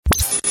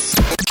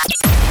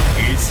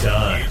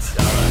It's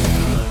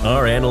time.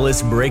 Our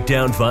analysts break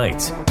down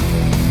fights,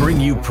 bring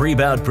you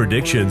pre-bout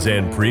predictions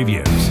and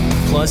previews,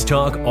 plus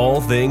talk all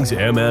things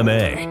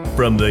MMA,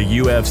 from the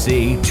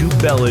UFC to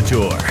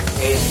Bellator,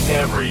 and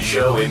every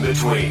show in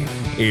between.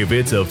 If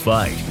it's a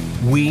fight,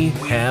 we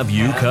have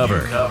you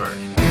covered.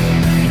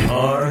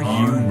 Are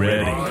you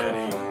ready?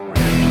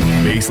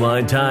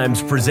 Baseline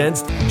Times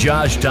presents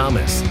Josh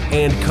Thomas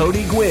and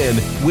Cody Gwynn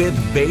with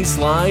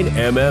Baseline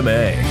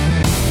MMA.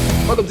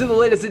 Welcome to the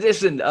latest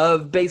edition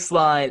of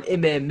Baseline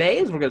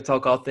MMA. We're going to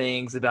talk all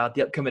things about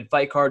the upcoming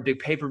fight card, big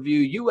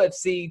pay-per-view,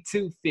 UFC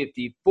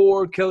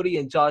 254. Cody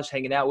and Josh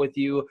hanging out with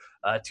you.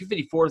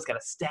 254 has got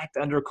a stacked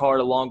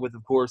undercard along with,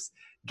 of course,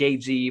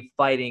 Gaethje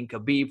fighting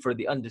Khabib for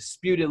the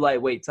undisputed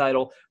lightweight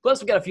title. Plus,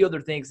 we've got a few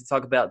other things to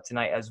talk about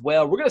tonight as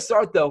well. We're going to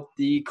start, though,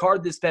 the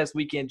card this past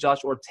weekend,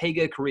 Josh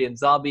Ortega, Korean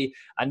Zombie.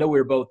 I know we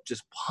were both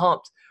just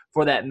pumped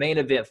for that main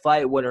event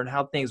fight, wondering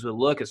how things would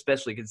look,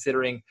 especially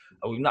considering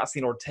we've not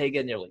seen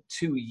Ortega in nearly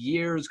 2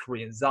 years.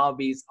 Korean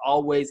Zombies,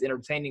 always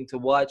entertaining to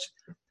watch.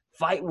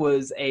 Fight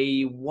was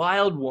a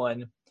wild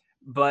one,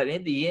 but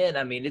in the end,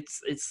 I mean,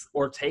 it's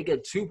Ortega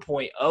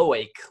 2.0,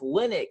 a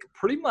clinic,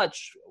 pretty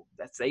much,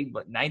 let's say,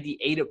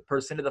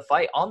 98% of the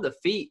fight on the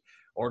feet.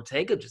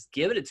 Ortega just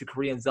giving it to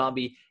Korean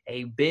Zombie,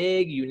 a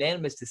big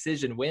unanimous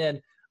decision win.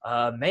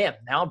 Man,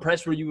 how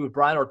impressed were you with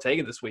Brian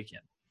Ortega this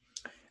weekend?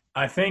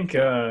 I think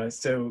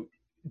so.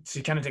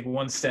 To kind of take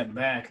one step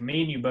back,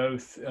 me and you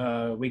both,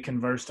 we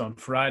conversed on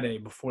Friday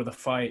before the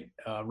fight,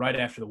 right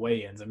after the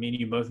weigh-ins. Me and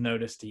you both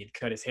noticed he had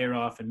cut his hair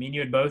off, and me and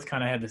you had both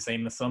kind of had the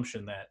same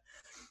assumption that,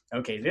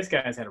 okay, this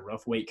guy's had a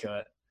rough weight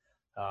cut.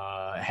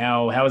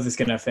 How is this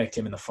going to affect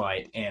him in the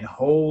fight? And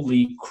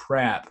holy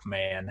crap,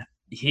 man,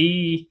 if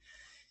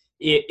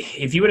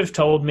you would have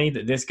told me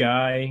that this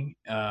guy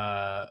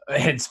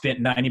had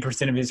spent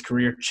 90% of his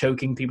career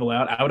choking people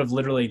out, I would have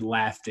literally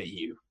laughed at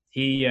you.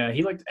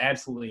 He looked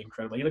absolutely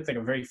incredible. He looked like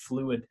a very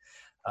fluid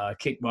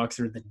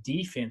kickboxer. The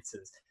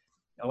defenses,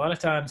 a lot of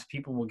times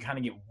people will kind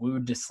of get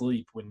wooed to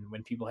sleep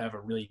when people have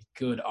a really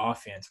good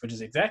offense, which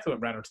is exactly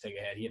what Brian Ortega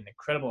had. He had an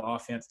incredible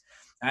offense.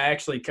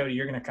 Cody,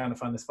 you're going to kind of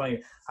find this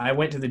funny. I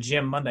went to the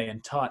gym Monday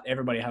and taught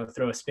everybody how to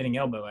throw a spinning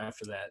elbow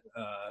after that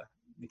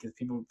because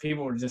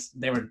people were just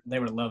they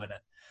were loving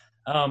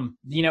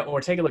it.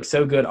 Ortega looked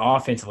so good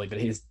offensively,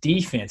 but his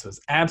defense was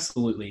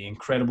absolutely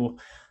incredible.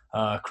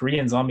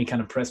 Korean Zombie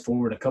kind of pressed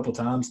forward a couple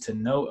times to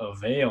no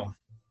avail.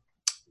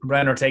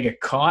 Brian Ortega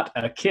caught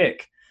a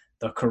kick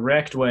the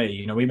correct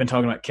way. We've been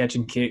talking about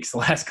catching kicks the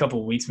last couple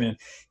of weeks, man.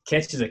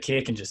 Catches a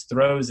kick and just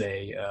throws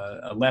a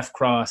left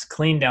cross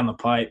clean down the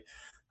pipe,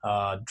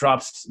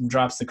 drops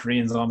the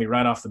Korean Zombie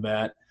right off the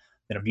bat.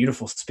 Then a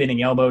beautiful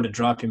spinning elbow to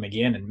drop him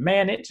again. And,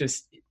 man, it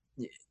just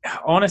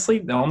 – honestly,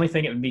 the only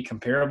thing it would be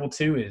comparable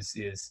to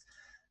is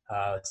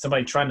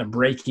somebody trying to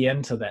break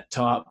into that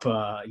top,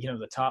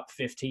 the top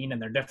 15,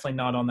 and they're definitely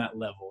not on that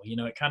level.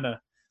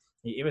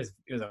 It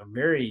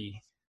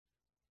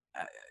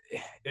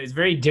was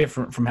very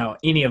different from how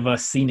any of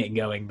us seen it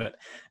going, but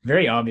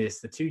very obvious.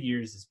 The 2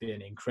 years has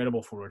been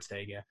incredible for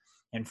Ortega.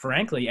 And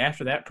frankly,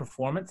 after that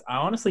performance, I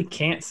honestly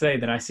can't say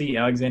that I see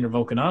Alexander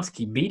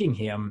Volkanovski beating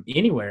him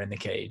anywhere in the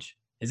cage.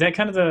 Is that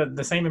kind of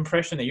the same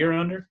impression that you're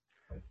under?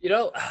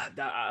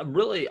 I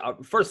really,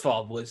 first of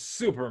all, was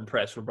super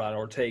impressed with Brian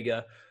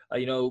Ortega.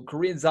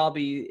 Korean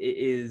Zombie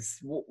is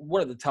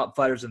one of the top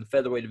fighters in the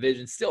featherweight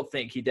division. Still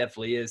think he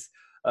definitely is.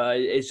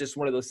 It's just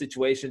one of those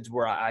situations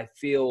where I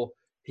feel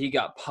he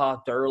got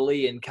popped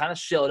early and kind of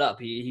showed up.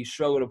 He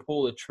struggled to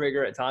pull the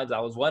trigger at times.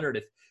 I was wondering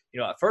if,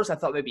 at first I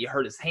thought maybe he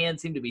hurt his hand,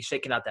 seemed to be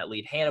shaking out that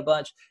lead hand a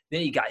bunch.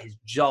 Then he got his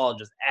jaw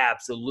just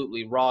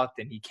absolutely rocked,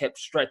 and he kept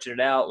stretching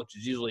it out, which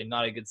is usually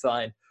not a good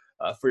sign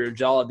for your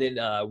jaw. And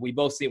then we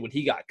both seen when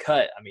he got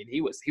cut. He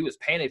was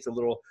panicked a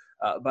little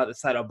by the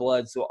sight of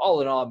blood. So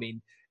all in all,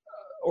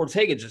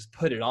 Ortega just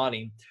put it on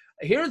him.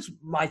 Here's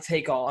my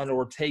take on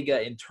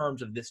Ortega in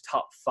terms of this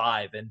top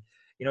five. And,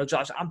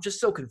 Josh, I'm just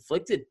so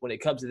conflicted when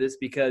it comes to this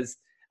because,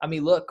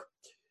 look,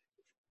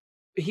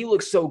 he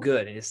looks so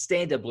good and his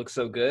stand-up looks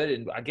so good.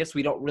 And I guess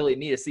we don't really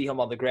need to see him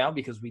on the ground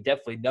because we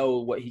definitely know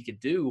what he could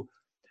do.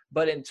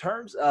 But in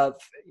terms of,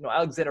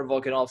 Alexander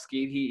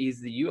Volkanovski,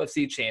 he's the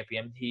UFC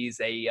champion. He's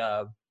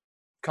a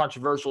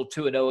controversial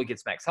 2-0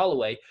 against Max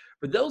Holloway,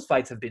 but those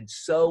fights have been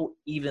so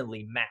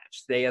evenly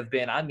matched. They have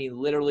been,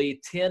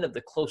 literally 10 of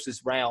the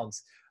closest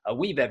rounds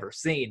we've ever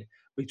seen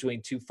between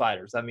two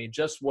fighters.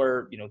 Just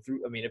where,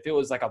 if it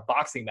was like a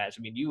boxing match,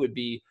 you would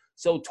be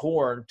so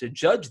torn to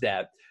judge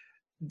that.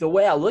 The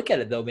way I look at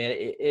it, though,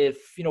 man,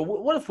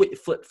 what if we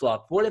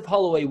flip-flop? What if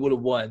Holloway would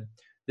have won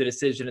the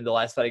decision in the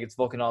last fight against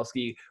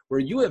Volkanovski? Were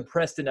you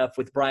impressed enough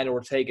with Brian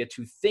Ortega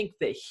to think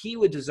that he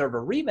would deserve a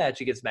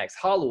rematch against Max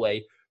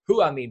Holloway,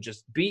 who,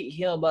 just beat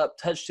him up,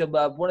 touched him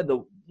up, one of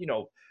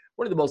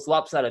the most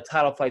lopsided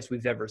title fights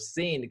we've ever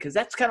seen? Because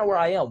that's kind of where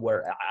I am,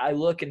 where I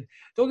look, and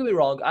don't get me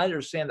wrong, I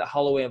understand that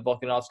Holloway and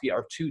Volkanovski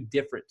are two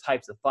different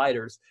types of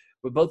fighters,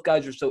 but both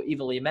guys are so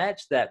evenly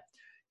matched that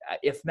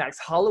if Max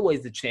Holloway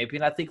is the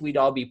champion, I think we'd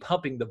all be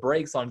pumping the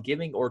brakes on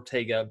giving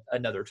Ortega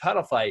another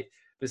title fight.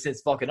 But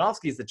since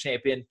Volkanovski is the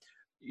champion,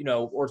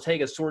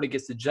 Ortega sort of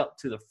gets to jump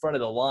to the front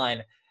of the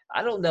line.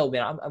 I don't know,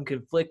 man. I'm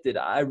conflicted.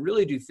 I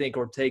really do think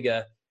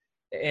Ortega,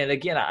 and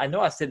again, I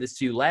know I said this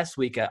to you last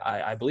week.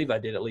 I believe I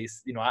did at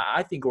least.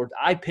 I think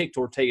I picked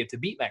Ortega to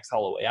beat Max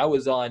Holloway. I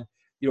was on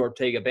the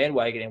Ortega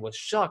bandwagon and was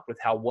shocked with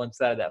how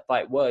one-sided that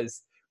fight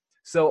was.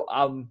 So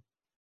I'm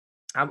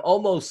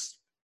almost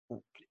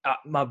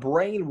my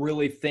brain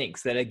really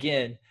thinks that,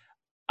 again,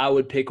 I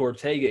would pick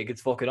Ortega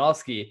against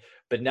Volkanovski.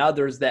 But now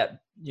there's that,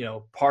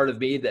 part of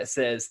me that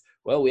says,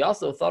 well, we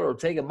also thought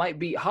Ortega might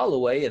beat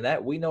Holloway, and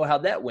that we know how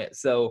that went.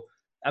 So,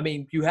 I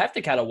mean, you have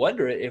to kind of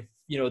wonder if,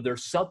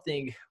 there's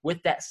something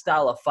with that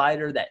style of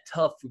fighter, that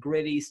tough,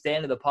 gritty,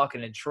 stand in the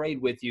pocket and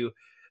trade with you.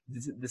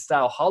 The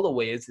style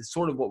Holloway is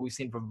sort of what we've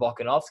seen from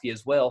Volkanovski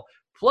as well.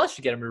 Plus,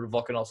 you got to remember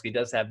Volkanovski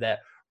does have that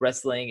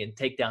wrestling and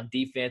takedown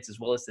defense as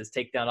well as his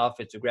takedown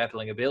offensive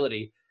grappling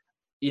ability.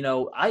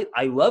 I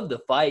love the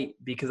fight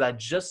because I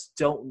just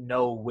don't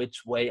know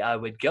which way I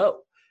would go.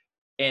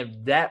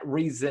 And that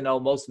reason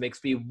almost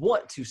makes me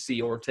want to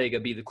see Ortega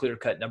be the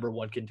clear-cut number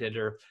one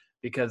contender,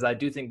 because I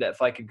do think that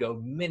fight could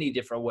go many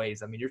different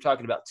ways. I mean, you're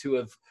talking about two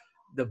of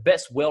the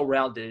best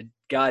well-rounded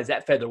guys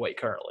at featherweight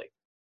currently.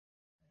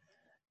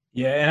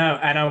 Yeah,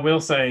 and I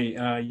will say,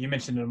 you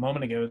mentioned a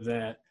moment ago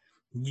that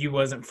you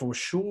wasn't for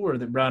sure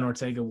that Brian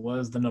Ortega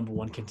was the number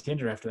one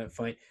contender after that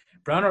fight.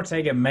 Brian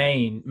Ortega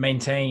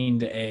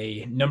maintained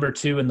a number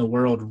 2 in the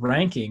world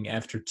ranking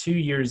after 2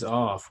 years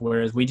off,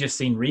 whereas we just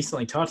seen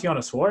recently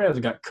Tatiana Suarez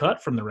got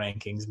cut from the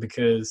rankings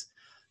because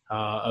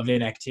of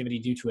inactivity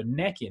due to a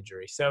neck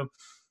injury. So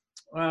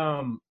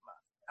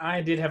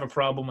I did have a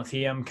problem with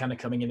him kind of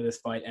coming into this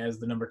fight as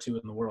the number 2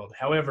 in the world.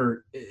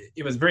 However,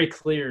 it was very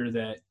clear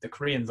that the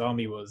Korean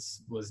Zombie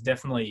was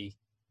definitely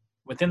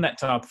within that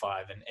top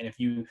 5. And if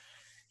you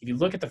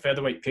look at the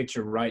featherweight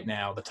picture right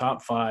now, the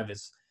top 5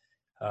 is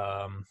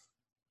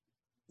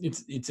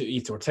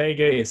it's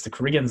Ortega, it's the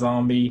Korean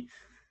Zombie,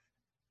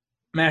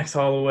 Max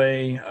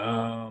Holloway.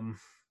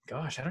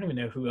 Gosh, I don't even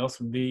know who else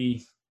would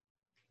be,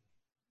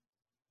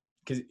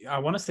 because I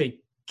want to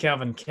say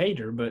Calvin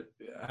Kattar, but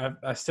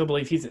I still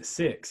believe he's at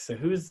 6. So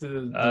who's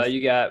the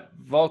you got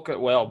Volka?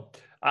 Well,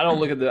 I don't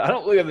look at the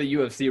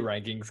UFC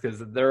rankings because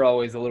they're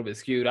always a little bit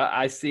skewed.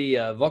 I see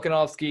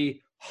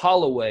Volkanovski,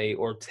 Holloway,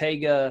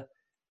 Ortega.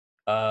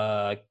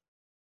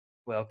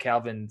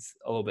 Calvin's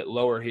a little bit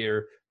lower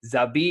here.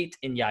 Zabit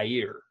and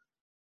Yair.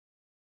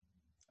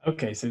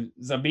 Okay, so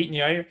Zabit and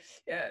Yair.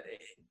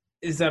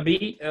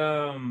 Zabit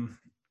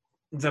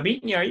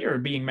and Yair are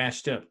being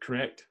matched up,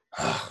 correct?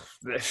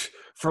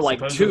 For like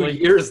supposedly 2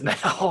 years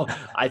now.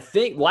 I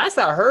think last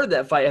I heard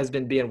that fight has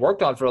been being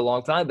worked on for a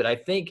long time, but I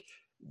think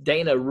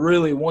Dana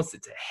really wants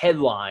it to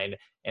headline,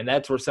 and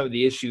that's where some of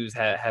the issues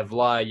have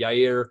lied.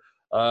 Yair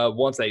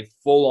wants a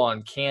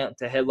full-on camp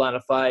to headline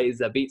a fight.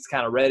 Zabit's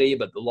kind of ready,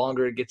 but the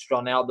longer it gets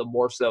drawn out, the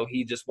more so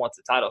he just wants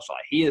a title shot.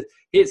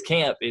 His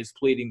camp is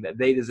pleading that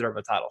they deserve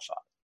a title shot.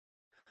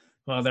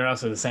 Well, they're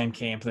also the same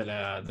camp that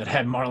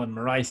had Marlon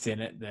Moraes in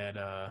it.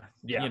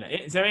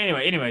 So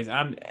anyways,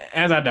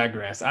 as I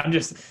digress, I'm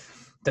just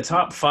the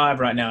top 5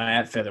 right now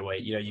at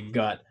featherweight. You've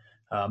got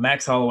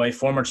Max Holloway,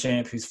 former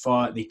champ, who's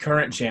fought the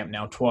current champ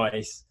now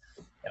twice.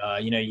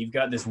 You've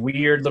got this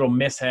weird little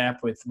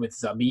mishap with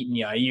Zabit and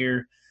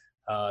Yair.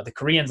 The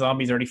Korean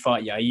Zombie's already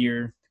fought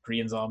Yair. The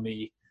Korean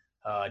Zombie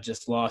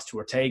just lost to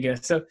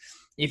Ortega. So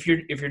if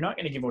you're not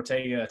going to give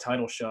Ortega a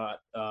title shot,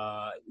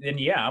 then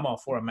yeah, I'm all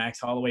for a Max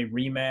Holloway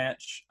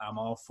rematch. I'm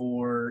all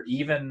for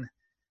even,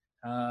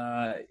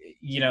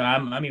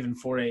 I'm even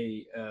for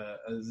a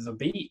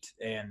Zabit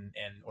and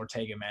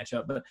Ortega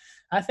matchup. But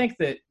I think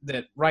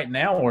that right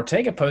now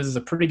Ortega poses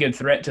a pretty good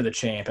threat to the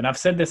champ. And I've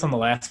said this on the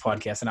last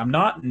podcast, and I'm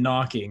not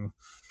knocking.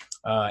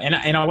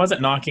 And I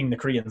wasn't knocking the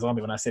Korean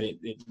Zombie when I said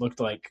it looked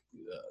like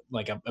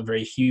a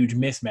very huge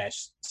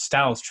mismatch.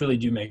 Styles truly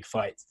do make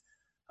fights.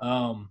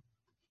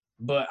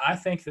 But I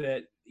think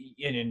that,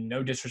 and in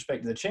no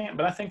disrespect to the champ,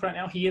 but I think right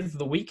now he is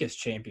the weakest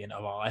champion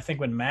of all. I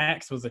think when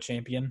Max was the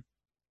champion,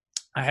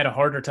 I had a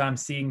harder time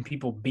seeing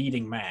people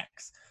beating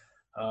Max.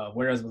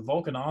 Whereas with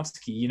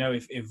Volkanovski,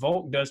 if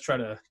Volk does try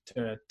to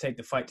take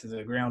the fight to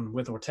the ground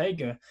with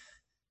Ortega,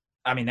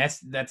 I mean,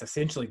 that's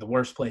essentially the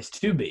worst place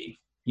to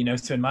be.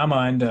 So in my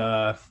mind,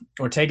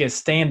 Ortega's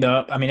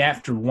stand-up, I mean,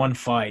 after one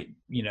fight,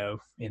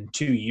 in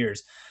 2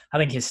 years, I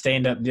think his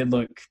stand-up did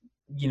look,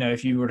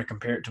 if you were to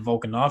compare it to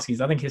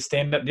Volkanovski's, I think his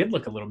stand-up did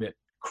look a little bit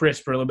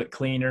crisper, a little bit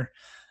cleaner.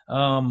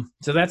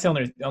 So that's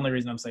the only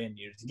reason I'm saying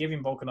just give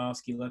him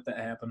Volkanovski, let that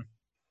happen.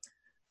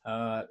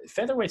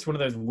 Featherweight's one of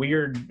those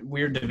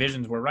weird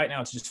divisions where right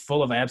now it's just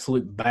full of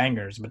absolute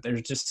bangers, but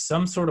there's just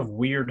some sort of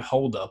weird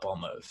holdup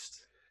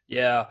almost.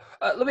 Yeah.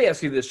 Let me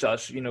ask you this,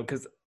 Josh,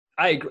 because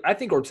I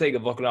think Ortega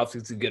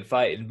Volkanovski is a good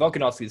fight, and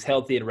Volkanovski is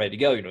healthy and ready to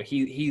go.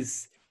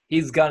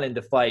 He's gone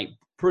into fight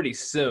pretty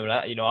soon.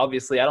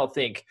 Obviously, I don't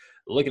think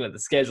looking at the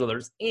schedule,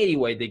 there's any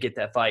way they get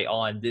that fight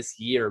on this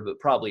year, but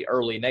probably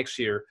early next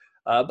year.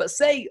 But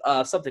say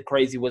something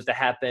crazy was to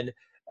happen,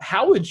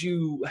 how would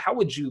you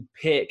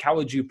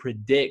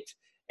predict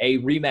a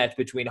rematch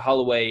between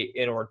Holloway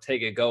and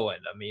Ortega going?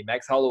 I mean,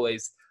 Max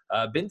Holloway's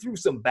been through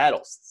some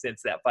battles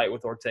since that fight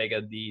with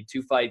Ortega. The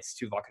 2 fights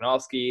to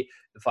Volkanovski,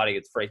 the fight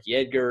against Frankie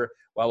Edgar.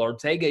 While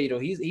Ortega,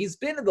 he's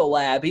been in the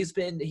lab. He's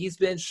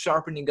been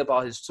sharpening up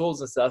all his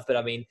tools and stuff. But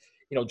I mean,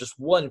 just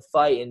 1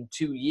 fight in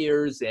 2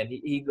 years, and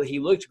he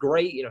looked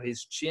great.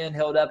 His chin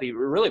held up. He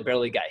really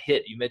barely got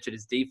hit. You mentioned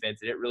his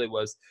defense, and it really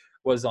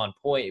was on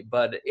point.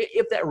 But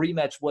if that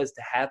rematch was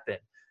to happen,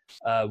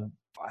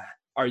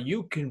 are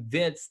you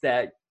convinced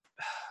that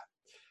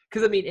 –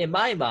 because, I mean, in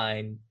my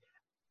mind,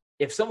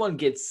 if someone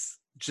gets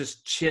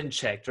just chin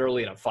checked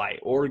early in a fight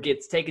or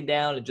gets taken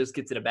down and just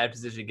gets in a bad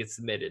position, gets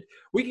submitted,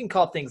 we can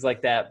call things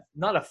like that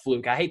not a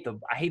fluke. I hate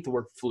the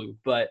word fluke,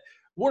 but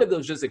one of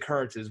those just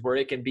occurrences where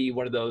it can be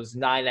one of those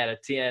 9 out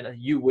of 10,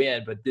 you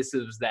win, but this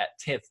is that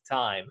 10th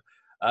time.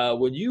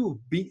 When you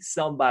beat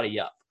somebody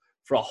up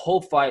for a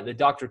whole fight, the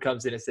doctor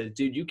comes in and says,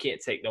 dude, you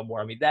can't take no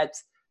more. I mean,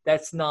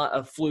 that's not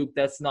a fluke.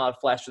 That's not a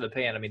flash of the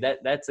pan. I mean,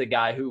 that's a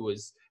guy who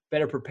was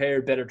better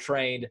prepared, better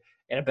trained,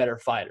 and a better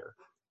fighter.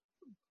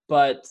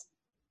 But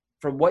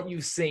from what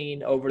you've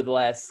seen over the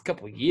last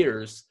couple of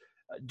years,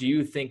 do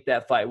you think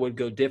that fight would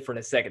go different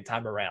a second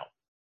time around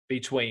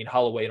between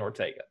Holloway and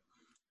Ortega?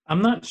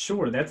 I'm not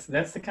sure. That's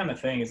the kind of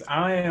thing is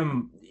I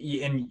am,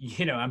 and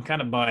I'm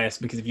kind of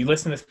biased because if you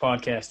listen to this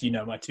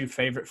podcast, my 2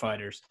 favorite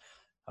fighters,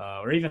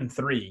 or even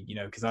 3,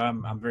 because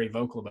I'm very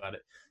vocal about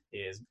it,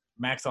 is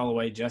Max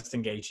Holloway,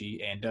 Justin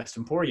Gaethje, and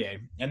Dustin Poirier,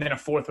 and then a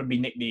 4th would be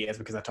Nick Diaz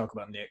because I talk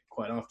about Nick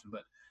quite often.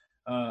 But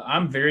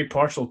I'm very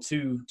partial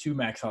to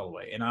Max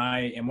Holloway, and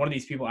I am one of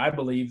these people. I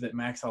believe that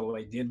Max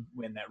Holloway did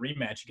win that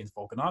rematch against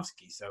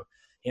Volkanovski. So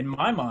in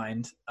my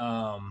mind,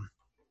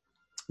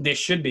 this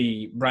should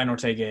be Brian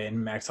Ortega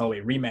and Max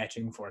Holloway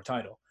rematching for a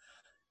title.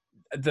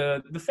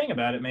 The thing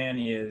about it, man,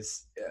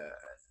 is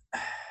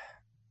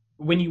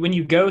when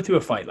you go through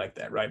a fight like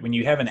that, right? When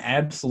you have an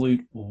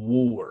absolute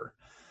war,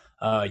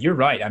 you're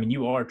right. I mean,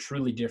 you are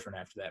truly different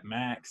after that.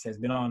 Max has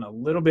been on a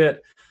little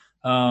bit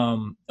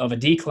of a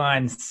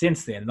decline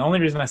since then. The only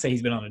reason I say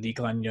he's been on a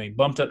decline, he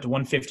bumped up to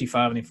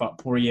 155 and he fought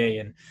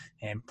Poirier,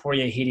 and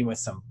Poirier hit him with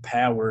some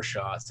power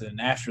shots. And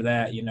after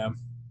that,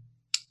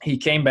 he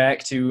came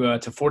back to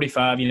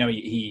 45.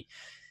 He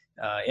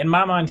in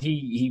my mind,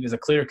 he was a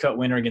clear-cut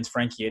winner against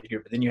Frankie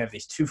Edgar. But then you have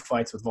these 2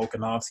 fights with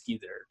Volkanovski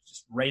that are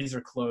just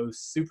razor close,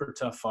 super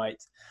tough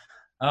fights.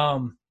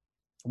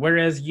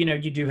 Whereas, you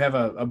do have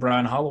a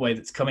Brian Holloway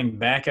that's coming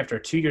back after a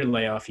 2-year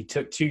layoff. He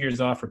took 2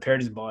 years off, repaired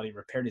his body,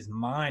 repaired his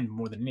mind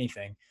more than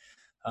anything.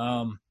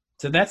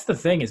 So that's the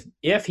thing is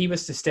if he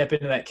was to step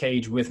into that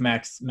cage with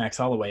Max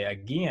Holloway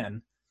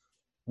again,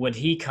 would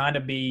he kind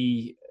of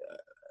be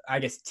I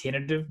guess,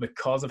 tentative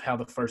because of how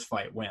the first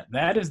fight went?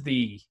 That is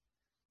in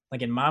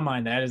my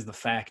mind, that is the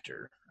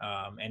factor.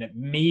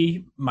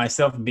 And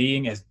myself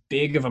being as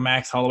big of a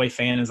Max Holloway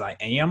fan as I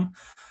am,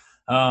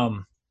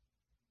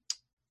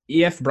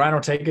 if Brian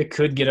Ortega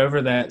could get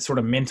over that sort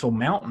of mental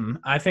mountain,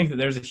 I think that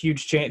there's a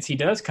huge chance he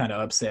does kind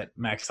of upset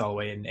Max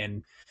Holloway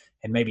and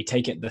maybe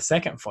take it the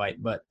second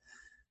fight. But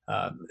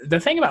the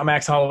thing about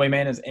Max Holloway,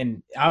 man, is,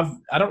 and I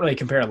don't really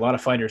compare a lot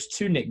of fighters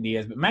to Nick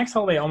Diaz, but Max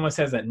Holloway almost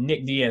has that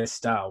Nick Diaz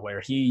style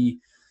where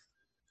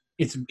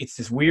it's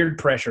this weird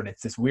pressure and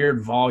it's this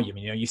weird volume.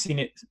 You've seen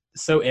it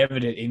so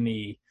evident in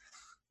the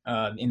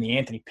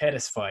Anthony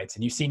Pettis fights,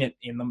 and you've seen it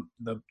in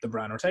the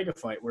Brian Ortega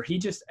fight where he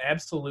just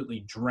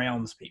absolutely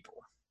drowns people.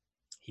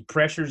 He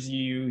pressures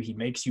you. He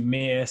makes you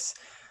miss.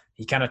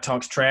 He kind of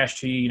talks trash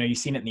to you. You've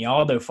seen it in the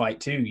Aldo fight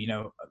too.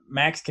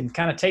 Max can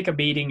kind of take a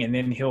beating and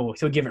then he'll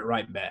give it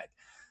right back.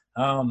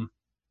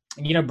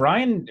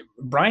 Brian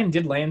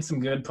did land some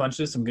good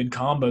punches, some good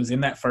combos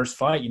in that first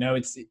fight.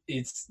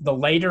 It's the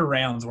later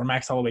rounds where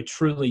Max Holloway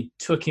truly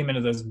took him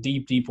into those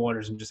deep, deep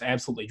waters and just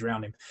absolutely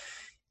drowned him.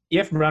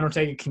 If Brian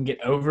Ortega can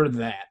get over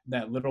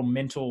that little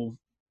mental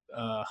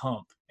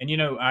hump, and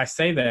I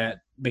say that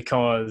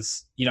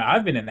because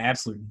I've been in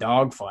absolute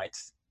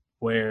dogfights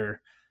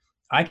where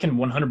I can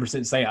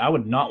 100% say I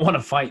would not want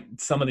to fight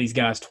some of these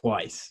guys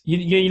twice.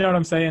 You know what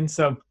I'm saying?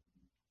 So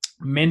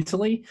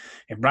mentally,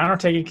 if Brian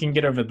Ortega can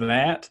get over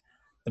that,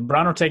 the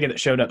Brian Ortega that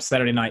showed up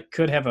Saturday night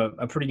could have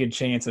a pretty good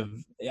chance of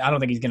 – I don't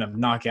think he's going to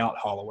knock out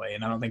Holloway,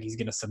 and I don't think he's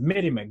going to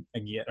submit him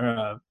again.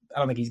 I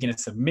don't think he's going to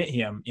submit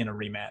him in a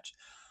rematch.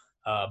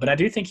 But I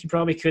do think he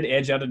probably could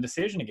edge out a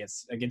decision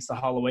against the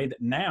Holloway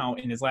that now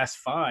in his last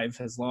 5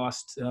 has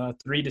lost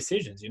 3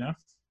 decisions,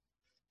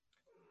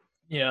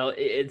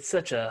 It's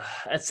such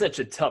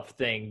a tough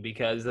thing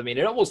because,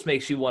 it almost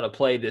makes you want to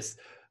play this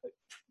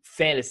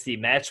fantasy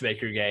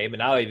matchmaker game.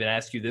 And I'll even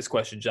ask you this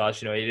question,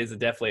 Josh. It is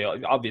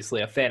definitely,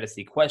 obviously, a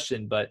fantasy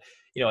question. But,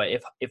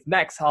 if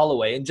Max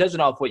Holloway, and judging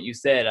off what you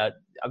said,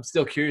 I'm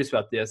still curious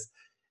about this.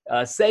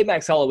 Say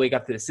Max Holloway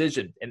got the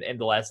decision in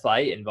the last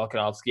fight and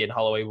Volkanovski and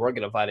Holloway were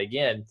going to fight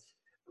again.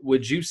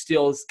 Would you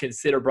still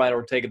consider Brian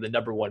Ortega the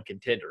number 1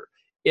 contender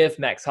if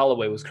Max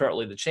Holloway was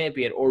currently the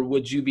champion? Or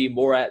would you be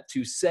more apt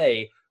to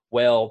say,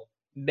 well,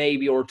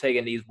 maybe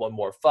Ortega needs one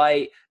more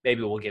fight.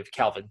 Maybe we'll give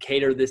Calvin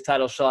Kattar this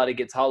title shot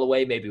against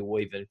Holloway. Maybe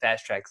we'll even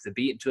fast track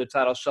Zabit into a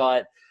title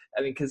shot.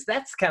 Because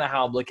that's kind of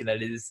how I'm looking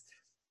at it is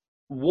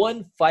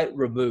one fight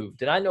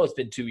removed, and I know it's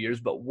been 2 years,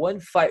 but one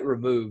fight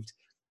removed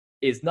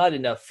is not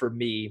enough for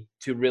me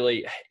to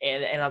really.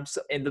 And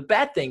the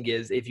bad thing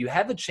is, if you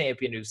have a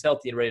champion who's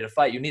healthy and ready to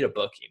fight, you need to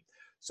book him.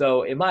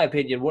 So, in my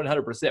opinion,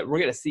 100%, we're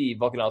going to see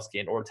Volkanovski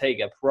and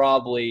Ortega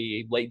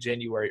probably late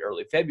January,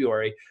 early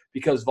February,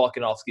 because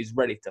Volkanovski's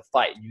ready to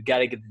fight. You got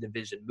to get the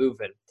division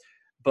moving.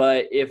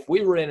 But if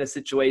we were in a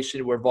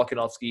situation where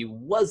Volkanovski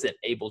wasn't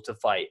able to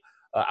fight,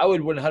 I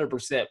would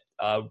 100%,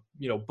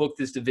 book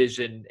this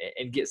division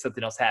and get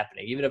something else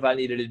happening. Even if I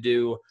needed to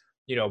do,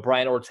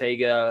 Brian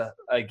Ortega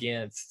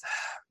against,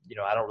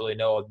 I don't really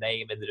know a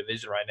name in the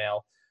division right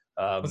now.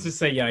 Let's just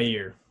say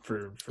Yair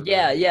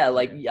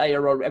like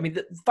Yair. I mean,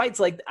 the fights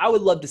like I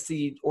would love to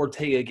see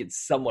Ortega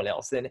against someone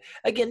else. And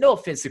again, no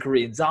offense to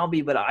Korean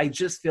Zombie, but I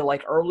just feel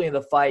like early in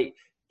the fight,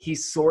 he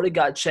sort of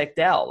got checked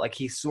out. Like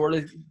he sort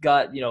of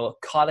got,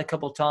 caught a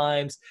couple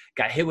times,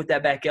 got hit with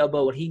that back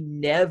elbow, and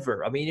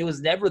it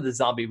was never the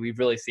Zombie we've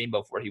really seen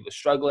before. He was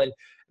struggling.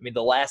 I mean,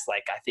 the last,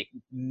 I think,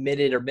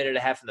 minute or minute and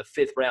a half in the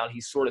fifth round,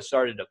 he sort of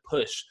started to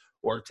push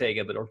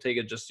Ortega, but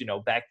Ortega just,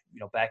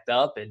 backed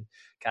up and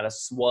kind of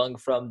swung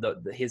from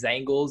his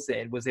angles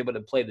and was able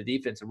to play the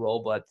defensive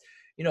role. But,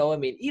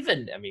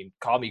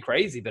 call me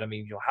crazy, but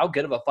how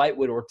good of a fight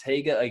would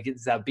Ortega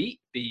against Zabit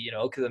be,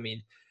 because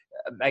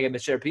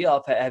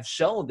Magomedsharipov have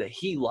shown that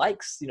he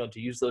likes, to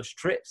use those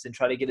trips and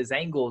try to get his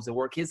angles and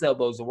work his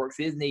elbows and work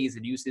his knees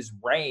and use his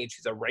range.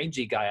 He's a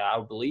rangy guy,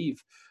 I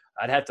believe.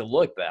 I'd have to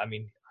look, but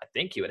I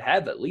think he would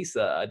have at least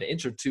an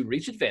inch or two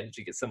reach advantage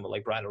against someone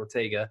like Brian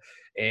Ortega.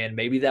 And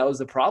maybe that was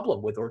the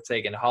problem with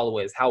Ortega and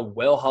Holloway, is how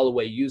well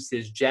Holloway used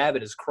his jab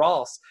and his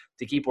cross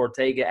to keep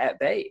Ortega at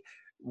bay.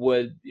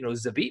 Would,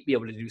 Zabit be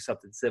able to do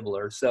something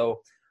similar?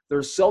 So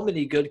there's so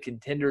many good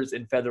contenders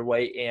in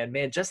featherweight, and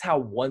man, just how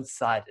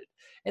one-sided.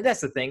 And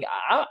that's the thing.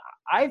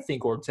 I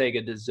think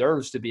Ortega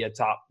deserves to be a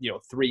top,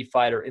 3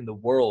 fighter in the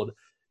world,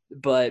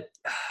 but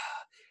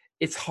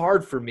it's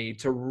hard for me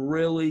to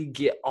really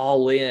get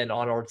all in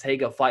on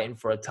Ortega fighting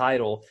for a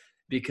title,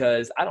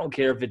 because I don't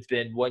care if it's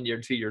been 1 year,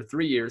 2 years,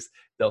 3 years.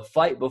 The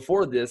fight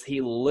before this,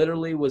 he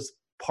literally was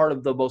part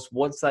of the most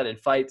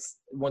one-sided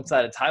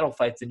title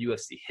fights in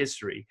UFC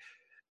history.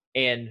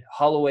 And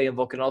Holloway and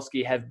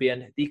Volkanovski have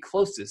been the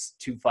closest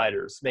 2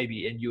 fighters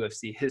maybe in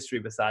UFC history,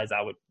 besides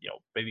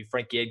maybe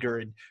Frankie Edgar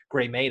and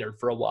Gray Maynard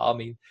for a while.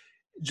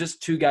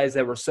 Just 2 guys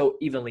that were so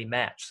evenly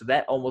matched. So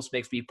that almost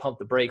makes me pump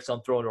the brakes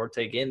on throwing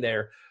Ortega in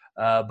there.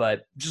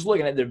 But just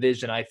looking at the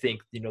division, I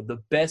think,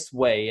 the best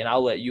way, and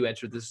I'll let you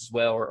answer this as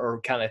well,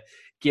 or kind of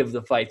give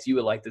the fights you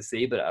would like to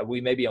see, but we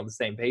may be on the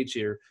same page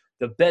here.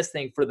 The best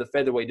thing for the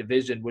featherweight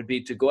division would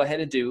be to go ahead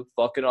and do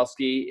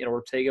Volkanovski and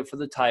Ortega for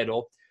the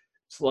title.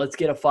 So let's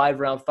get a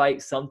 5-round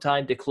fight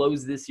sometime to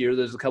close this year.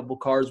 There's a couple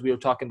cards we were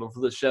talking about for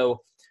the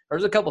show.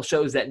 There's a couple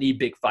shows that need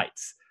big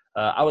fights.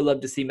 I would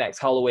love to see Max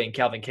Holloway and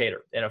Calvin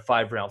Kattar in a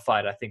 5-round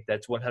fight. I think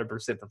that's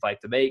 100% the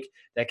fight to make.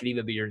 That could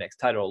even be your next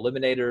title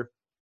eliminator.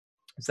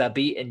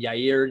 Zabit and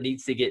Yair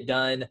needs to get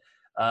done.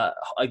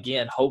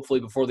 Again, hopefully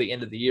before the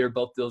end of the year.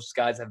 Both those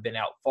guys have been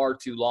out far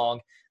too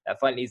long. That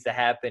fight needs to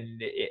happen.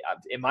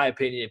 In my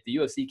opinion, if the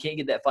UFC can't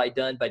get that fight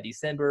done by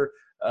December,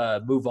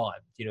 move on.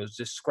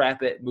 Just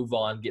scrap it, move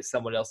on, get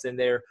someone else in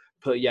there.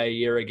 Put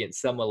Yair against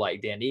someone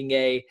like Dan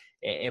Ige,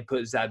 and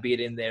put Zabit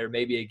in there,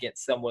 maybe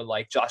against someone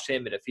like Josh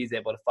Emmett if he's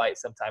able to fight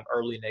sometime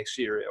early next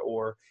year,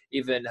 or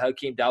even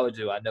Hakeem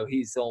Dawodu. I know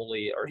he's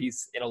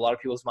in a lot of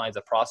people's minds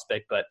a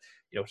prospect, but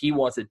he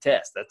wants a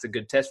test. That's a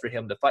good test for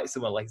him to fight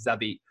someone like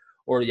Zabit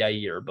or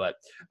Yair. But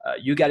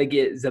you got to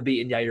get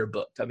Zabit and Yair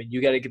booked.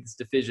 You got to get this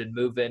division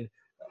moving.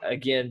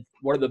 Again,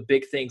 one of the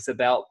big things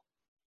about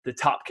the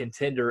top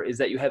contender is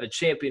that you have a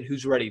champion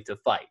who's ready to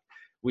fight.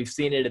 We've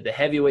seen it at the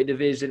heavyweight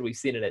division. We've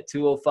seen it at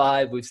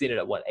 205. We've seen it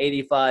at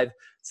 185.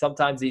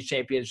 Sometimes these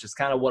champions just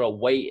kind of want to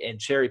wait and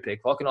cherry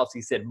pick.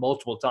 Volkanovski said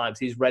multiple times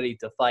he's ready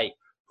to fight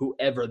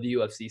whoever the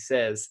UFC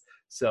says.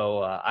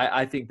 So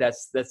I think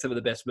that's some of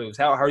the best moves.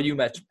 How are you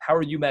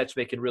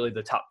matchmaking really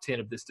the top 10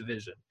 of this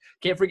division?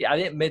 Can't forget, I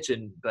didn't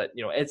mention, but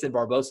Edson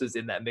Barbosa's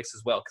in that mix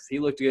as well, because he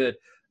looked good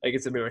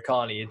against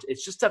Amirkhani.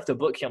 It's just tough to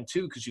book him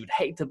too, because you'd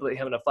hate to put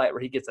him in a fight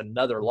where he gets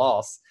another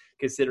loss,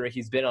 considering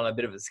he's been on a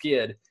bit of a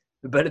skid.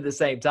 But at the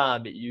same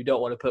time, you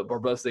don't want to put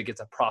Barbosa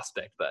against a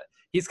prospect. But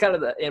he's kind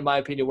of, in my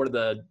opinion, one of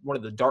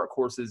the dark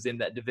horses in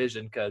that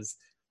division, because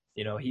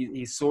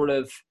he sort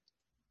of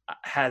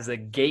has a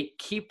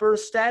gatekeeper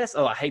status.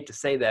 Oh, I hate to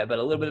say that, but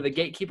a little bit of a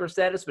gatekeeper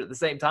status. But at the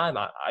same time,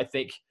 I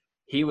think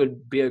he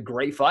would be a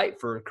great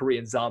fight for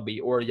Korean Zombie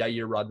or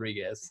Yair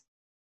Rodriguez.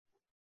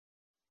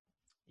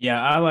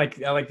 Yeah, I like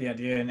the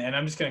idea, and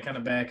I'm just going to kind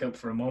of back up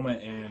for a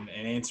moment and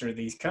answer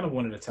these kind of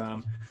one at a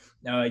time.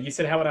 You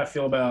said, how would I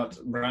feel about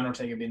Brian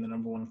Ortega being the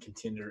number 1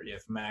 contender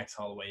if Max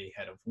Holloway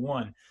had have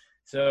won?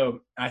 So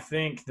I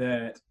think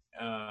that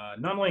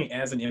not only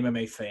as an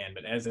MMA fan,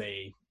 but as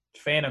a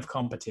fan of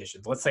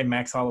competitions, let's say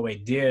Max Holloway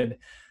did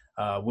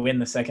win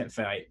the second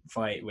fight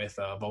with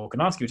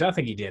Volkanovski, which I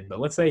think he did,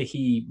 but let's say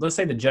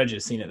the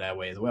judges seen it that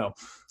way as well.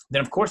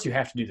 Then of course you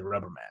have to do the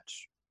rubber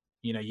match.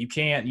 You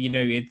can't.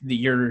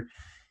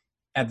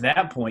 at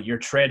that point, you're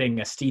treading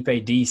a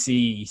Stipe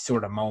DC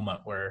sort of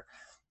moment where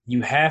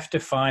you have to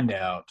find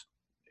out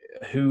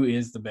who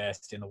is the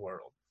best in the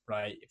world,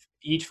 right? If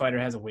each fighter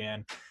has a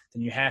win,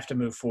 then you have to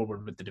move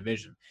forward with the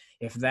division.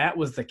 If that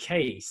was the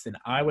case, then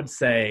I would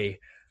say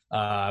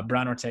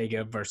Brian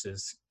Ortega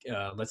versus,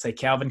 let's say,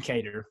 Calvin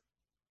Kattar,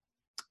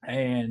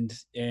 and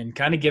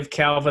kind of give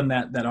Calvin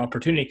that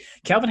opportunity.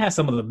 Calvin has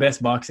some of the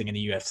best boxing in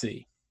the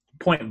UFC,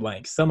 point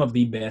blank, some of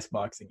the best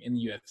boxing in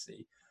the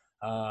UFC.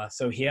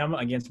 So him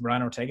against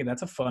Brian Ortega,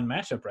 that's a fun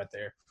matchup right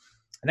there.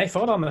 And they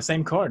fought on the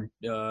same card,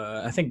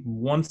 I think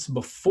once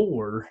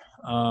before.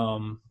 I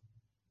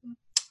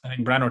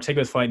think Brian Ortega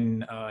was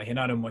fighting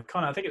Renato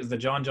Moicano. I think it was the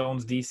John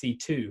Jones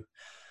DC2.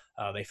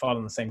 They fought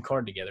on the same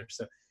card together.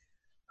 So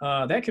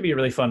that could be a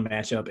really fun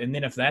matchup. And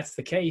then if that's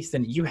the case,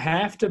 then you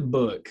have to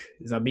book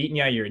Zabit and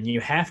Yair, and you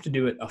have to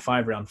do it a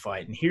 5-round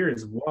fight. And here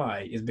is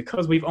why, is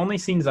because we've only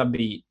seen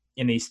Zabit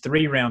in these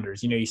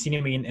 3-rounders. You know, you've seen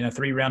him in a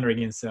 3-rounder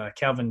against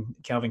Calvin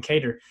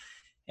Kattar.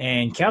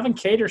 And Calvin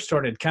Kattar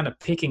started kind of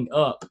picking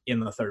up in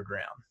the 3rd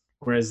round,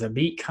 whereas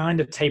Zabit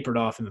kind of tapered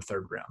off in the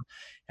 3rd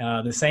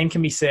round. The same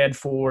can be said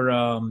for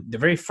the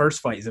very first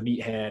fight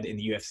Zabit had in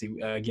the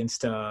UFC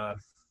against, that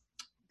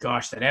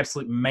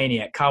absolute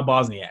maniac, Kyle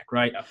Bosniak,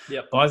 right?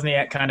 Yep.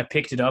 Bosniak kind of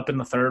picked it up in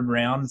the 3rd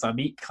round.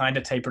 Zabit kind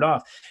of tapered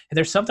off. And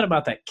there's something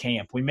about that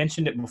camp. We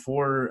mentioned it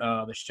before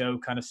the show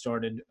kind of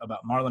started about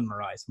Marlon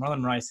Moraes.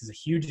 Marlon Moraes is a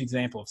huge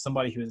example of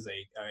somebody who is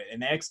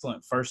an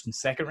excellent 1st and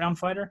 2nd round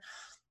fighter.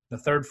 The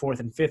 3rd, 4th,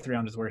 and 5th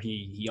round is where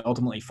he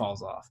ultimately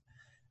falls off.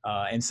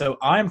 And so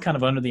I'm kind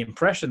of under the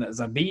impression that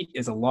Zabit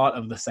is a lot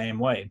of the same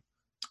way,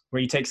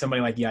 where you take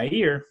somebody like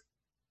Yair,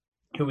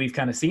 who we've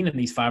kind of seen in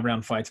these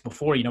 5-round fights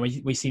before. You know,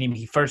 we seen him.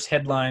 He first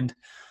headlined.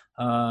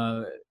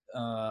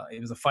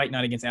 It was a fight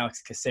night against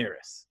Alex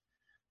Caceres,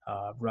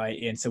 right?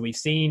 And so we've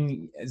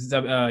seen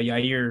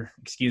Yair.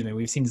 Excuse me.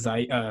 We've seen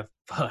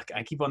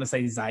I keep wanting to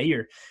say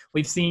Zaire.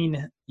 We've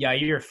seen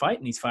Yair fight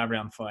in these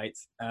 5-round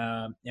fights,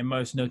 and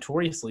most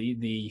notoriously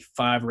the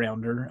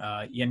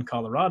 5-rounder in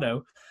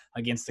Colorado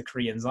against the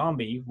Korean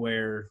Zombie,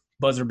 where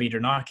buzzer beater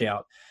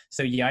knockout.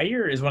 So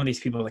Yair is one of these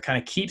people that kind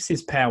of keeps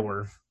his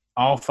power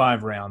all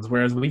 5 rounds,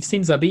 whereas we've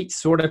seen Zabit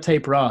sort of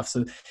taper off.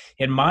 So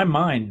in my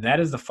mind, that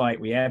is the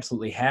fight we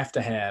absolutely have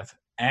to have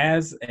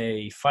as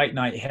a fight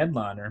night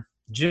headliner,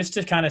 just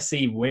to kind of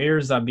see where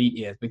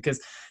Zabit is.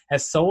 Because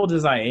as sold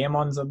as I am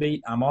on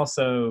Zabit, I'm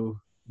also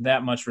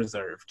that much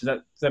reserved. Does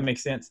that make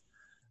sense?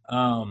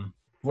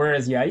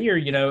 Whereas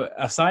Yair, you know,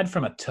 aside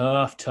from a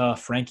tough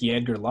Frankie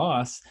Edgar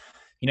loss,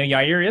 you know,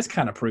 Yair is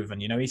kind of proven.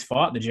 You know, he's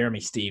fought the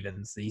Jeremy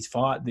Stevens. He's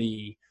fought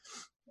the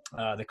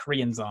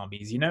Korean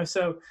Zombies, you know.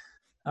 So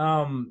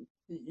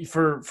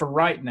for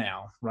right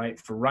now,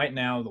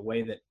 the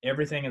way that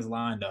everything is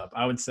lined up,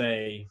 I would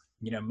say,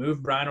 you know,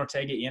 move Brian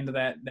Ortega into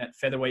that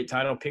featherweight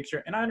title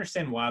picture. And I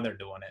understand why they're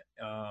doing it,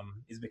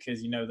 is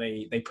because, you know,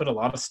 they put a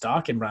lot of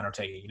stock in Brian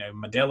Ortega, you know,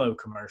 Modelo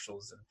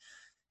commercials,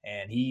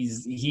 and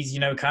he's, you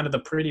know, kind of the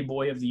pretty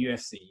boy of the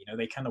UFC. You know,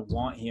 they kind of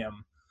want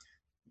him.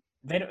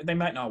 They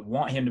might not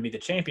want him to be the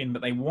champion,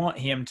 but they want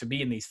him to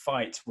be in these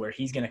fights where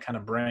he's going to kind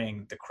of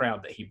bring the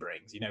crowd that he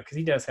brings, you know, because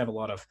he does have a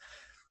lot of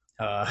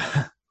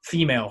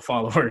female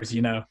followers,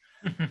 you know.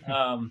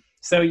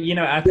 So, you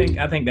know, I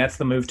think that's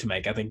the move to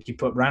make. I think you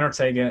put Brian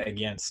Ortega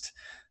against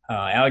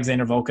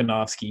Alexander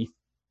Volkanovski.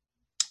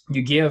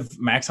 You give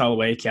Max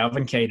Holloway,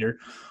 Calvin Kattar,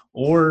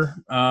 or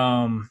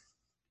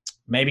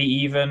maybe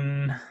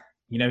even,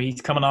 you know, he's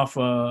coming off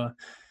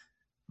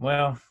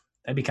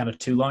that'd be kind of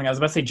too long. I was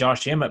about to say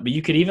Josh Emmett, but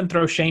you could even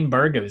throw Shane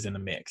Burgos in the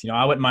mix. You know,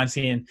 I wouldn't mind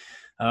seeing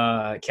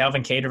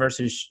Calvin Kattar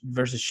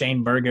versus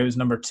Shane Burgos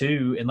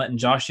 #2 and letting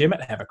Josh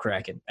Emmett have a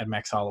crack at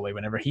Max Holloway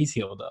whenever he's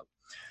healed up.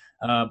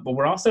 But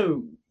we're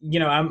also, you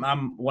know,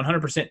 I'm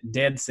 100%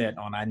 dead set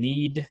on I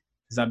need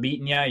Zabit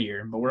and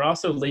Yair, but we're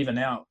also leaving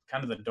out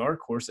kind of the dark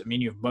horse that me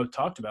and you have both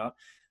talked about,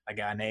 a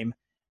guy named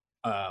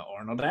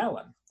Arnold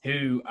Allen,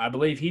 who I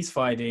believe he's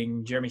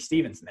fighting Jeremy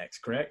Stevens next,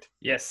 correct?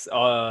 Yes,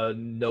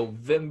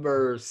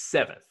 November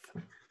 7th.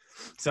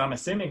 So I'm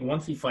assuming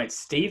once he fights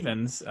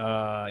Stevens,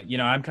 you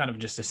know, I'm kind of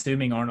just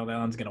assuming Arnold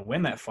Allen's going to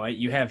win that fight.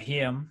 You have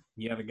him.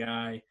 You have a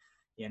guy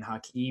in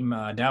Hakeem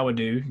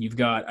Dawodu. You've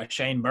got a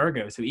Shane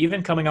Burgos, who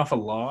even coming off a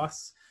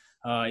loss,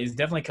 is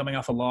definitely coming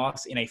off a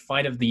loss in a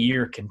fight of the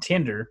year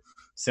contender.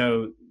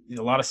 So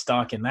a lot of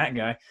stock in that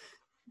guy.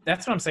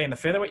 That's what I'm saying. The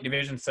featherweight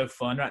division is so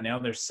fun right now.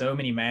 There's so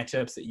many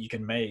matchups that you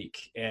can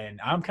make. And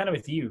I'm kind of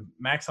with you.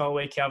 Max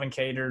Holloway, Calvin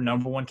Kattar,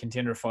 #1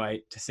 contender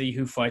fight to see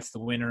who fights the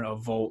winner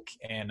of Volk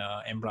and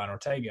Brian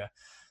Ortega.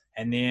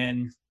 And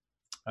then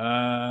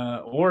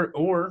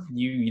or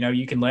you know,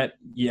 you can let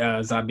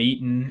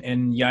Zabit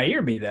and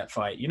Yair be that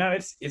fight. You know,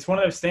 it's one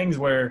of those things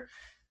where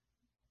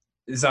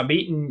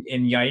Zabit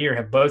and Yair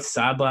have both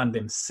sidelined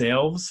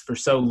themselves for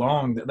so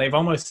long that they've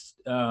almost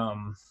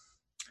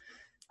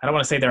I don't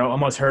want to say they're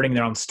almost hurting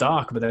their own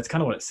stock, but that's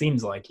kind of what it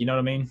seems like. You know what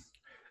I mean?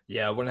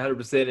 Yeah,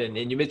 100%.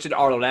 And you mentioned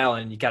Arnold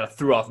Allen. You kind of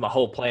threw off my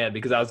whole plan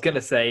because I was going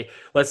to say,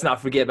 let's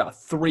not forget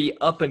about 3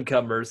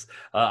 up-and-comers.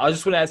 I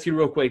just want to ask you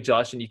real quick,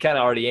 Josh, and you kind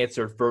of already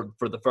answered for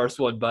the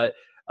first one, but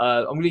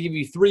I'm going to give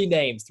you three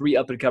names, three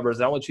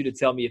up-and-comers. I want you to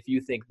tell me if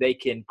you think they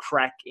can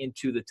crack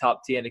into the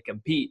top 10 and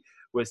compete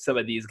with some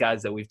of these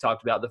guys that we've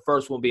talked about. The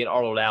first one being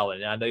Arnold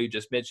Allen. And I know you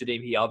just mentioned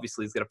him. He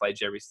obviously is going to fight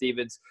Jerry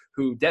Stevens,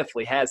 who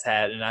definitely has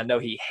had, and I know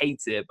he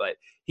hates it, but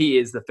he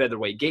is the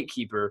featherweight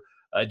gatekeeper.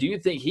 Do you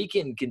think he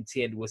can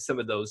contend with some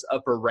of those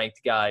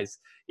upper-ranked guys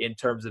in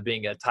terms of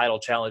being a title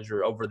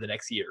challenger over the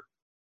next year?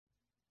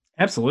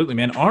 Absolutely,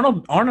 man.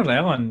 Arnold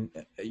Allen,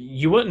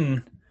 you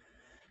wouldn't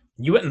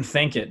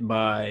think it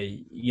by,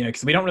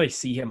 because we don't really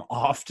see him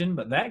often,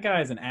 but that guy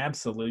is an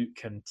absolute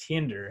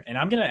contender. And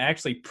I'm going to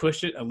actually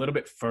push it a little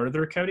bit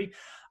further, Cody.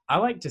 I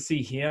like to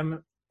see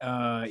him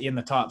in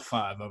the top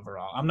 5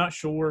 overall. I'm not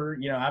sure,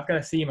 I've got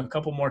to see him a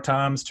couple more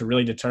times to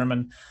really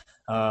determine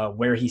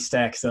where he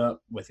stacks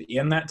up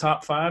within that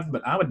top 5.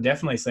 But I would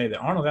definitely say that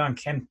Arnold Allen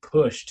can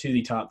push to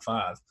the top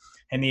 5.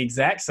 And the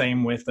exact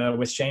same with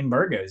Shane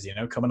Burgos,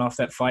 coming off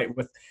that fight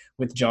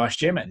with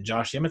Josh Emmett. And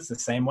Josh Emmett's the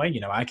same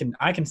way. I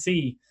can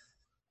see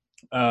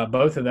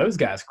both of those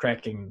guys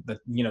cracking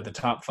the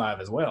top 5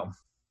 as well.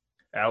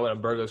 Allen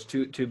and Burgos,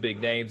 two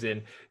big names.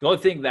 And the only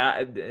thing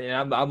that,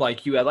 and I'm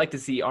like you, I'd like to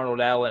see Arnold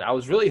Allen. I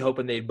was really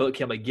hoping they'd book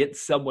him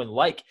against someone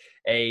like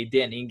a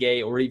Dan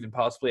Ige or even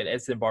possibly an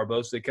Edson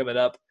Barbosa coming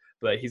up.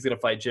 But he's going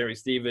to fight Jerry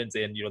Stevens.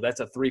 And,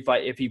 that's a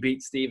 3-fight. If he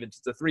beats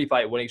Stevens, it's a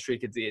 3-fight winning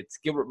streak. It's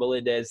Gilbert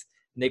Melendez,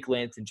 Nick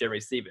Lentz, and Jerry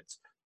Stevens.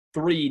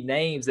 3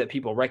 names that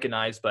people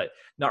recognize, but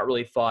not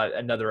really fought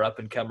another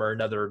up-and-comer,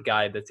 another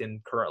guy that's in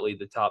currently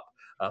the top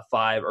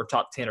 5 or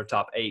top 10 or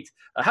top 8.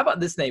 How about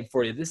this name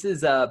for you? This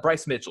is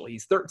Bryce Mitchell.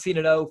 He's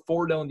 13-0,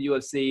 4-0 in the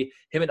UFC.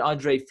 Him and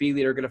Andre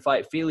Fili are going to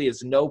fight. Fili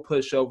is no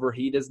pushover.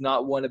 He does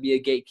not want to be a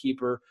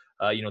gatekeeper.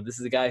 This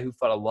is a guy who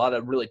fought a lot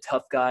of really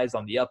tough guys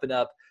on the up and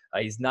up.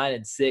 He's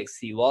 9-6.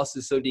 He lost to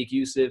Sadiq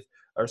Youssef,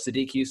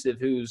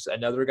 who's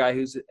another guy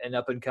who's an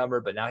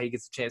up-and-comer, but now he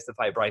gets a chance to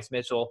fight Bryce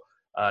Mitchell.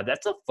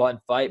 That's a fun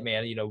fight,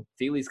 man.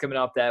 Fili's coming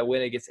off that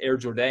win against Air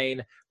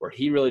Jordan, where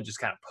he really just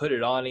kind of put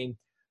it on him.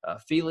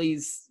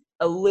 Fili's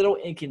a little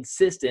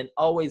inconsistent,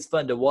 always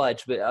fun to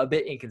watch, but a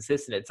bit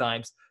inconsistent at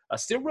times.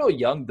 Still real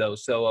young, though.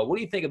 So what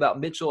do you think about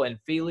Mitchell and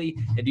Fili?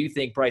 And do you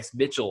think Bryce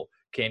Mitchell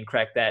can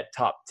crack that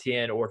top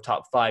 10 or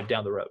top 5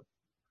 down the road?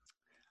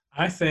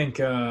 I think,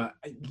 I've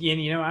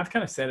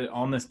kind of said it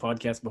on this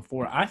podcast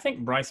before. I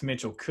think Bryce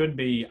Mitchell could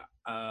be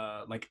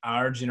like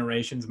our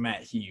generation's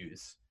Matt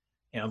Hughes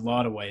in a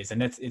lot of ways.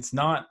 And it's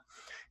not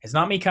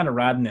me kind of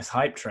riding this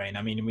hype train.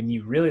 I mean, when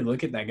you really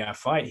look at that guy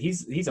fight,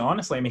 he's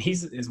honestly,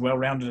 he's as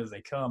well-rounded as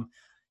they come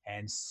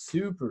and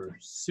super,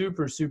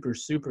 super, super,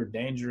 super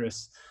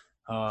dangerous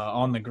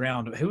on the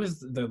ground. Who was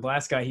the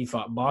last guy he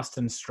fought?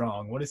 Boston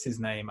Strong. What is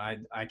his name?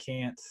 I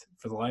can't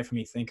for the life of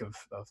me think of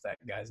that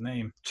guy's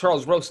name.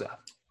 Charles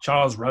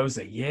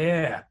Rosa.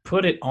 Yeah.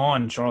 Put it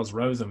on Charles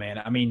Rosa, man.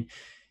 I mean,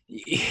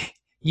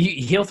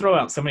 he'll throw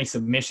out so many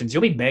submissions.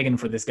 You'll be begging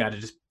for this guy to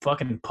just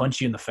fucking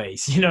punch you in the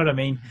face. You know what I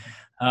mean?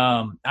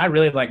 I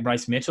really like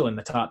Bryce Mitchell in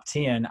the top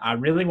 10. I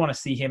really want to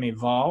see him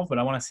evolve, but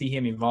I want to see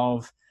him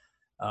evolve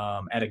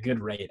at a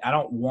good rate. I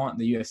don't want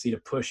the UFC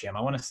to push him.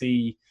 I want to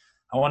see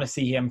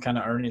him kind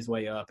of earn his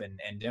way up and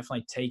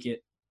definitely take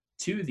it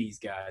to these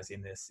guys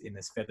in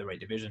this featherweight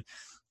division.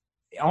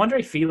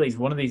 Andre Fili is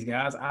one of these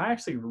guys. I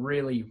actually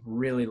really,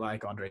 really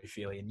like Andre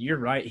Fili. And you're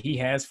right. He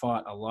has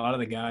fought a lot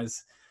of the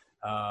guys.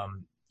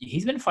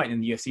 He's been fighting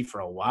in the UFC for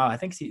a while. I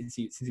think since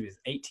he was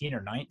 18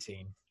 or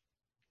 19.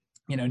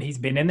 And he's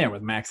been in there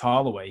with Max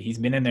Holloway. He's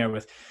been in there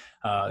with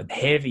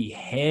heavy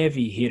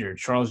hitter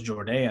Charles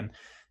Jourdain.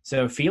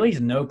 So Fili's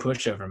no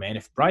pushover, man.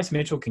 If Bryce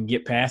Mitchell can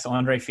get past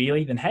Andre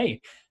Fili, then hey,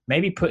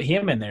 maybe put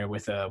him in there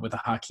with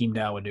a Hakeem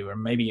Dawodu or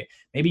maybe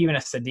even a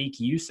Sadiq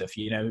Youssef.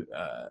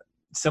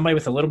 Somebody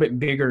with a little bit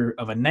bigger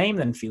of a name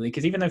than Fili,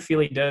 because even though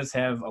Fili does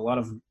have a lot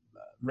of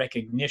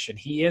recognition,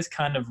 he is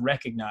kind of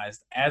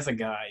recognized as a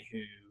guy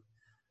who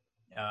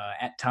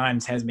at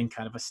times has been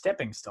kind of a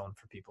stepping stone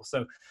for people.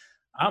 So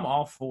I'm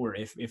all for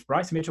it. If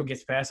Bryce Mitchell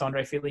gets past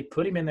Andre Fili,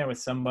 put him in there with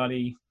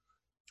somebody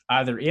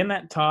either in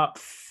that top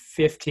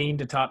 15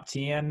 to top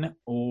 10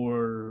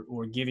 or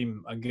give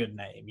him a good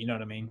name. You know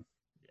what I mean?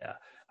 Yeah.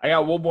 I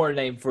got one more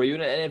name for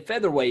you, and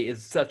featherweight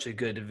is such a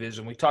good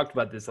division. We talked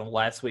about this on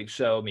last week's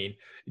show. I mean,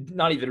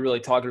 not even really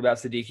talking about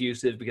Sadiq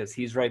Youssef because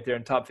he's right there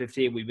in top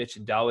 15. We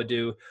mentioned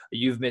Dawodu.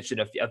 You've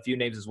mentioned a few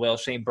names as well.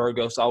 Shane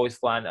Burgos always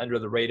flying under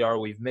the radar.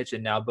 We've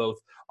mentioned now both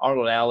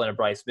Arnold Allen and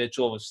Bryce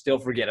Mitchell. We're still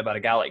forgetting about a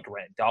guy like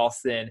Grant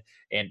Dawson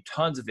and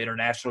tons of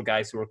international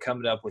guys who are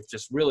coming up with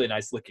just really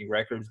nice-looking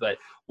records. But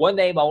one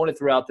name I want to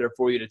throw out there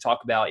for you to talk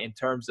about in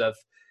terms of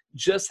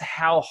just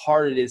how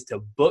hard it is to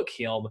book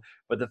him,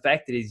 but the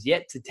fact that he's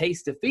yet to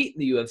taste defeat in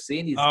the UFC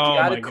and he's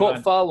got a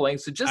cult following.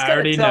 So just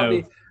gotta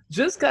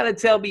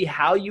tell me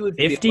how you would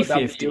feel about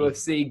the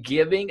UFC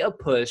giving a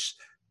push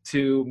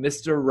to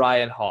Mr.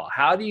 Ryan Hall.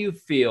 How do you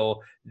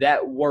feel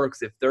that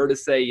works if they're to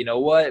say, you know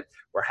what,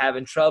 we're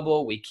having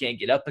trouble, we can't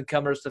get up and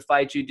comers to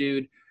fight you,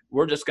 dude.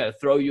 We're just gonna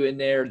throw you in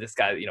there. This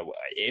guy,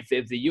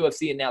 if the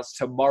UFC announced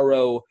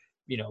tomorrow,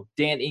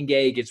 Dan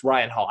Ige against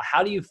Ryan Hall.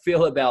 How do you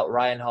feel about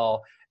Ryan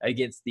Hall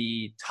against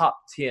the top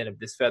 10 of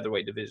this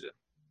featherweight division?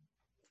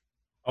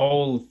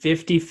 old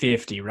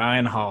 50-50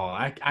 Ryan Hall.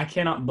 I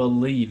cannot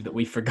believe that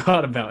we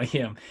forgot about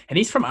him. And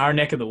he's from our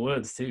neck of the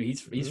woods too.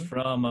 He's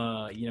from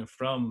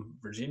from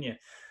Virginia.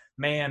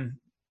 Man,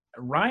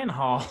 Ryan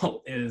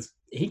Hall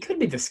he could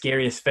be the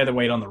scariest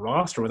featherweight on the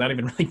roster without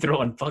even really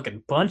throwing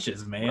fucking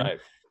punches, man. Right.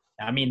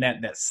 I mean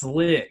that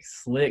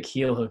slick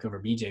heel hook over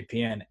BJ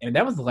Penn. And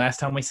that was the last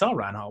time we saw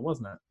Ryan Hall,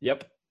 wasn't it?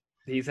 Yep.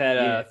 He's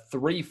had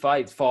 3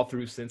 fights fall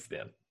through since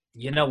then.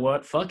 You know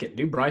what? Fuck it.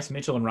 Do Bryce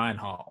Mitchell and Ryan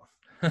Hall.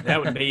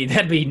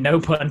 That'd be no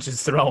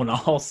punches thrown,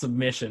 all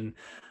submission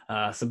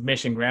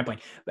grappling.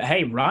 But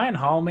hey, Ryan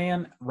Hall,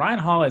 man, Ryan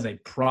Hall is a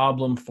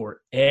problem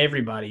for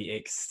everybody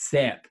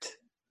except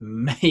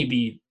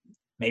maybe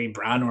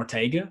Brian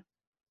Ortega,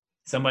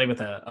 somebody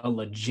with a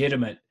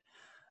legitimate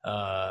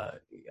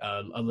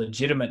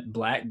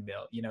black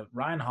belt. You know,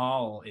 Ryan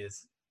Hall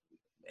is,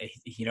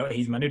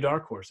 he's my new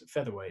dark horse at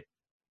featherweight.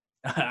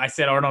 I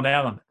said Arnold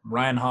Allen.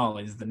 Ryan Hall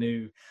is the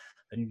new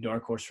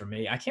dark horse for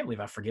me. I can't believe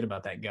I forget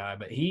about that guy,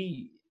 but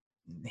he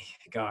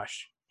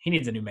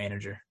needs a new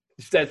manager.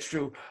 That's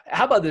true.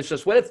 How about this?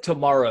 Just what if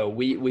tomorrow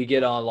we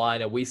get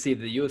online and we see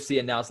the UFC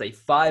announce a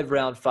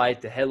 5-round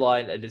fight to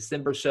headline a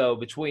December show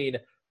between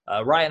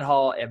Ryan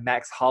Hall and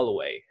Max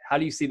Holloway? How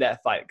do you see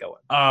that fight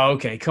going? Oh,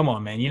 okay. Come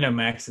on, man. You know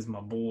Max is my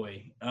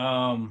boy.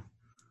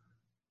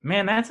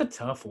 Man, that's a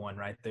tough one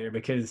right there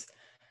because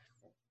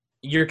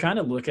you're kind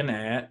of looking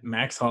at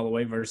Max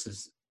Holloway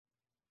versus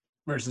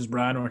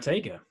Brian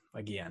Ortega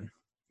again.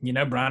 You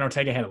know, Brian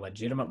Ortega had a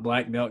legitimate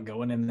black belt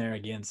going in there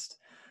against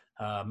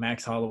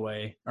Max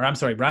Holloway. Or I'm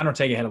sorry, Brian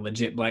Ortega had a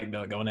legit black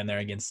belt going in there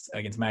against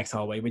Max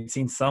Holloway. We'd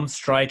seen some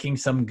striking,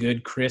 some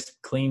good, crisp,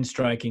 clean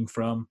striking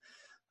from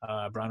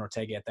Brian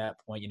Ortega at that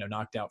point. You know,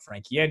 knocked out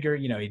Frankie Edgar.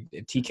 You know, he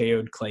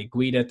TKO'd Clay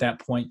Guida at that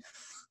point.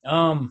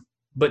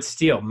 But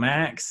still,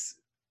 Max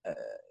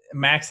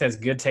has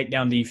good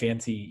takedown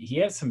defense. He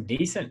has some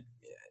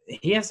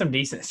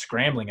decent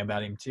scrambling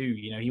about him too.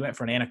 You know, he went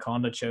for an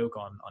anaconda choke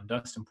on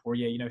Dustin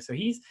Poirier. You know, so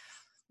he's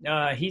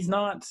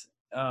not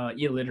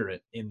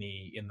illiterate in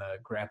the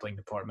grappling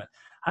department.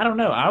 I don't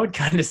know. I would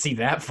kind of see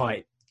that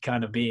fight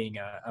kind of being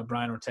a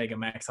Brian Ortega,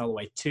 Max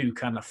Holloway 2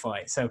 kind of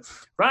fight. So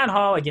Ryan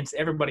Hall against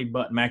everybody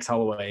but Max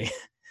Holloway,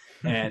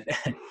 and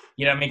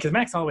you know what I mean? Because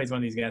Max Holloway is one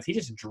of these guys. He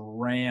just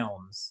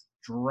drowns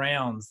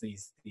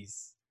these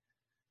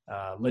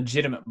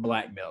legitimate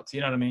black belts.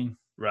 You know what I mean?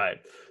 Right.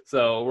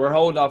 So we're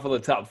holding off on the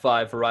top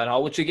 5 for Ryan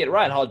Hall, which again,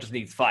 Ryan Hall just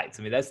needs fights.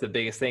 I mean, that's the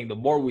biggest thing. The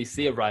more we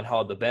see of Ryan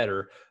Hall, the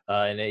better.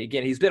 And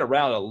again, he's been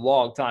around a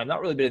long time, not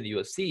really been in the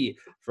UFC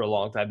for a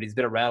long time, but he's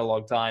been around a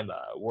long time.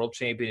 World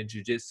champion in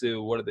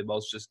jiu-jitsu, one of the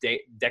most just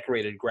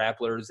decorated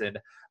grapplers. And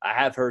I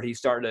have heard he's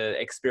starting to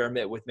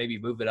experiment with maybe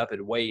moving up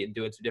in weight and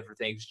doing some different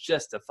things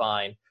just to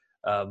find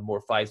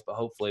more fights. But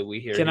hopefully we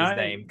hear his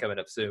name coming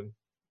up soon.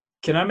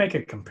 Can I make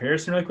a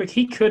comparison really quick?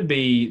 He could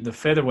be the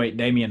featherweight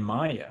Damian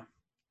Maia,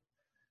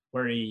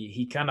 where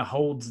he kind of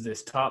holds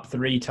this top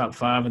 3, top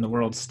 5 in the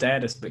world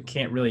status, but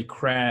can't really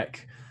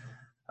crack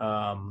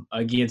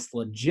against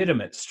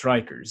legitimate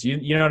strikers.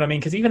 You know what I mean?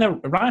 Because even though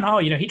Ryan Hall,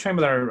 you know, he trained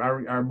with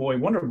our boy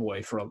Wonder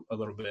Boy for a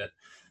little bit.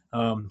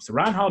 So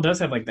Ryan Hall does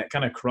have like that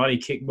kind of karate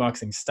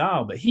kickboxing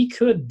style, but he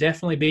could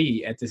definitely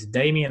be at this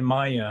Damian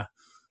Maia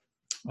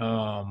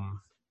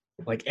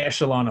like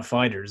echelon of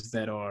fighters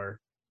that are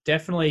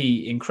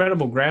definitely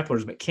incredible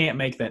grapplers, but can't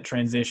make that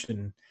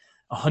transition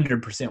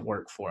 100%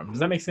 work for him. Does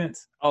that make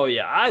sense? Oh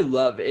yeah, I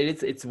love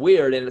it. It's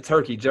weird and it's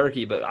herky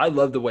jerky, but I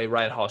love the way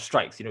Ryan Hall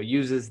strikes. You know,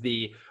 uses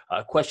the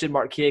question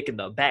mark kick and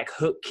the back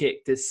hook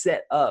kick to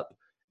set up,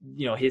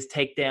 you know, his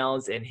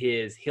takedowns and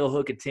his heel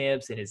hook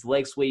attempts and his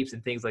leg sweeps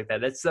and things like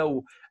that. That's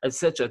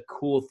such a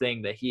cool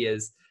thing that he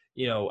has,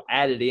 you know,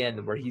 added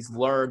in where he's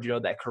learned, you know,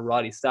 that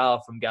karate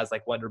style from guys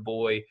like Wonder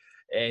Boy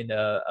and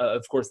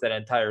of course that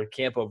entire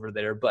camp over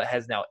there, but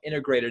has now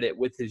integrated it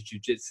with his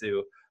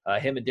jiu-jitsu.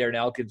 Him and Darren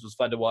Elkins was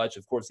fun to watch.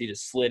 Of course, he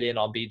just slid in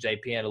on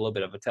BJ Penn, a little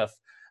bit of a tough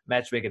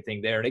matchmaking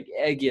thing there. And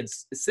again,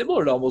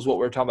 similar to almost what we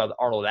were talking about with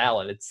Arnold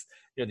Allen. It's,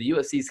 you know, the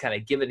UFC's kind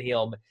of given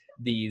him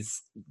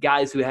these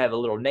guys who have a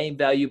little name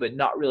value, but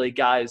not really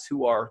guys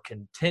who are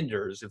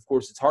contenders. Of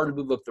course, it's hard to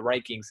move up the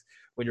rankings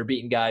when you're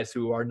beating guys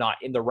who are not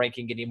in the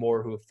ranking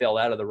anymore, who have fell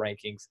out of the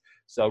rankings.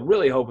 So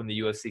really hoping the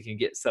UFC can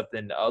get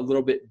something a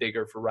little bit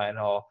bigger for Ryan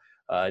Hall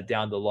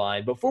down the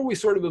line. Before we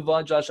sort of move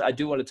on, Josh, I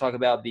do want to talk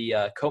about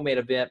the co-main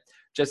event.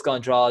 Jessica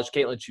Andrade,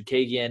 Katlyn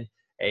Chookagian,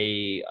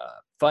 a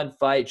fun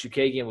fight.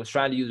 Chookagian was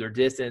trying to use her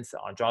distance.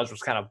 Andrade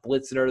was kind of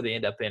blitzing her. They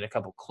end up in a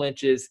couple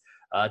clinches.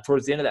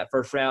 Towards the end of that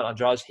first round,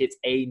 Andrade hits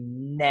a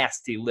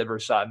nasty liver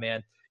shot,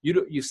 man.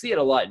 You see it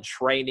a lot in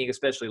training,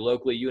 especially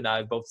locally. You and I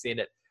have both seen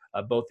it,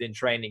 both in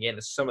training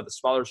and some of the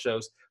smaller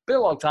shows. Been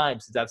a long time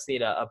since I've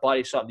seen a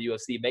body shot in the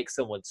UFC make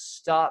someone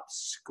stop,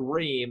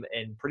 scream,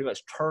 and pretty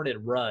much turn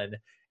and run.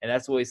 And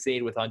that's what we've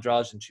seen with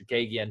Andrade and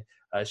Chookagian.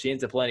 She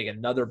ends up landing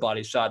another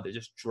body shot that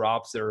just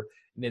drops her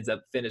and ends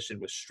up finishing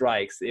with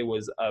strikes. It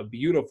was a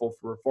beautiful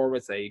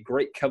performance, a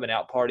great coming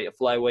out party at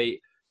flyweight.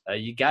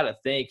 You got to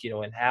think, you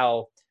know, and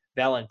how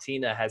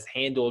Valentina has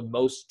handled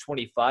most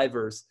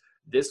 25ers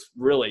this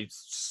really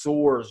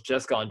soars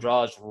Jessica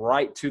Andrade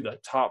right to the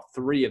top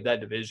 3 of that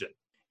division.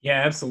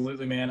 Yeah,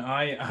 absolutely, man.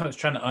 I was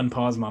trying to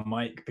unpause my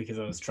mic because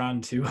I was trying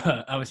to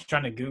Google I was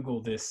trying to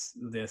Google this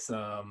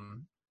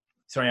flyweight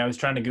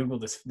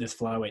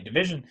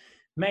division.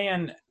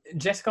 Man,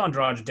 Jessica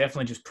Andrade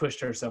definitely just pushed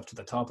herself to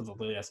the top of the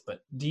list.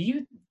 But do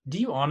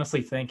you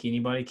honestly think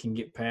anybody can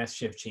get past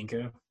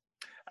Shevchenko?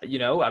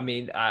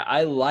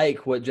 I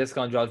like what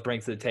Jessica Andrade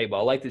brings to the table.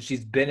 I like that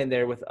she's been in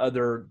there with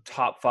other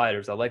top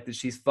fighters. I like that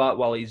she's fought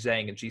Weili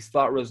Zhang and she's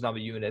fought Rose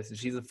Namajunas and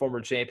she's a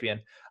former champion.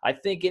 I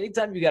think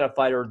anytime you got a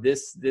fighter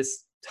this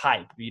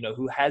type,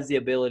 who has the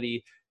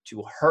ability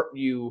to hurt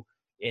you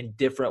in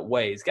different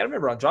ways. Got to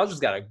remember, Andrade's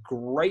got a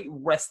great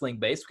wrestling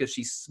base because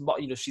she's small.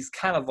 She's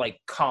kind of like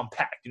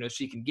compact.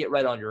 She can get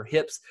right on your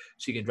hips.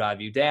 She can drive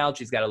you down.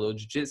 She's got a little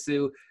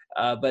jiu-jitsu.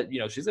 But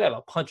she's going to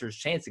have a puncher's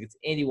chance against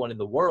anyone in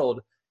the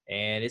world.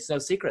 And it's no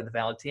secret that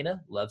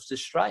Valentina loves to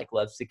strike,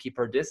 loves to keep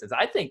her distance.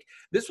 I think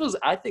this was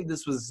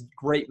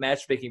great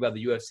matchmaking by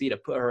the UFC to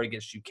put her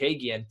against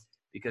Chookagian,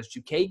 because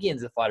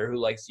Chookagian's a fighter who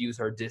likes to use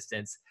her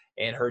distance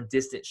and her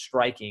distant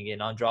striking.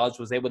 And Andrade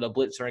was able to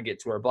blitz her and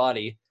get to her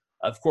body.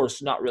 Of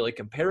course, not really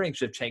comparing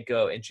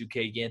Shevchenko and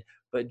Chookagian,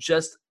 but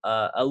just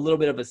a little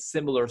bit of a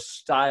similar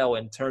style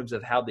in terms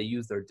of how they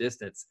use their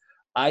distance.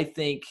 I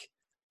think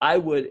I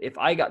would, if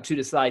I got to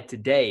decide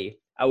today,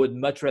 I would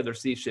much rather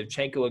see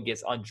Shevchenko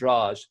against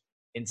Andrade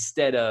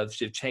instead of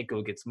Shevchenko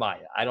against Maia.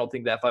 I don't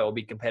think that fight will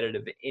be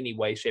competitive in any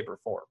way, shape, or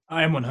form.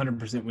 I am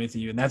 100% with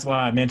you, and that's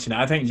why I mentioned it.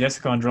 I think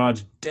Jessica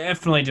Andrade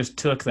definitely just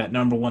took that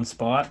number one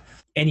spot.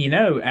 And,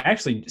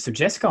 so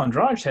Jessica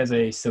Andrade has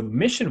a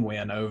submission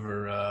win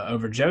over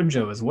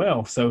JoJo as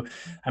well. So,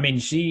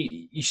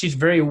 she's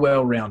very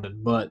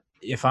well-rounded. But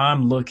if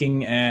I'm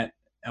looking at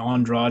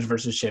Andrade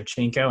versus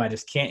Shevchenko, I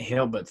just can't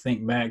help but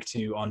think back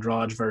to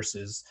Andrade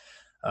versus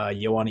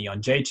Joanna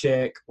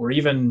Jędrzejczyk, or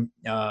even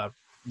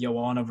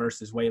Joanna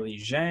versus Weili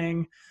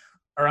Zhang,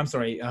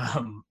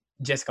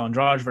 Jessica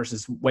Andrade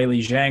versus Weili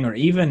Zhang, or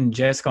even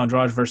Jessica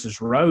Andrade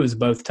versus Rose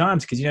both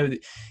times. Because,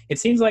 it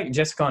seems like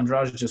Jessica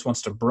Andrade just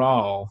wants to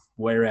brawl,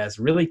 whereas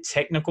really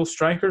technical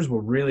strikers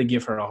will really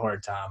give her a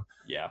hard time.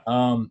 Yeah.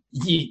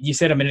 You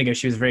said a minute ago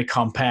she was very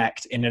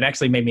compact, and it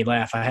actually made me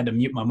laugh. I had to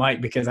mute my mic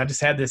because I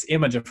just had this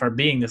image of her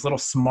being this little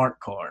smart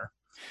car.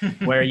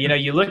 Where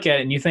you look at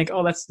it and you think,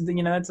 oh, it's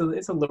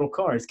a little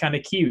car, it's kind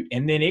of cute,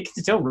 and then it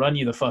can still run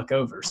you the fuck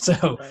over.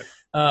 So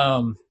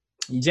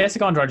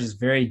Jessica Andrade is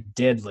very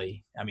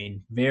deadly.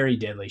 Very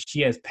deadly.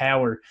 She has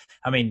power.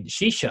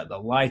 She shut the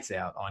lights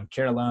out on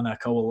Carolina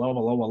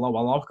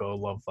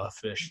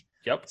Fish.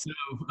 Yep. So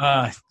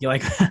I've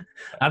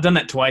done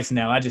that twice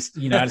now.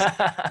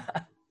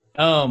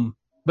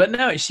 But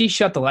no, she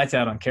shut the lights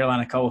out on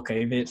Carolina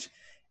Kowalkiewicz.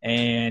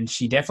 And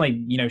she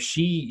definitely,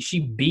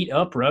 she beat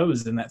up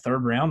Rose in that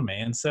third round,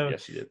 man. So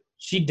yes, she did.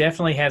 She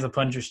definitely has a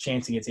puncher's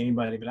chance against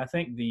anybody. But I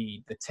think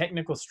the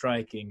technical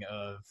striking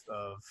of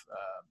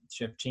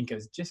Shevchenko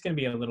is just going to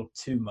be a little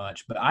too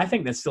much. But I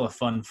think that's still a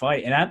fun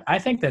fight, and I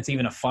think that's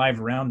even a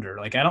 5-rounder.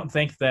 Like I don't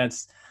think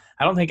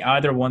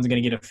either one's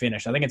going to get a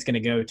finish. I think it's going to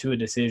go to a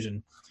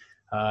decision.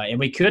 And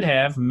we could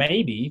have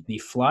maybe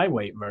the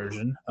flyweight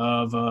version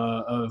of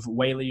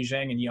Weili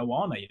Zhang and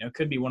Joanna.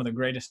 Could be one of the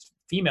greatest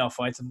female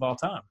fights of all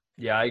time.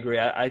 Yeah, I agree.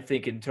 I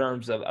think in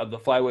terms of the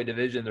flyweight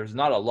division, there's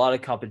not a lot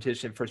of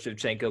competition for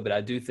Shevchenko, but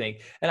I do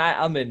think, and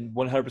I'm in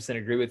 100%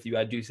 agree with you,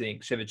 I do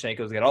think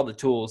Shevchenko's got all the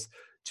tools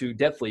to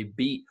definitely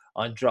beat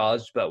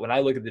Andrade. But when I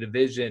look at the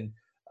division,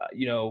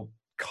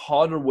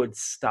 Calderwood's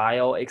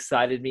style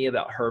excited me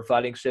about her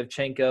fighting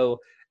Shevchenko.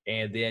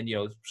 And then,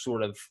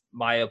 sort of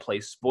Maia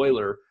plays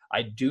spoiler.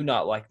 I do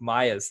not like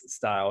Maia's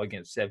style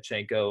against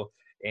Shevchenko.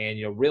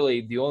 And,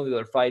 really the only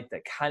other fight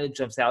that kind of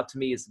jumps out to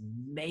me is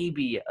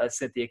maybe a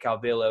Cynthia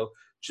Calvillo,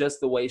 just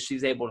the way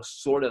she's able to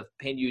sort of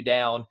pin you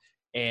down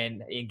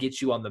and get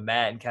you on the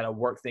mat and kind of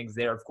work things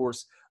there. Of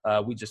course,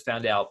 we just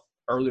found out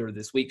earlier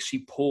this week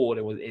she pulled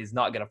and is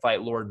not going to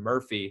fight Lauren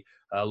Murphy.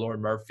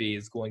 Lauren Murphy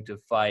is going to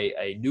fight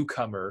a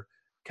newcomer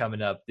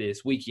coming up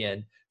this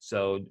weekend.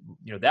 So,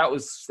 that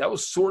was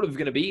sort of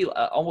going to be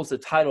almost a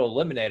title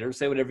eliminator.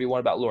 Say whatever you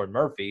want about Lauren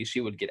Murphy.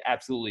 She would get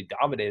absolutely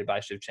dominated by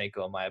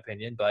Shevchenko, in my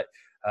opinion. But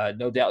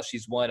no doubt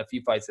she's won a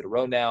few fights in a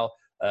row now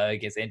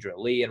against Andrea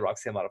Lee and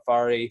Roxanne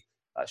Modafferi.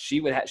 She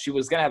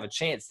was going to have a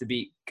chance to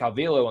beat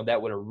Calvillo, and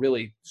that would have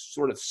really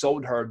sort of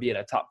sold her being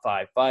a top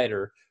 5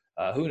 fighter.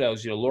 Who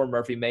knows? Lauren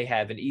Murphy may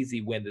have an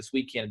easy win this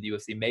weekend in the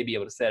UFC, may be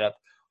able to set up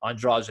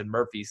Andrade and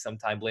Murphy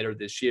sometime later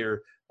this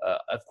year.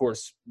 Of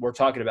course, we're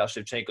talking about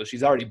Shevchenko.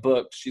 She's already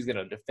booked. She's going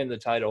to defend the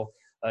title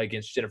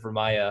against Jennifer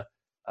Maia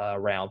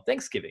around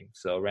Thanksgiving,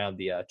 so around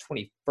the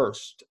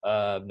 21st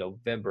of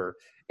November.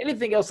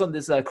 Anything else on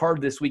this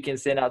card this weekend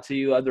stand out to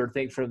you? Other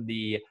things from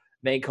the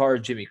main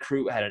card, Jimmy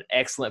Crute had an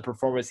excellent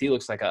performance. He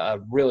looks like a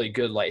really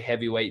good light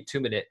heavyweight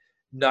 2-minute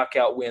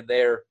knockout win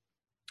there.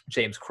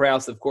 James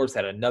Krause, of course,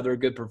 had another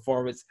good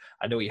performance.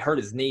 I know he hurt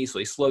his knee, so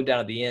he slowed down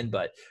at the end,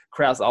 but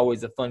Krause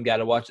always a fun guy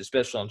to watch,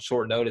 especially on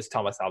short notice.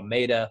 Thomas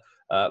Almeida,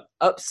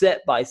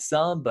 upset by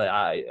some, but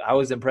I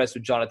was impressed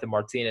with Jonathan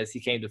Martinez. He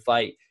came to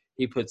fight.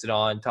 he puts it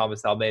on.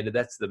 Thomas Almeida,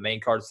 that's the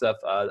main card stuff.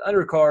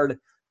 Undercard,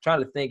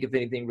 trying to think if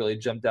anything really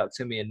jumped out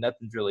to me, and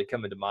nothing's really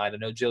coming to mind. I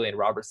know Jillian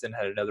Robertson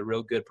had another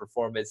real good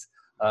performance,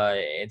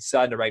 and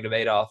Sadna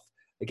Magomedov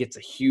gets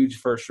a huge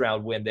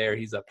first-round win there.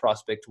 He's a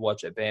prospect to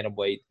watch at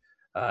bantamweight.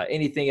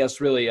 Anything else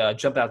really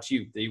jump out to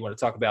you that you want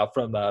to talk about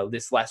from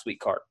this last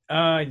week card?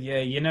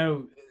 Yeah,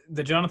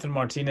 the Jonathan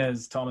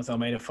Martinez Thomas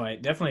Almeida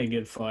fight, definitely a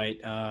good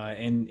fight,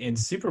 and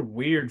super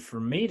weird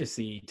for me to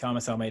see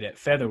Thomas Almeida at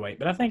featherweight.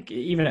 But I think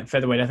even at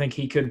featherweight, I think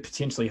he could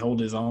potentially hold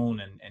his own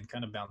and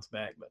kind of bounce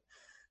back. But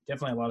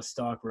definitely a lot of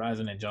stock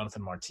rising in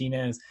Jonathan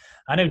Martinez.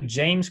 I know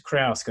James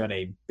Krause got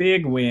a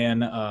big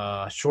win,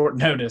 short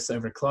notice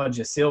over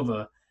Claudia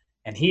Silva,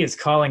 and he is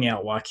calling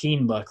out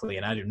Joaquin Buckley,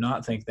 and I do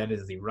not think that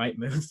is the right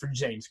move for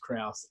James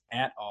Krause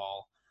at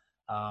all.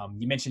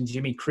 You mentioned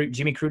Jimmy Crute.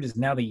 Jimmy Crute is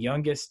now the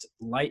youngest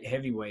light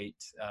heavyweight,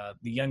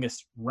 the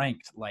youngest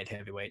ranked light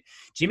heavyweight.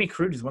 Jimmy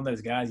Crute is one of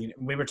those guys.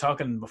 We were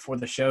talking before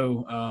the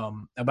show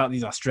about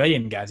these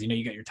Australian guys.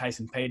 You got your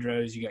Tyson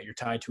Pedros, you got your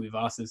Tai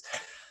Tuivasas.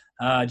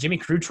 Jimmy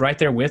Crute's right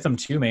there with them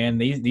too, man.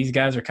 These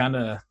guys are kind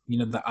of,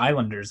 the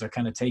Islanders are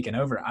kind of taking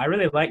over. I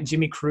really like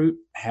Jimmy Crute.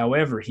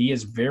 However, he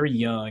is very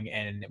young,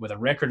 and with a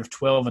record of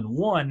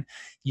 12-1,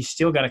 you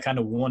still got to kind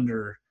of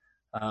wonder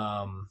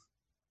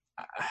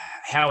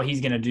how he's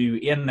going to do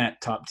in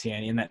that top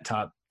 10, in that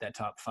top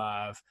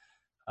 5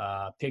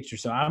 picture.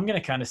 So I'm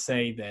going to kind of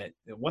say that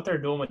what they're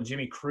doing with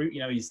Jimmy Crute,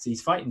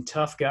 he's fighting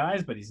tough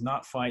guys, but he's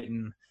not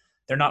fighting.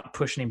 They're not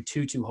pushing him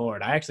too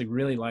hard. I actually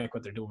really like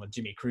what they're doing with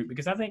Jimmy Crute,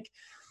 because I think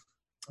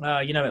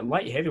at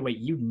light heavyweight,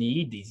 you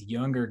need these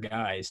younger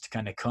guys to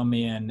kind of come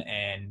in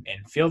and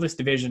fill this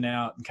division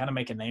out and kind of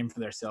make a name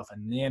for themselves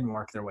and then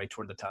work their way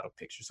toward the title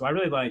picture. So I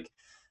really like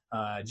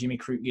Jimmy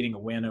Crute getting a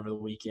win over the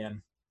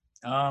weekend.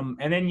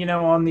 And then,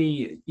 on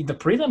the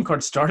prelim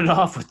card started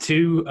off with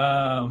two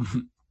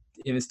knockouts,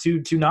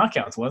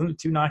 wasn't it?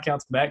 2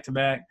 knockouts back to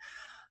back.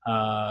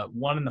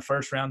 One in the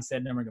first round,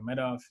 Sadna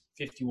Magomedov,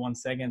 51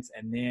 seconds.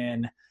 And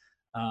then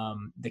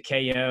the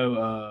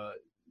KO,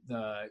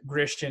 the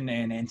Grishkin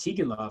and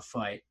Antigulov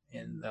fight,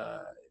 and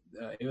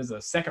it was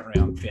a second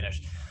round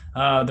finish.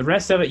 The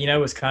rest of it,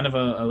 was kind of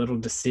a little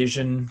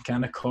decision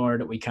kind of card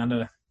that we kind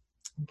of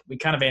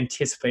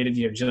anticipated.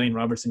 Jillian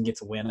Robertson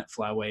gets a win at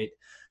flyweight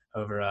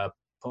over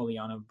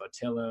Poliana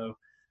Botello.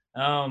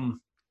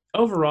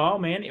 Overall,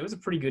 man, it was a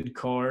pretty good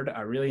card.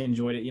 I really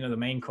enjoyed it. The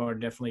main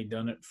card definitely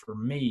done it for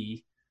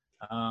me.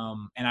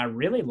 And I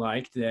really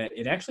liked that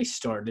it actually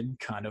started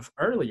kind of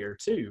earlier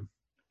too.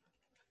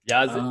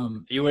 Yeah,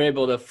 you were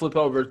able to flip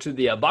over to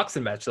the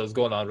boxing match that was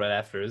going on right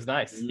after. It was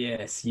nice.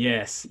 Yes.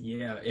 Yeah,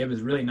 it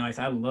was really nice.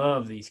 I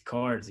love these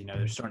cards.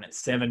 They're starting at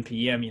 7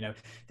 p.m.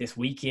 This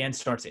weekend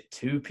starts at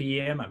 2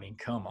 p.m. I mean,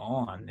 come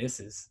on. This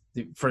is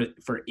for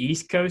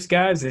East Coast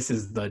guys, this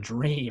is the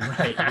dream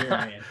right here,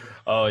 man.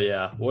 Oh,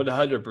 yeah,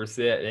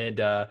 100%.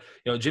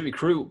 And, Jimmy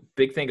Crute,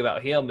 big thing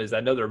about him is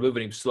I know they're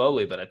moving him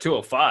slowly, but at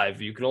 205,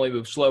 you can only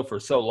move slow for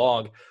so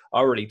long.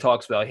 Already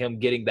talks about him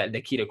getting that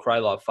Nikita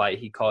Krylov fight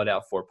he called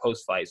out for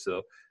post-fight,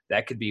 so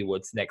that could be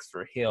what's next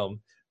for him.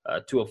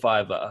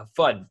 205, a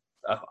fun,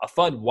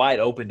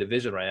 wide-open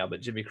division right now,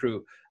 but Jimmy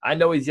Crute, I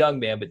know he's young,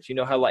 man, but you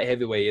know how light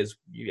heavyweight is.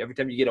 Every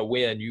time you get a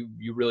win,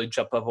 you really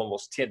jump up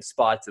almost 10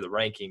 spots in the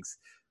rankings,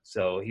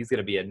 so he's going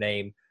to be a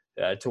name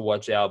to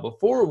watch out.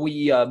 Before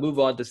we move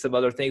on to some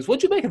other things,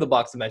 what'd you make of the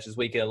boxing match this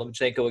weekend?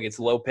 Lomachenko against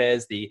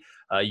Lopez, the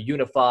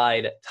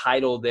unified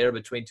title there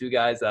between two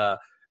guys.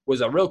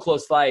 Was a real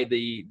close fight.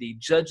 The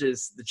judge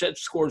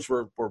scores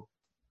were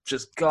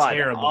just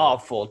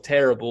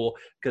terrible,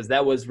 because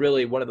that was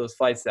really one of those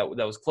fights that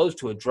was close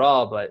to a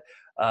draw. But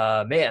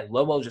man,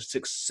 Lomo just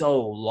took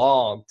so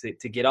long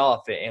to get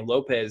off it, and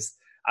Lopez,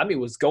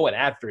 was going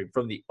after him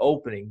from the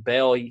opening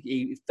bell.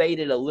 He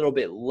faded a little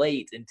bit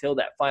late until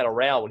that final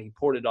round when he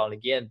poured it on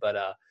again, but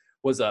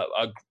was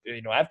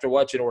after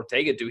watching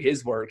Ortega do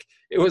his work,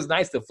 it was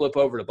nice to flip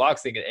over to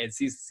boxing and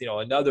see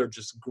another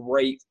just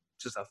great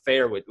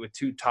affair with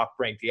two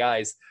top-ranked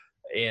guys.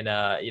 And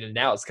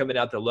now it's coming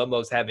out that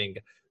Lomo's having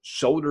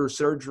shoulder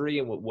surgery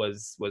and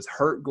was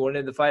hurt going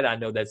into the fight. I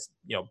know that's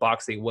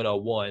boxing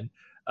 101,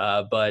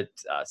 but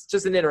it's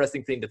just an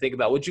interesting thing to think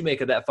about. What'd you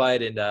make of that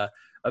fight? And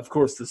of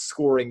course, the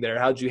scoring there.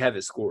 How'd you have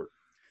it scored?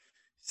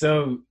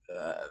 So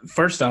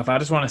first off, I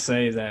just want to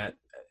say that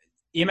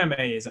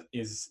MMA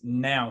is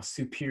now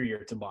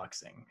superior to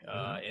boxing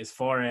as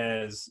far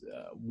as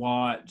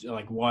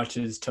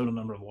watches, total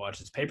number of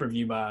watches,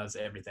 pay-per-view buys,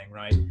 everything,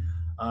 right?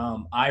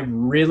 I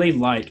really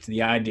liked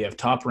the idea of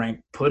Top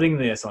Rank putting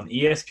this on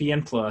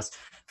ESPN Plus.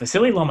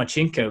 Vasily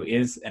Lomachenko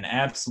is an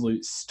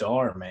absolute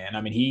star,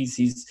 man.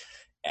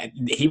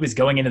 He was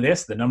going into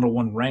this the number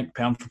 1 ranked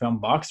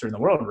pound-for-pound boxer in the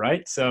world,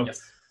 right? So yes.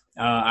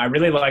 I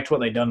really liked what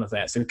they've done with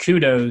that. So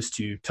kudos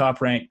to Top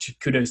Rank,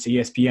 kudos to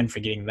ESPN for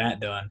getting that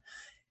done.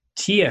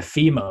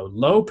 Teofimo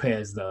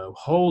Lopez, though,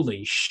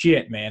 holy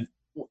shit, man.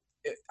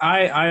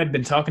 I had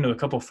been talking to a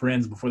couple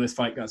friends before this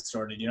fight got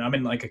started. I'm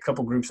in a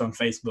couple groups on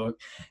Facebook,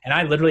 and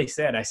I literally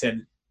said,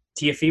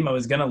 Teofimo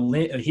is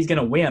he's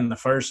gonna win the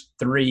first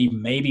 3,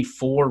 maybe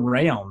 4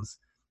 rounds.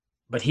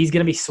 but he's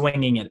going to be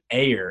swinging in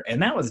air.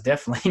 And that was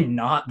definitely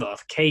not the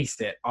case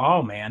at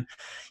all, man.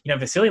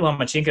 Vasily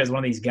Lomachenko is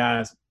one of these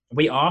guys.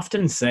 We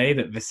often say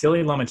that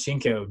Vasily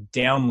Lomachenko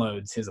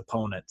downloads his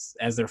opponents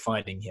as they're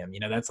fighting him.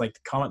 That's like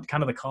kind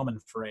of the common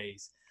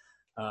phrase.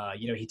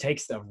 He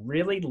takes a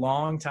really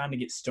long time to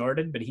get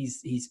started, but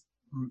he's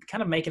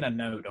kind of making a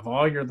note of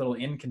all your little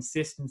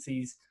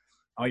inconsistencies,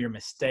 all your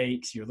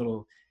mistakes, your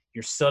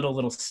subtle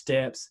little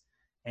steps.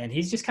 And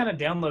he's just kind of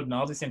downloading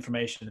all this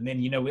information. And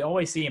then, we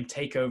always see him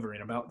take over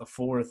in about the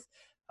fourth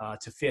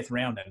to fifth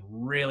round and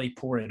really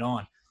pour it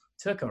on.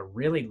 Took a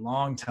really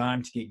long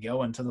time to get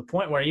going, to the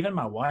point where even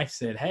my wife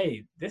said,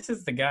 "Hey, this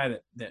is the guy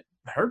that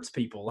hurts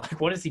people. Like,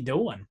 what is he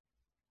doing?"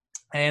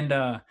 And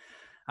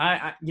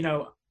I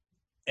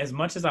as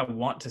much as I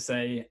want to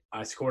say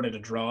I scored at a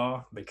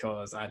draw,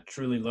 because I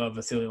truly love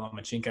Vasily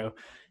Lomachenko,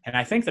 and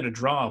I think that a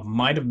draw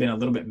might have been a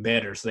little bit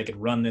better so they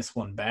could run this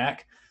one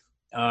back.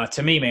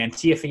 To me, man,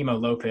 Teofimo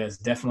Lopez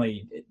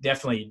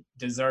definitely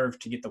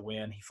deserved to get the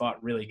win. He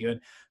fought really good.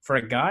 For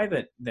a guy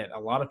that a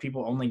lot of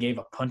people only gave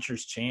a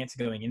puncher's chance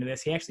going into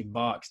this, he actually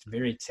boxed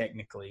very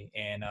technically,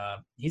 and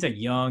he's a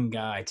young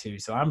guy too.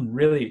 So I'm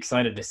really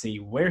excited to see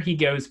where he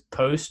goes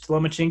post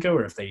Lomachenko,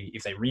 or if they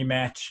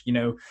rematch.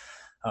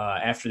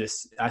 After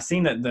this, I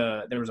seen that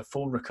there was a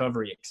full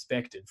recovery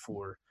expected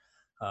for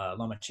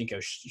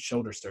Lomachenko's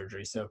shoulder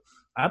surgery. So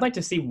I'd like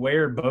to see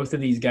where both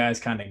of these guys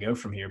kind of go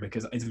from here,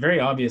 because it's very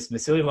obvious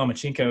Vasily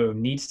Lomachenko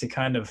needs to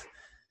kind of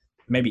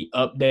maybe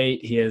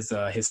update his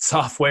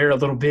software a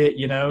little bit,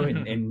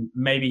 and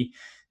maybe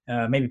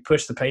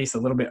push the pace a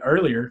little bit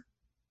earlier.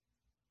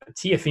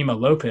 Teofimo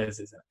Lopez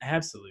is an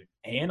absolute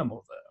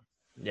animal,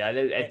 though. Yeah,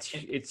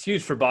 it's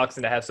huge for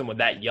boxing to have someone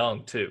that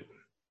young too.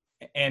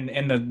 And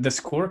the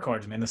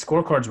scorecards, man, the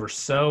scorecards were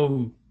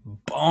so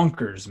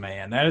bonkers,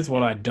 man. That is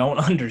what I don't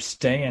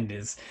understand,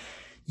 is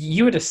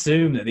you would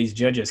assume that these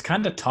judges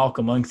kind of talk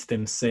amongst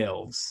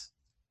themselves,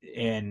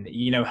 and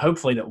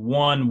hopefully that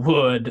one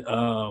would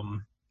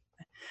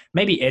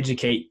maybe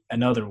educate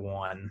another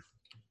one,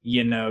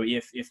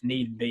 if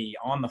need be,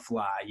 on the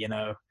fly,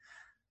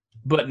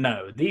 But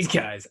no, these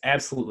guys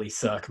absolutely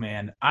suck,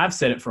 man. I've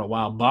said it for a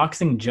while.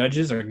 Boxing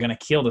judges are going to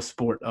kill the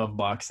sport of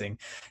boxing.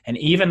 And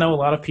even though a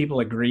lot of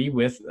people agree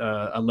with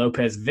a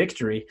Lopez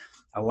victory,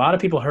 a lot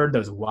of people heard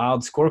those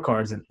wild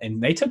scorecards,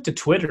 and they took to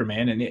Twitter,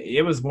 man. And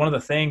it was one of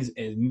the things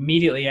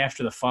immediately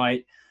after the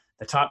fight.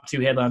 The top two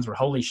headlines were,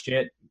 "Holy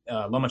shit,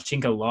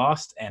 Lomachenko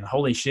lost," and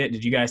 "Holy shit,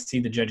 did you guys see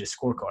the judges'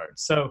 scorecards?"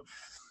 So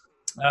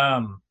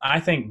I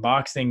think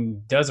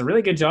boxing does a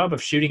really good job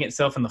of shooting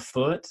itself in the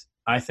foot.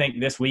 I think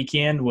this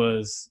weekend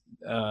was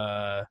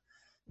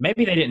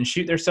maybe they didn't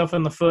shoot themselves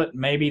in the foot.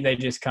 Maybe they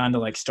just kind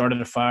of like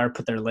started a fire,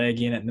 put their leg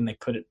in it, and then they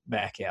put it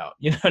back out.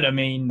 You know what I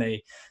mean?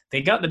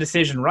 They got the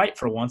decision right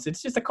for once.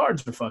 It's just the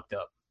cards were fucked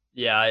up.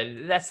 Yeah,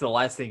 that's the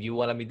last thing you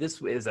want. I mean, this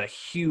is a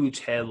huge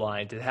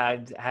headline to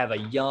have a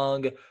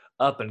young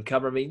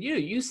up-and-comer. I mean,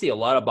 you see a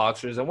lot of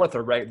boxers, and what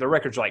their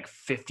record's like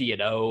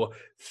 50-0,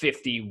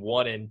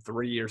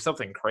 51-3 or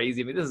something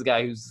crazy. I mean, this is a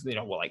guy who's,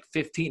 like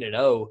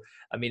 15-0.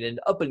 I mean, an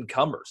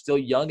up-and-comer, still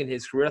young in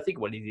his career. I think,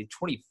 what, he's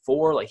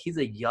 24? Like, he's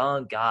a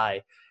young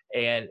guy.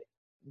 And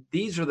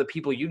these are the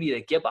people you need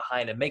to get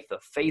behind and make the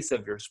face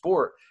of your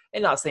sport.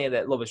 And not saying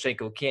that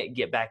Lomachenko can't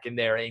get back in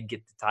there and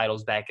get the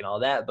titles back and all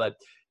that, but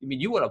I mean,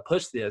 you want to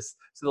push this.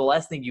 So the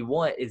last thing you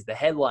want is the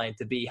headline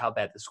to be how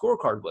bad the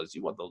scorecard was.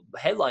 You want the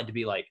headline to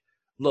be like,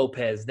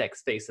 Lopez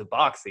next face of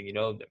boxing,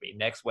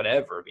 next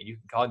whatever. I mean, you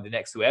can call him the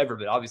next whoever,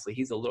 but obviously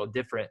he's a little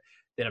different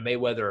than a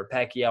Mayweather or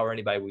Pacquiao or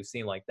anybody we've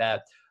seen like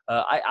that.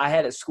 I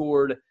had it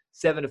scored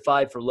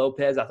 7-5 for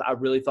Lopez. I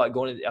really thought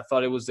I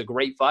thought it was a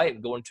great fight,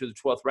 and going to the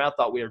 12th round,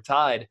 thought we were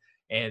tied,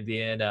 and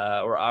then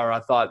or I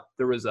thought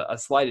there was a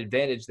slight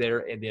advantage there,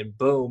 and then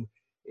boom,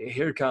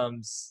 here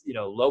comes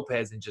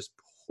Lopez and just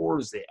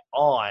pours it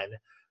on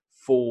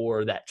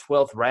for that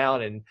 12th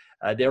round,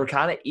 and they were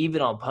kind of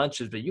even on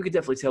punches, but you could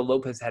definitely tell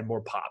Lopez had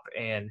more pop,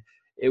 and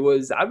it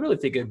was, I really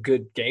think, a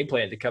good game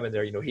plan to come in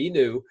there. He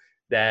knew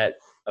that,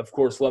 of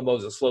course,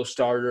 Lomo's a slow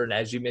starter, and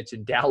as you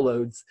mentioned,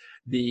 downloads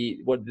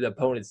what the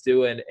opponent's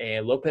doing,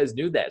 and Lopez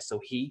knew that, so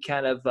he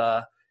kind of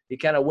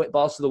went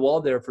balls to the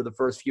wall there for the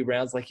first few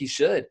rounds like he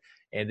should,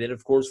 and then,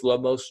 of course,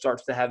 Lomo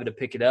starts to have to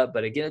pick it up,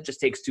 but again, it just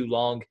takes too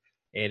long,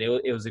 and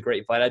it was a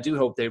great fight. I do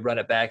hope they run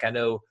it back. I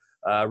know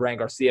Ryan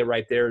Garcia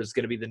right there is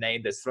going to be the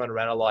name that's thrown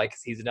around a lot,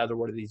 because he's another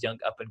one of these young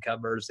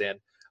up-and-comers. And,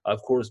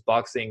 of course,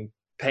 boxing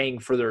paying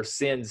for their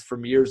sins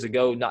from years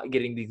ago, not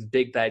getting these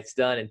big fights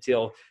done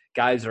until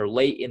guys are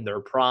late in their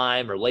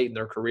prime or late in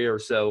their career.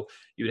 So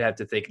you would have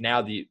to think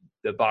now the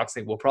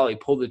boxing will probably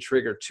pull the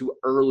trigger too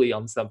early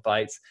on some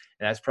fights,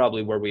 and that's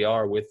probably where we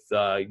are with,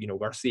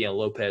 Garcia and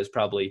Lopez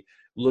probably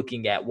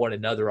looking at one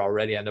another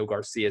already. I know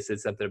Garcia said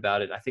something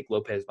about it. I think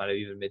Lopez might have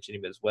even mentioned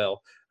him as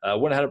well.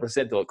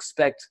 100% they'll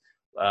expect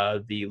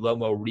the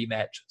Lomo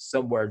rematch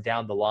somewhere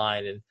down the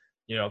line. And,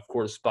 of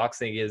course,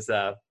 boxing is,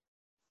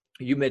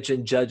 you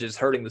mentioned judges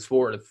hurting the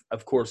sport.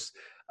 Of course,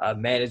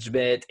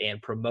 management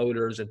and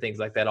promoters and things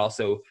like that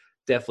also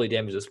definitely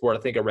damage the sport. I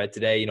think I read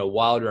today,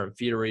 Wilder and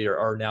Fury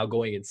are now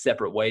going in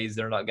separate ways.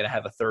 They're not going to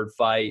have a third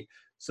fight.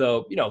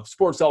 So,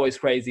 sport's always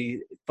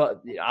crazy,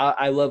 but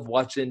I love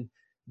watching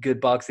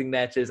good boxing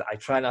matches. I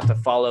try not to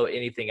follow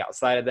anything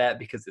outside of that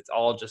because it's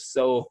all just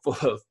so full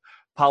of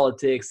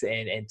politics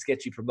and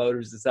sketchy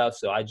promoters and stuff.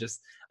 So I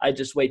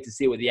just wait to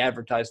see what the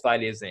advertised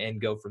fight is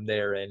and go from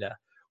there. And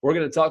we're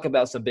going to talk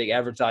about some big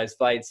advertised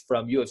fights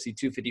from UFC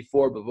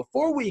 254. But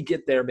before we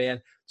get there,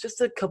 man,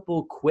 just a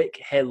couple quick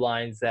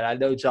headlines that I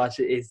know Josh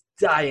is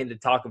dying to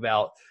talk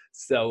about.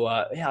 So,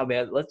 yeah,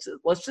 man,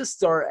 let's just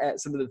start at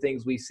some of the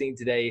things we've seen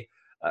today.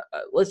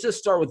 Let's just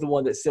start with the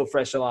one that's still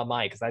fresh on my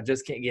mind because I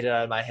just can't get it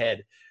out of my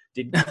head.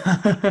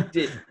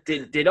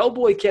 Did old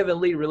boy Kevin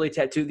Lee really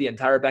tattoo the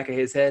entire back of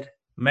his head?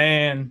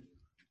 Man,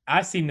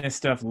 I seen this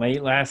stuff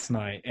late last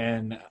night,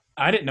 and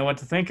I didn't know what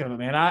to think of it,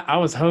 man. I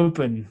was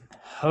hoping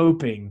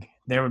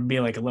there would be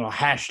like a little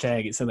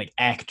hashtag. It said like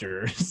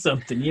actor or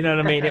something. You know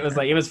what I mean? It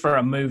was for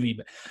a movie,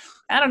 but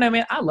I don't know,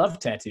 man. I love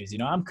tattoos.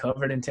 I'm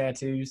covered in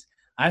tattoos.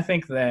 I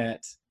think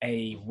that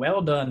a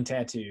well-done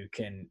tattoo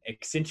can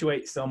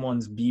accentuate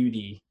someone's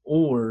beauty,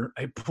 or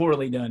a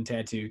poorly done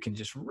tattoo can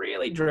just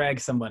really drag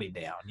somebody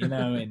down,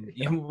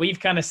 and we've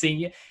kind of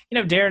seen,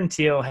 Darren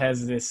Till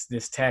has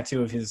this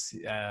tattoo of his,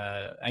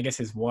 I guess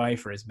his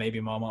wife or his baby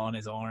mama on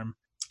his arm.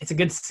 It's a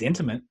good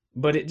sentiment,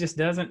 but it just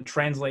doesn't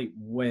translate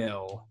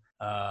well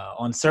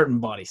on certain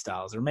body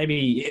styles, or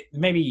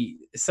maybe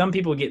some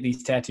people get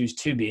these tattoos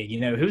too big.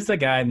 Who's the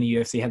guy in the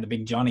UFC had the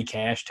big Johnny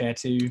Cash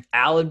tattoo?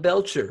 Alan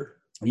Belcher.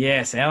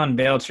 Yes, Alan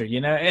Belcher.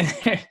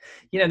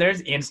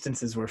 There's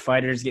instances where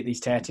fighters get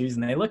these tattoos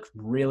and they look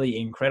really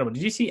incredible.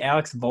 Did you see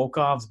Alex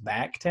Volkov's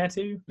back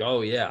tattoo?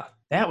 Oh yeah,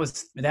 that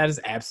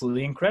is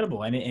absolutely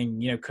incredible.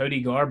 And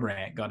Cody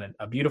Garbrandt got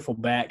a beautiful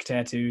back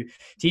tattoo.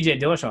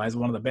 TJ Dillashaw has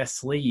one of the best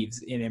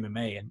sleeves in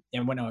MMA.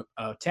 And when a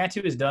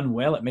tattoo is done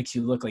well, it makes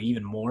you look like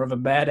even more of a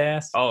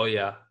badass. Oh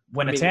yeah.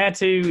 When a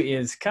tattoo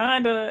is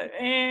kind of,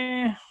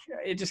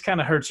 it just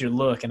kind of hurts your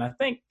look. And I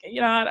think,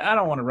 I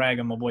don't want to rag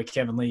on my boy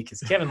Kevin Lee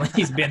because Kevin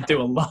Lee's been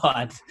through a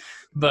lot.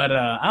 But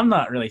I'm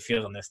not really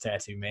feeling this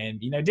tattoo, man.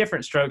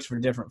 Different strokes for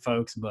different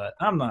folks, but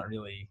I'm not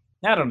really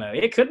 – I don't know.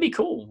 It could be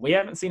cool. We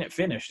haven't seen it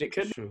finished. It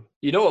could. True.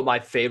 You know what my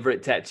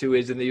favorite tattoo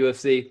is in the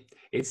UFC?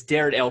 It's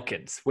Darren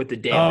Elkins with the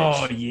damage.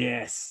 Oh,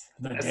 yes.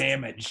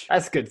 Damage.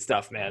 That's good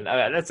stuff, man.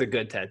 That's a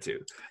good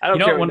tattoo. I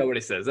don't care what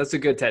he says. That's a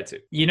good tattoo.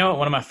 You know what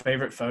one of my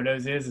favorite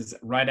photos is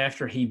right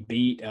after he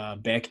beat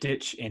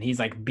Bektic, and he's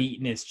like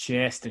beating his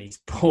chest and he's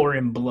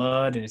pouring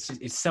blood, and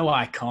it's so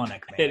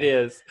iconic, man. It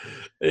is.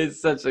 It's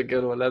such a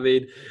good one. I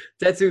mean,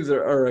 tattoos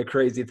are a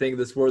crazy thing in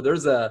this world.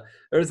 There's a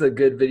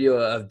good video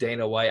of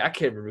Dana White. I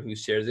can't remember who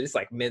shares it. It's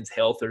like Men's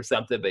Health or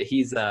something, but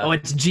he's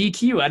it's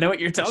GQ. I know what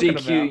you're talking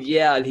about. GQ,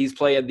 yeah, and he's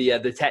playing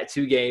the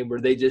tattoo game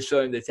where they just show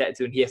him the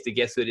tattoo and he has to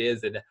guess who it is.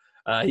 And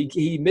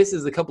he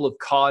misses a couple of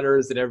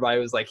Connors, and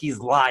everybody was like, he's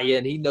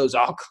lying. He knows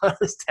all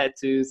Connors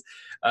tattoos.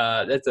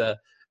 That's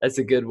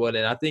a good one.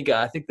 And I think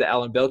the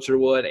Alan Belcher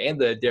one and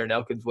the Darren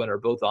Elkins one are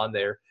both on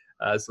there.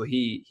 So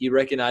he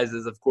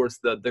recognizes, of course,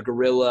 the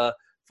gorilla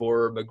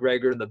for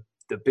McGregor and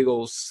the big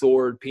old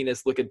sword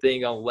penis looking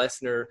thing on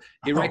Lesnar.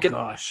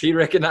 He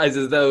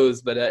recognizes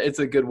those, but it's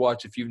a good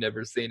watch if you've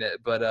never seen it.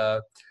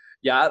 But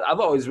yeah, I've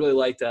always really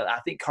liked I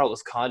think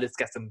Carlos Condit's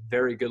got some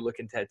very good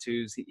looking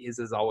tattoos. His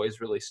has always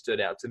really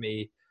stood out to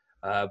me.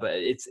 But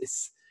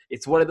it's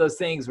one of those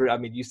things where, I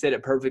mean, you said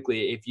it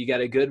perfectly. If you got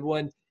a good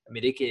one, I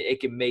mean, it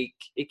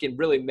can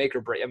really make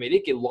or break. I mean,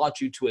 it can launch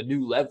you to a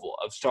new level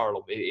of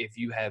stardom if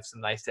you have some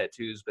nice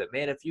tattoos. But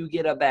man, if you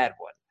get a bad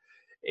one,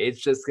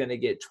 it's just going to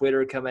get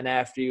Twitter coming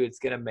after you. It's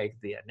going to make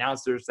the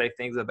announcers say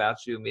things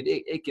about you. I mean,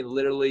 it can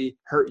literally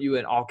hurt you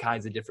in all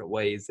kinds of different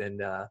ways.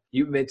 And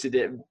you mentioned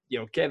it,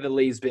 Kevin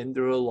Lee's been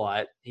through a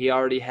lot. He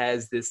already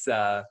has this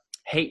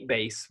hate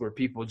base where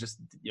people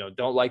just,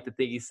 don't like the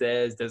thing he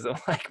says,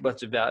 doesn't like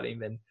much about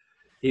him. And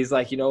he's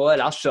like, you know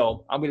what? I'll show him.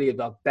 I'm going to get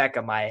the back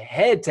of my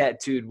head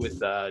tattooed with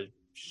a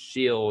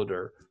shield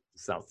or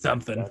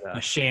something. A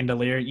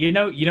chandelier. You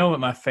know what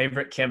my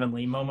favorite Kevin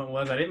Lee moment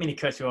was? I didn't mean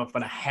to cut you off,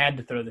 but I had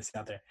to throw this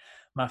out there.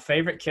 My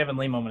favorite Kevin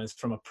Lee moment is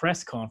from a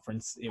press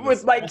conference. It was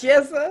with Mike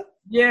Chiesa?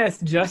 Yes,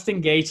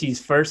 Justin Gaethje's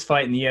first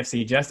fight in the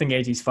UFC. Justin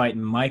Gaethje's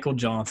fighting Michael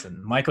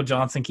Johnson. Michael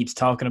Johnson keeps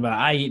talking about,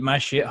 I eat my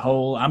shit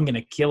whole. I'm going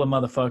to kill a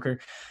motherfucker.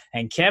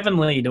 And Kevin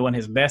Lee, doing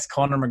his best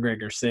Conor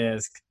McGregor,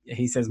 says,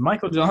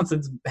 Michael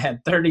Johnson's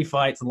had 30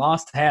 fights,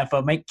 lost half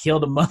of them, ain't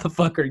killed a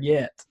motherfucker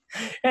yet.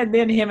 And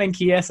then him and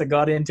Chiesa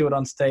got into it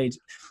on stage.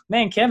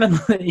 Man, Kevin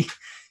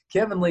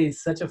Lee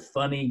is such a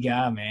funny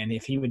guy, man.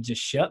 If he would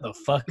just shut the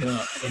fuck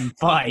up and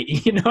fight,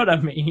 you know what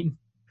I mean?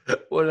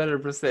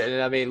 100%.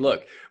 And I mean,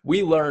 look,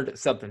 we learned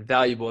something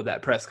valuable at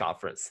that press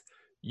conference.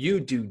 You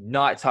do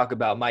not talk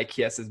about Mike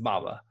Chiesa's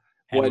mama.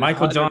 And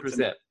Michael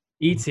Johnson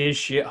eats his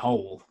shit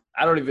whole.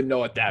 I don't even know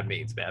what that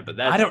means, man.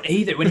 But I don't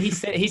either. When he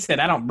said,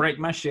 I don't break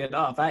my shit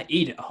off, I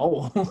eat it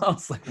whole. I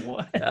was like,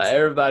 what?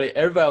 Everybody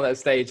on that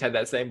stage had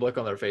that same look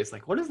on their face.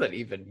 Like, what does that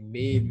even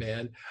mean,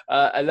 man?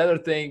 Another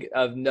thing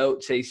of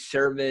note, Chase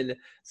Sherman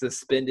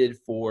suspended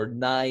for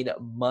 9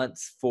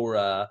 months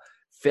for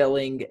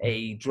failing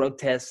a drug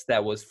test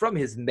that was from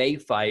his May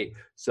fight.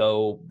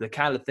 So the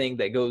kind of thing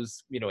that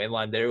goes, in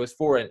line there, was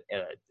for an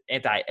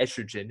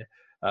anti-estrogen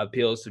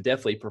pills, so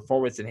definitely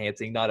performance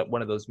enhancing, not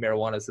one of those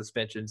marijuana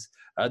suspensions.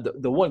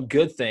 The one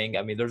good thing,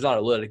 I mean, there's not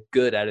a lot of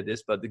good out of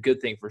this, but the good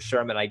thing for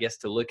Sherman, I guess,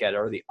 to look at it,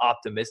 or the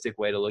optimistic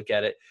way to look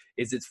at it,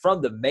 is it's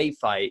from the May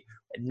fight,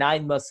 a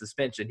 9-month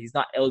suspension. He's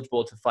not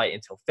eligible to fight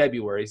until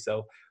February.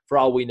 So for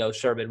all we know,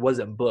 Sherman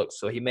wasn't booked,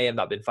 so he may have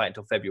not been fighting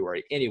until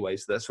February anyway.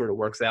 So that sort of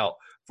works out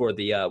for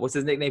the what's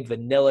his nickname?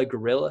 Vanilla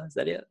Gorilla? Is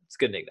that it? It's a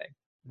good nickname.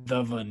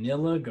 The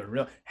Vanilla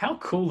Gorilla. How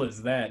cool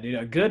is that, dude?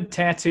 A good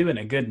tattoo and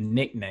a good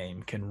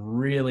nickname can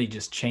really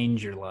just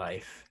change your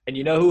life. And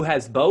you know who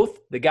has both?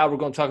 The guy we're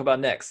going to talk about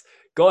next.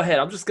 Go ahead.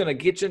 I'm just going to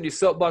get you in your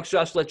soapbox,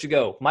 Josh, let you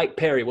go. Mike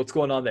Perry, what's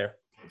going on there?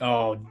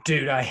 Oh,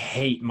 dude, I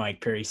hate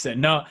Mike Perry.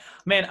 No,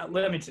 man,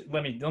 let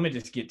me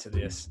just get to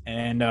this.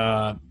 And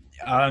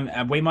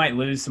we might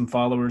lose some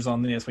followers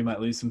on this. We might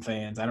lose some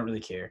fans. I don't really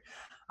care.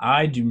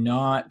 I do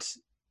not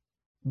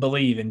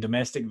believe in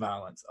domestic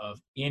violence of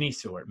any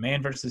sort,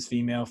 man versus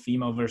female,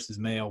 female versus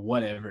male,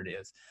 whatever it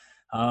is.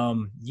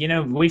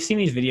 We've seen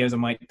these videos of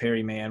Mike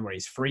Perry, man, where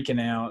he's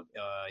freaking out.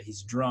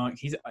 He's drunk.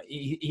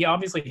 He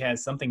obviously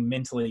has something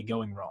mentally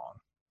going wrong.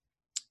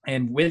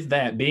 And with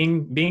that,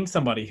 being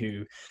somebody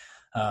who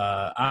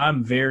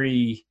I'm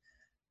very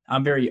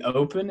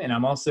open, and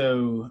I'm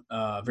also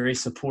very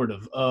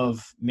supportive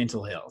of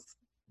mental health.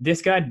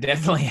 This guy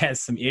definitely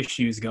has some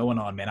issues going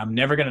on, man. I'm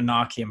never going to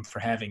knock him for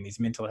having these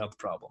mental health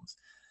problems.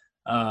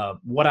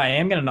 What I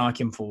am going to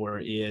knock him for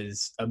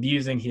is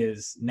abusing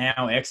his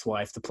now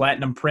ex-wife, the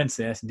Platinum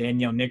Princess,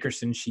 Danielle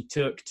Nickerson. She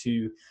took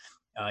to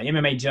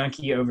MMA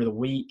Junkie over the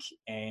week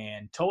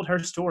and told her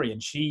story.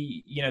 And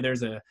she,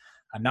 there's a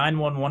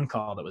 911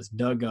 call that was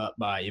dug up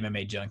by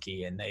MMA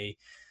Junkie, and they,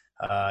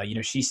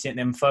 she sent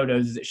them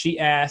photos that she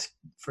asked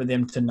for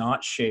them to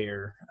not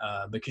share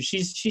because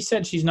she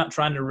said she's not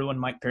trying to ruin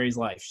Mike Perry's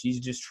life. She's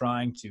just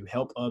trying to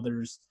help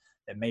others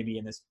that may be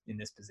in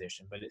this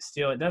position. But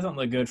it doesn't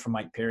look good for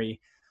Mike Perry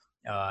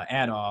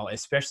at all,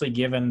 especially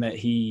given that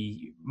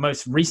he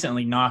most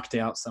recently knocked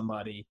out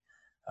somebody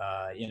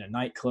in a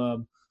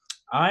nightclub.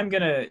 I'm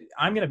gonna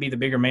be the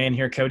bigger man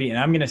here, Cody, and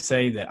I'm gonna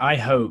say that I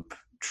hope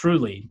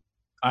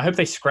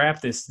they scrap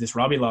this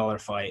Robbie Lawler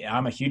fight.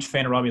 I'm a huge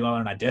fan of Robbie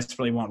Lawler, and I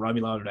desperately want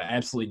Robbie Lawler to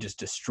absolutely just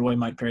destroy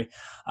Mike Perry.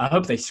 I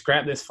hope they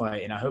scrap this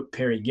fight, and I hope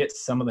Perry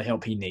gets some of the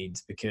help he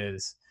needs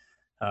because,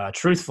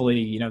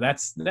 truthfully,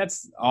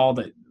 that's all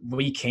that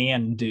we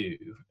can do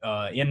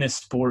in this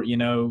sport.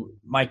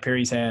 Mike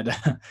Perry's had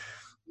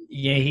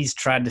he's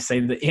tried to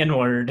say the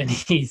N-word, and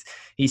he's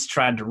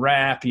tried to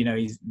rap.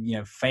 He's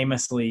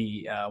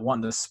famously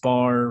wanting to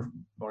spar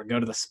or go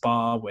to the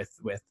spa with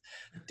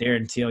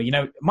Darren Till.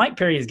 Mike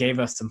Perry has gave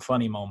us some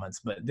funny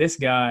moments, but this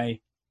guy,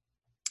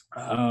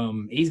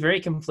 he's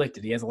very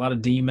conflicted. He has a lot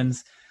of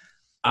demons.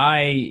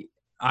 I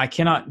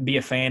cannot be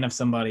a fan of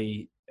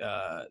somebody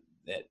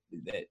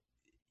that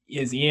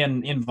is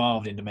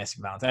involved in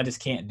domestic violence. I just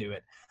can't do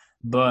it.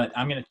 But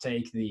I'm going to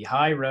take the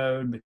high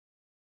road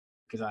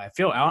because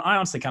I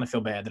honestly kind of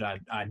feel bad that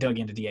I dug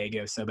into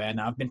Diego so bad.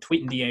 And I've been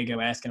tweeting Diego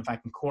asking if I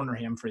can corner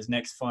him for his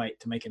next fight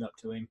to make it up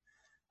to him.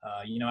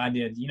 I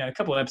did, a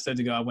couple of episodes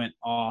ago, I went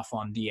off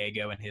on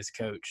Diego and his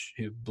coach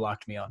who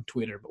blocked me on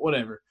Twitter, but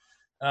whatever.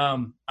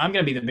 I'm going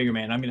to be the bigger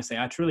man. I'm going to say,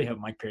 I truly hope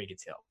Mike Perry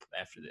gets help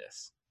after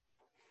this.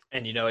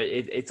 And,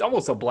 it's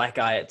almost a black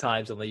eye at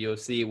times on the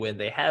UFC when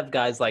they have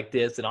guys like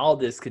this and all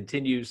this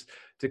continues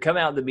to come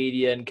out in the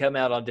media and come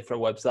out on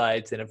different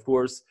websites. And, of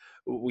course,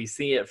 we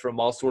see it from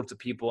all sorts of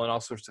people and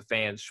all sorts of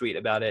fans tweet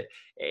about it.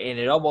 And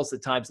it almost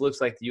at times looks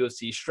like the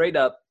UFC straight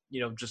up,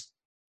 just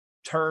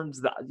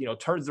turns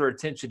their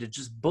attention to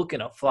just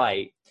booking a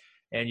fight.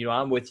 And,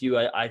 I'm with you.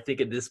 I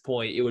think at this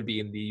point it would be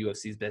in the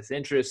UFC's best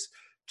interest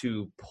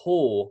to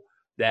pull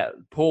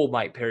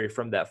Mike Perry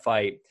from that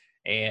fight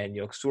and,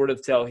 sort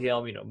of tell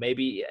him,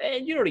 maybe,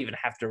 and you don't even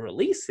have to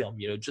release him,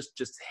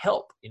 just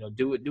help,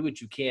 do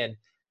what you can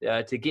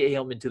to get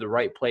him into the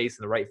right place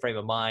and the right frame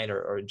of mind,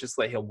 or just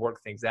let him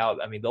work things out.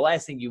 I mean, the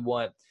last thing you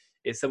want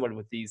is someone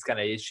with these kind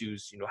of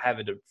issues,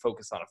 having to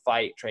focus on a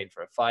fight, train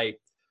for a fight,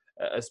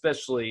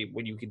 especially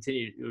when you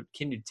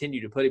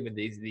continue to put him in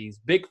these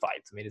big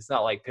fights. I mean, it's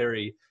not like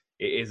Perry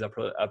is a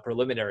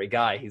preliminary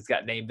guy. He's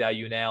got name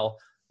value now.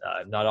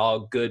 Not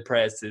all good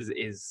press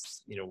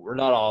is we're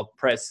not all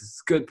press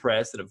is good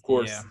press. And of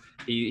course,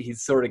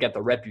 he's sort of got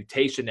the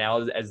reputation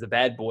now as the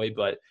bad boy,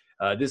 but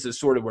this is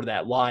sort of where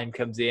that line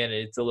comes in, and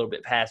it's a little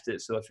bit past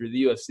it. So if you're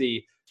the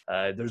UFC,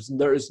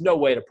 there's no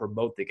way to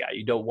promote the guy.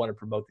 You don't want to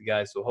promote the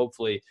guy. So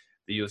hopefully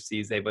the UFC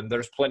is able, and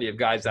there's plenty of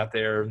guys out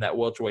there in that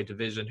welterweight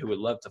division who would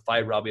love to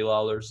fight Robbie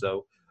Lawler.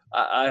 So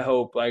I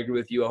agree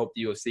with you. I hope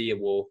the UFC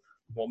will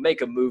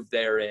make a move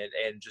there and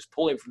just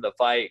pull him from the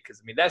fight. Cause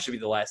I mean, that should be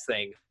the last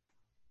thing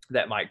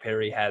that Mike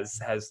Perry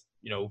has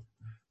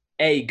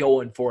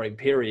going for him,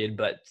 period,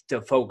 but to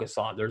focus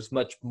on. There's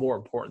much more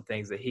important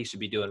things that he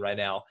should be doing right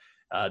now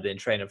than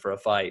training for a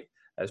fight,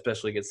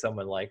 especially against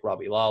someone like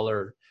Robbie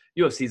Lawler.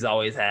 UFC's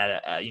always had,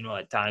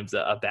 at times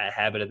a bad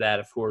habit of that.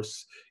 Of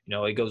course,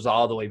 it goes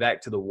all the way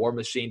back to the War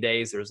Machine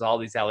days. There's all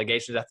these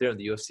allegations out there.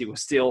 The UFC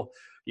was still,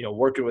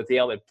 working with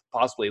him and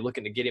possibly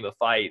looking to get him a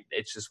fight.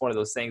 It's just one of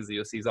those things the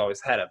UFC's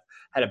always had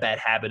a bad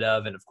habit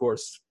of. And of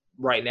course,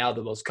 right now,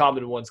 the most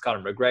common one's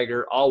Conor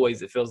McGregor.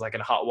 Always, it feels like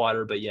in hot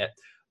water, but yet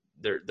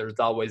there's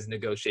always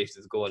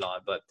negotiations going on.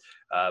 But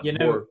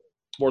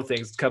more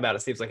things come out,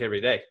 it seems like,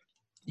 every day.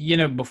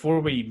 Before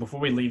we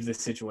leave this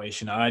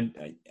situation,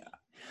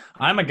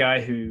 I'm a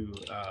guy who,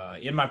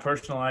 in my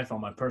personal life,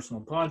 on my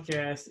personal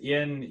podcast,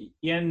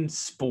 in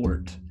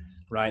sport,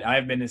 right,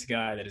 I've been this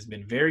guy that has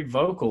been very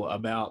vocal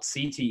about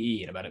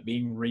CTE and about it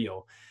being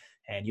real.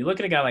 And you look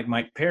at a guy like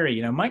Mike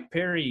Perry. Mike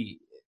Perry,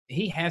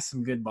 he has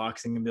some good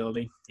boxing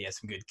ability. He has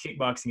some good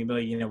kickboxing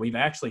ability. We've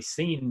actually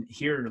seen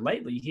here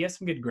lately, he has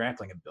some good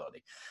grappling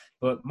ability.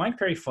 But Mike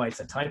Perry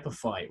fights a type of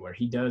fight where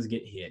he does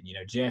get hit.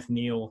 Jeff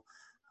Neal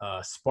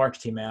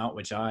sparked him out,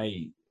 which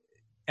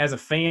as a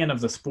fan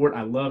of the sport,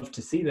 I love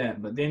to see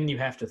that. But then you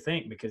have to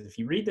think, because if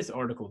you read this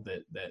article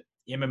that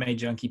MMA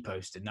Junkie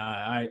posted, and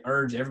I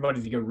urge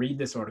everybody to go read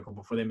this article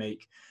before they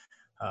make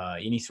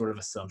any sort of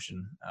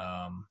assumption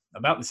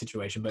about the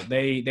situation. But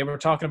they were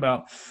talking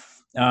about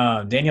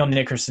Danielle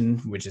Nickerson,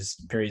 which is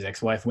Perry's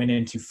ex-wife, went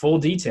into full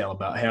detail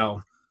about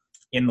how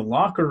in the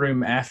locker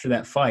room after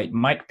that fight,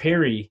 Mike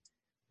Perry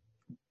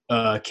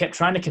kept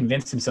trying to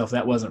convince himself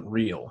that wasn't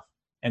real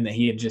and that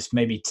he had just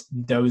maybe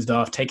dozed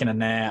off, taken a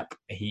nap.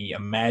 He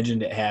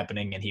imagined it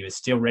happening and he was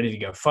still ready to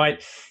go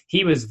fight.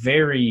 He was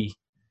very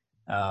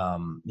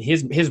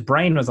his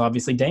brain was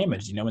obviously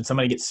damaged. When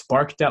somebody gets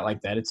sparked out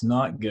like that, it's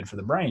not good for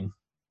the brain.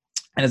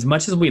 And as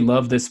much as we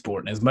love this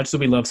sport, and as much as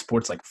we love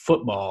sports like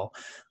football,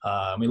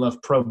 we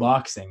love pro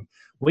boxing,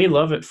 we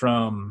love it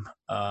from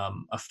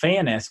a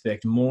fan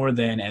aspect more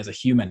than as a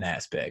human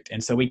aspect.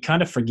 And so we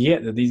kind of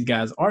forget that these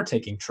guys are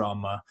taking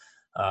trauma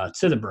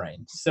to the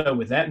brain. So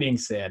with that being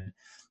said,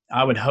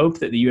 I would hope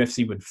that the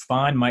UFC would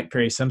find Mike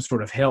Perry some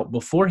sort of help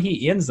before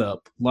he ends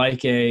up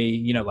like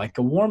a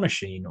War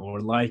Machine, or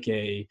like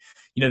the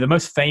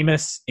most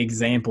famous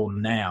example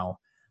now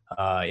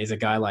is a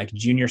guy like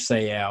Junior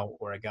Seau,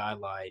 or a guy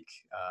like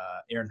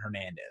Aaron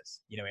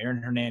Hernandez.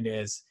 Aaron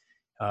Hernandez,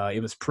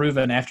 it was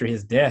proven after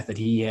his death that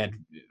he had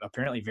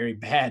apparently very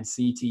bad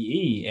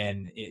CTE,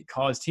 and it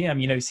caused him,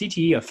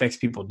 CTE affects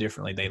people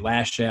differently. They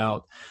lash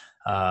out,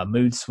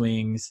 mood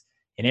swings.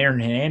 In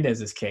Aaron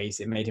Hernandez's case,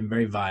 it made him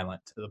very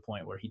violent to the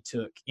point where he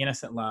took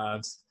innocent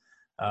lives.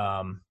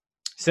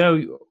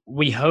 So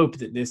we hope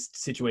that this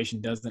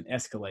situation doesn't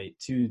escalate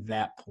to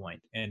that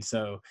point. And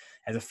so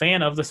as a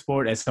fan of the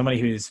sport, as somebody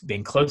who's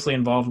been closely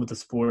involved with the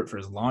sport for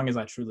as long as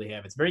I truly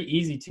have, it's very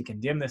easy to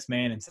condemn this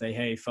man and say,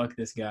 hey, fuck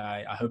this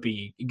guy. I hope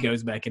he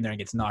goes back in there and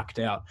gets knocked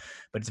out.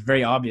 But it's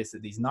very obvious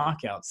that these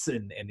knockouts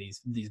and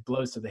these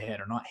blows to the head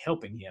are not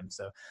helping him.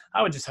 So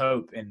I would just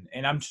hope,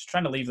 and I'm just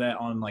trying to leave that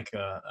on like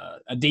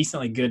a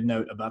decently good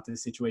note about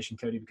this situation,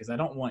 Cody, because I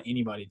don't want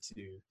anybody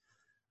to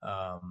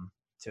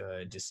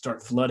just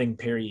start flooding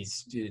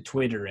Perry's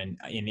Twitter and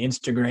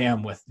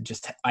Instagram with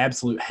just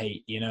absolute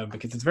hate,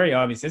 because it's very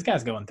obvious this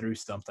guy's going through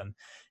something,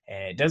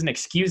 and it doesn't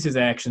excuse his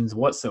actions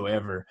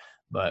whatsoever,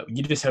 but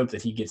you just hope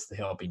that he gets the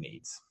help he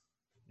needs.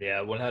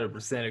 Yeah,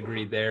 100%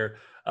 agreed there.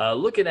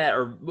 Looking at,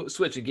 or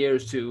switching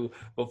gears to,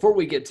 before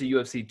we get to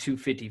UFC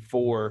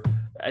 254,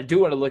 I do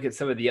want to look at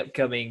some of the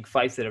upcoming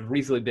fights that have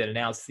recently been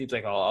announced. Seems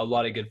like a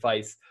lot of good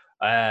fights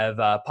have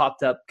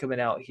popped up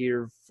coming out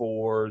here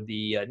for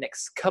the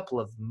next couple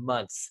of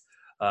months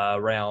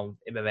around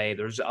MMA.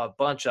 There's a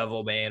bunch of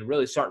them, man.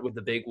 Really starting with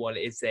the big one.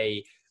 It's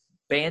a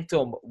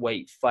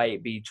bantamweight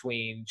fight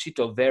between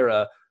Chito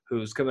Vera,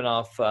 who's coming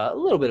off a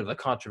little bit of a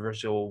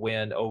controversial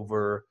win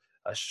over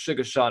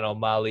Sugar Sean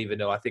O'Malley, even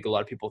though I think a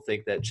lot of people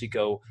think that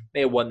Chico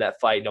may have won that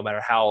fight no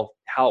matter how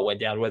it went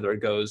down, whether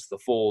it goes the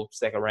full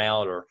second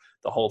round or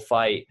the whole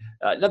fight.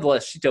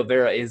 Nonetheless, Chito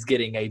Vera is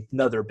getting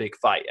another big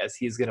fight, as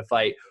he's going to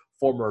fight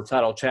former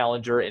title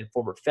challenger and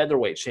former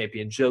featherweight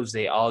champion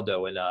Jose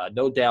Aldo. And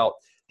no doubt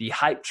the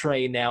hype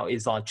train now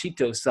is on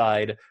Chito's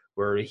side,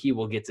 where he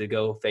will get to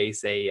go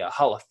face a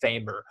Hall of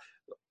Famer.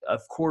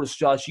 Of course,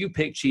 Josh, you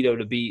picked Chito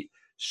to beat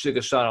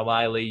Sugar Sean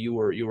O'Malley. You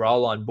were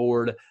all on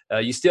board.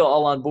 You still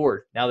all on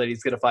board now that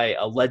he's going to fight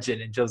a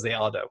legend in Jose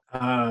Aldo.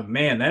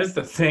 Man, that is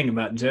the thing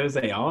about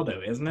Jose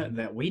Aldo, isn't it?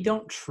 That we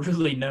don't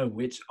truly know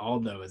which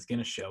Aldo is going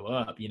to show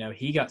up.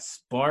 He got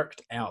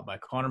sparked out by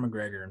Conor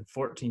McGregor in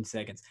 14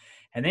 seconds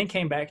and then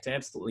came back to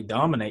absolutely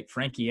dominate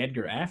Frankie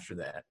Edgar after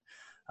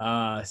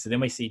that. So then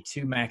we see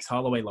 2 Max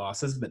Holloway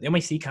losses, but then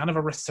we see kind of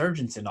a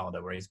resurgence in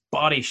Aldo where he's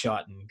body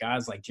shotting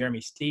guys like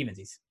Jeremy Stevens.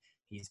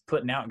 He's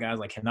putting out guys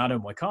like Renato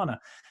Moicano.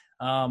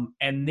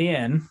 And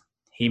then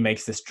he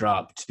makes this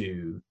drop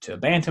to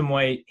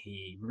bantamweight.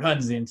 He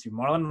runs into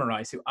Marlon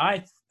Moraes, who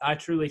I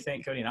truly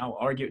think, Cody, and I will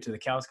argue it to the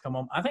cows come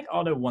home, I think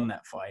Aldo won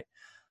that fight.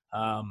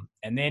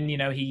 And then,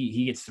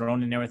 he gets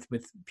thrown in there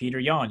with Peter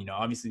Yan.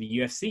 Obviously the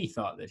UFC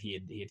thought that he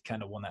had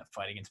kind of won that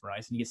fight against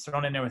Moraes, and he gets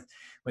thrown in there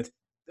with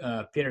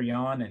Peter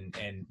Yan.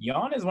 And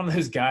Yan is one of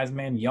those guys,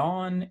 man.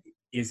 Yan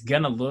is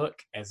going to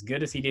look as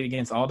good as he did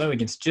against Aldo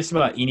against just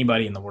about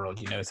anybody in the world.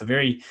 It's a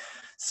very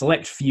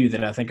select few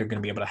that I think are going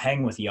to be able to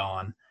hang with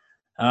Jan.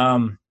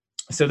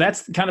 So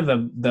that's kind of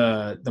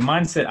the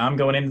mindset I'm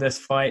going into this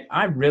fight.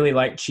 I really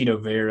like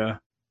Chito Vera.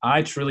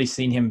 I truly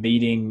seen him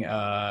beating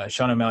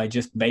Sean O'Malley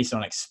just based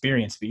on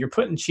experience. But you're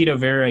putting Chito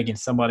Vera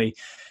against somebody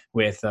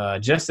with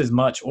just as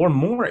much or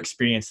more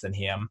experience than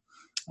him.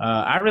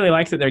 I really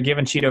like that they're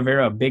giving Chito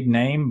Vera a big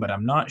name, but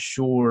I'm not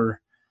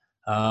sure.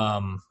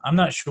 I'm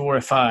not sure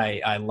if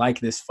I like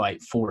this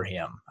fight for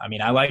him. I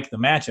mean, I like the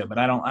matchup, but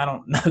I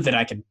don't know that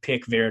I can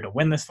pick Vera to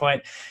win this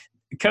fight.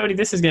 Cody,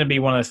 this is going to be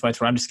one of those fights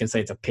where I'm just going to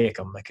say it's a pick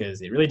 'em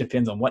because it really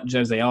depends on what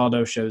Jose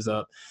Aldo shows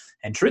up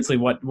and truthfully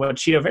what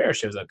Chito Vera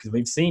shows up, because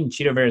we've seen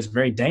Chito Vera is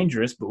very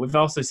dangerous, but we've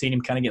also seen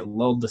him kind of get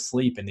lulled to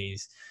sleep in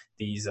these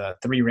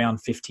 3-round,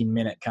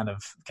 15-minute kind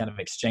of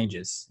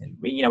exchanges. And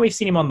we've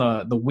seen him on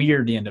the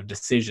weird end of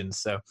decisions,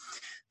 so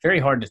very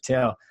hard to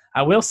tell.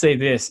 I will say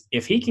this: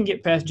 if he can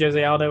get past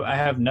Jose Aldo, I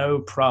have no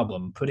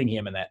problem putting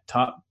him in that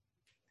top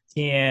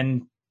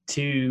 10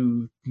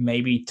 to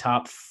maybe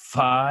top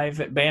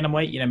 5 at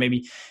bantamweight. Maybe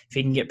if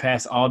he can get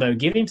past Aldo,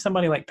 give him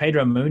somebody like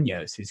Pedro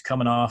Munoz, who's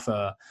coming off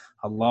a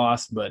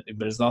loss, but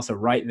is also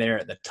right there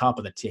at the top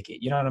of the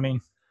ticket. You know what I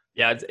mean?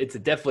 Yeah, it's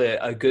definitely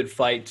a good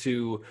fight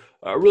to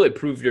really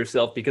prove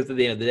yourself, because at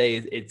the end of the day,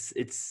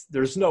 it's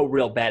there's no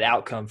real bad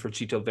outcome for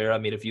Chito Vera. I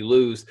mean, if you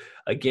lose,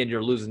 again,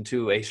 you're losing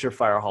to a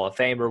surefire Hall of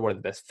Famer, one of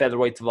the best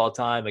featherweights of all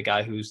time, a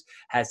guy who's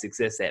had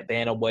success at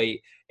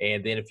bantamweight.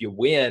 And then if you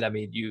win, I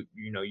mean,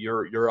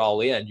 you're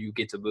all in. You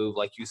get to move,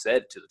 like you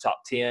said, to the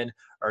top 10,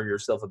 earn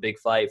yourself a big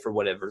fight for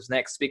whatever's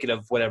next. Speaking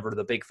of whatever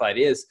the big fight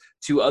is,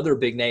 2 other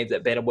big names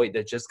at bantamweight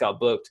that just got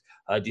booked.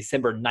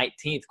 December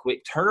 19th,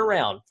 quick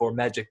turnaround for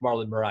Magic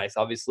Marlon Moraes.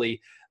 Obviously,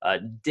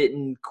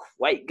 didn't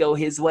quite go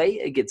his way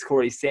against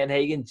Corey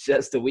Sandhagen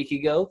just a week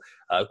ago.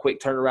 Quick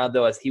turnaround,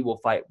 though, as he will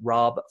fight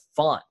Rob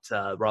Font.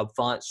 Rob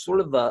Font,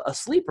 sort of a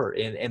sleeper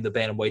in the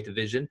bantamweight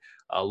division.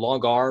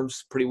 Long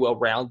arms, pretty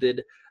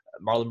well-rounded.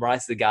 Marlon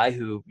Moraes is a guy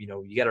who,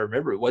 you got to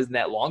remember, it wasn't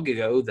that long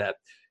ago that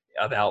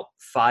about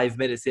 5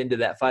 minutes into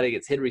that fight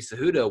against Henry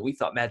Cejudo, we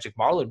thought Magic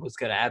Marlon was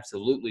going to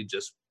absolutely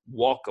just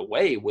walk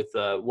away with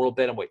the world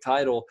bantamweight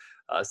title.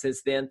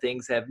 Since then,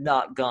 things have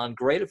not gone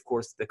great. Of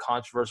course, the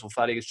controversial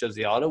fight against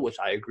Jose Aldo, which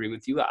I agree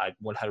with you, I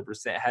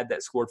 100% had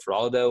that scored for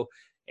Aldo.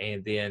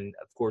 And then,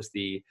 of course,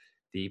 the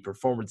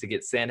performance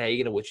against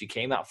Sandhagen, in which he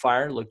came out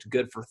firing, looked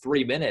good for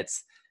 3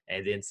 minutes.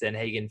 And then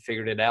Sandhagen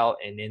figured it out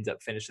and ends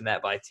up finishing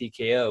that by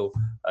TKO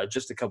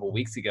just a couple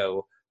weeks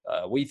ago.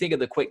 What do you think of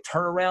the quick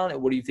turnaround,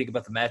 and what do you think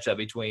about the matchup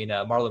between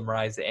Marlon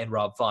Moraes and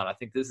Rob Font? I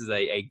think this is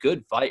a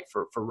good fight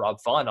for Rob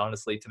Font,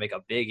 honestly, to make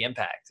a big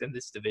impact in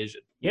this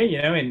division. Yeah,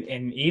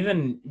 and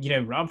even,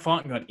 Rob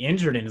Font got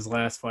injured in his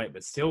last fight,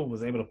 but still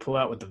was able to pull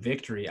out with the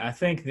victory. I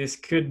think this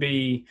could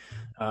be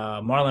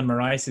Marlon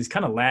Moraes'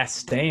 kind of last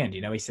stand.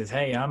 He says,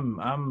 hey,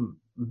 I'm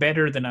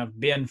better than I've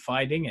been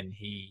fighting, and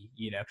he,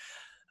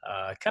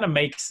 kind of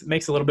makes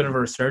a little bit of a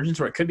resurgence,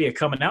 or it could be a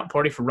coming out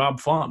party for Rob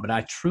Font. But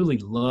I truly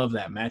love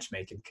that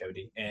matchmaking,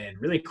 Cody. And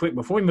really quick,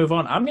 before we move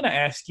on, I'm going to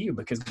ask you,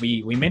 because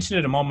we mentioned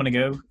it a moment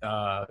ago.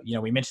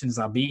 We mentioned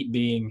Zabit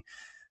being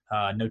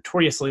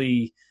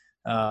notoriously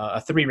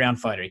a 3-round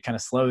fighter. He kind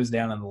of slows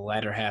down in the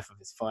latter half of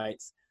his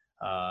fights.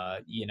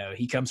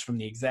 He comes from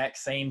the exact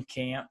same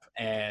camp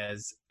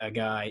as a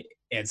guy,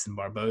 Edson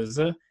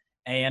Barboza,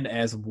 and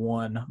as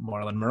one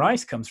Marlon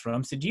Moraes comes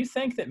from. So do you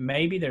think that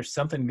maybe there's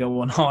something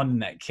going on in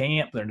that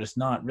camp? They're just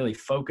not really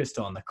focused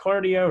on the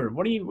cardio, or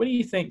what do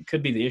you think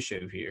could be the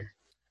issue here?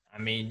 I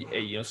mean,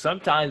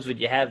 sometimes when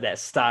you have that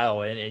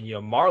style, and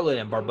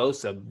Marlon and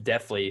Barboza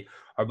definitely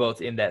are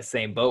both in that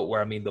same boat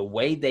where, I mean, the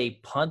way they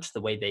punch, the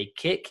way they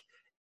kick,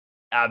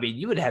 I mean,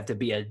 you would have to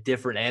be a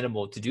different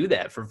animal to do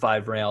that for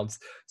 5 rounds.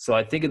 So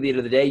I think at the end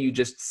of the day, you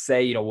just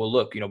say, well,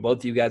 look, both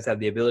of you guys have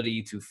the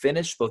ability to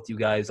finish. Both of you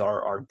guys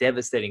are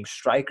devastating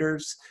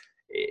strikers.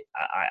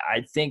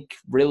 I think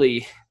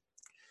really,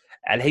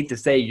 I'd hate to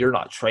say you're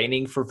not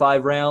training for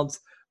 5 rounds,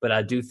 but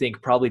I do think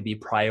probably the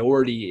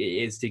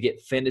priority is to get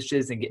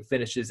finishes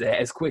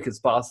as quick as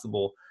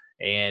possible.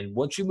 And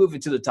once you move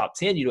into the top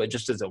 10, it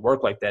just doesn't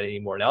work like that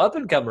anymore. Now,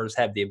 up-and-comers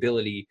have the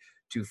ability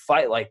to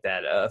fight like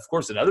that. Of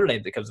course, another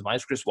name that comes to mind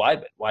is Chris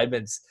Weidman.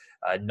 Weidman's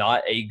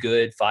not a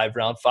good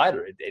 5-round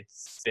fighter.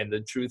 It's been the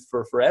truth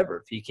for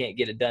forever. If he can't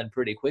get it done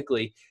pretty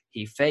quickly,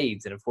 he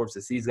fades. And, of course,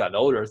 as he's gotten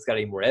older, it's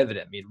gotten more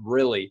evident. I mean,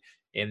 really,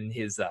 in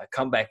his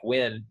comeback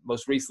win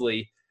most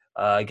recently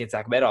against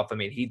Akhmedov,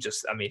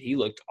 he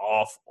looked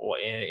off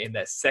in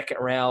that second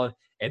round.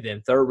 And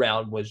then third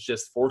round was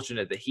just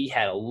fortunate that he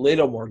had a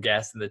little more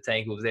gas in the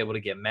tank and was able to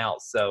get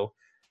mounts. So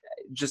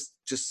just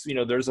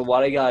there's a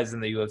lot of guys in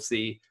the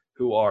UFC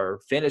who are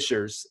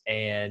finishers,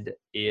 and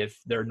if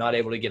they're not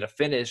able to get a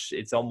finish,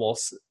 it's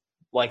almost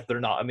like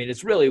they're not. I mean,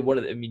 it's really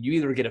you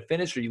either get a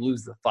finish or you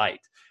lose the fight.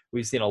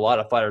 We've seen a lot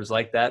of fighters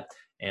like that,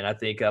 and I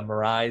think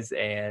Moraes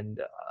and,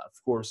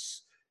 of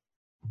course,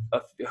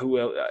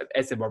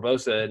 Edson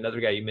Barboza, another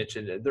guy you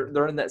mentioned,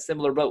 they're in that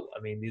similar boat. I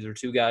mean, these are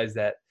 2 guys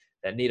that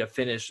that need a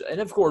finish. And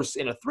of course,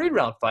 in a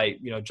 3-round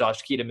fight,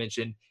 Josh Keita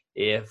mentioned,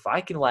 if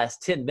I can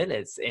last 10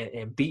 minutes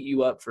and beat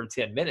you up for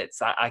 10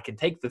 minutes, I can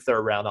take the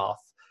 3rd round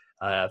off.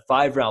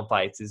 5-round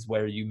fights is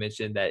where you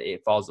mentioned that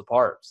it falls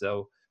apart.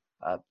 So,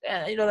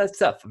 that's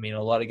tough. I mean,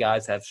 a lot of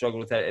guys have struggled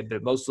with that,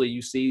 but mostly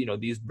you see,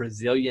 these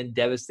Brazilian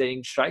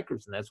devastating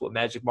strikers, and that's what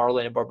Magic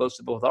Marlin and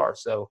Barbosa both are.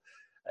 So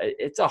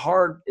it's a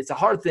hard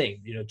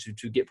thing,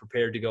 to get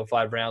prepared to go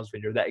 5 rounds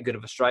when you're that good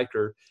of a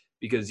striker,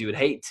 because you would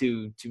hate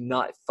to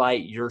not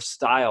fight your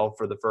style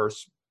for the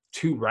first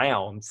 2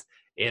 rounds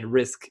and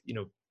risk,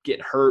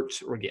 getting hurt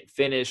or getting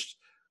finished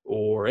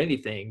or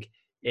anything,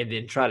 and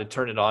then try to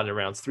turn it on in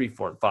rounds 3,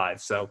 4, and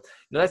 5. So,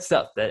 that's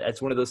tough.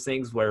 That's one of those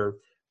things where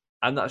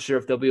I'm not sure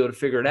if they'll be able to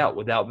figure it out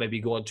without maybe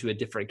going to a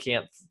different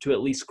camp to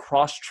at least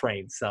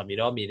cross-train some.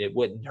 It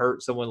wouldn't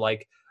hurt someone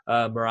like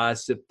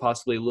Moraes to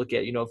possibly look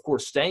at, of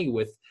course, staying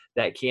with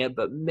that camp,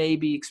 but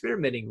maybe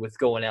experimenting with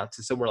going out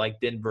to somewhere like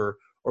Denver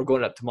or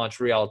going up to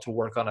Montreal to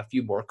work on a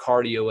few more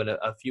cardio and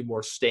a few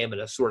more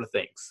stamina sort of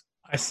things.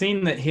 I've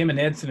seen that him and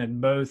Edson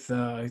had both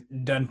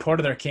done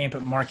part of their camp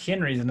at Mark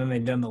Henry's, and then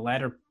they've done the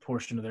latter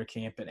portion of their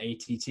camp at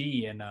ATT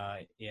in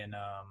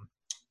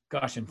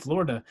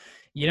Florida.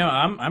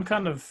 I'm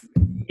kind of,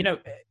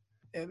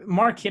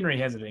 Mark Henry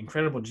has an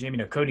incredible gym.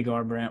 Cody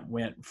Garbrandt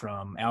went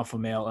from Alpha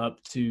Male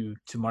up to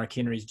Mark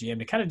Henry's gym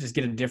to kind of just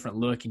get a different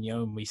look.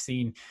 And, we've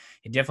seen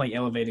it definitely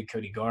elevated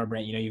Cody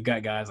Garbrandt. You've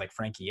got guys like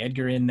Frankie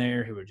Edgar in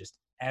there who are just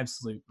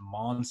absolute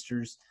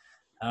monsters.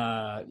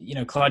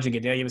 Claudia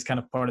Gadelha was kind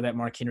of part of that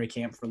Mark Henry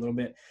camp for a little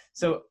bit.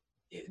 So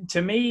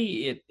to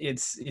me,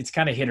 it's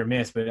kind of hit or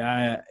miss, but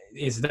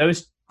it's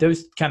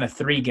those kind of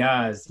 3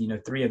 guys,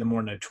 3 of the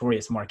more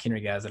notorious Mark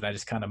Henry guys that I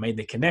just kind of made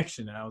the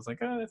connection, and I was like,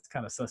 oh, that's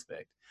kind of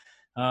suspect.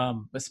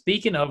 But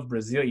speaking of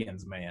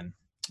Brazilians, man,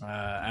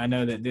 I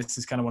know that this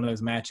is kind of one of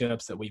those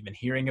matchups that we've been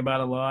hearing about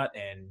a lot,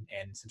 and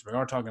since we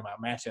are talking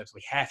about matchups,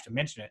 we have to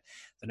mention it.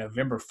 The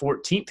November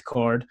 14th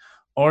card,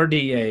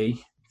 RDA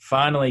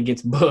finally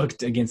gets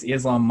booked against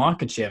Islam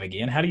Makhachev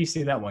again. How do you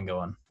see that one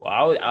going?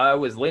 Well, I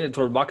was leaning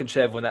toward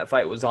Makhachev when that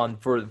fight was on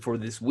for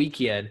this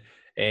weekend,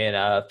 and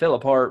fell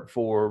apart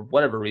for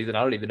whatever reason.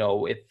 I don't even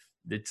know if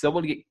did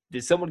someone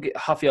get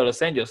Rafael dos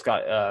Anjos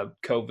got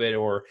COVID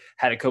or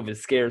had a COVID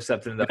scare or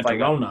something. The fight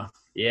Rona.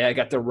 Yeah,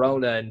 got the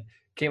Rona and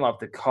came off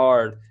the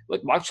card.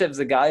 Look, Makhachev's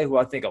a guy who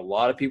I think a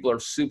lot of people are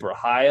super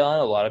high on.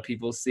 A lot of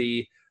people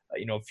see,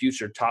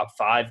 future top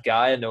 5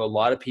 guy. I know a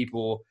lot of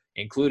people,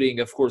 including,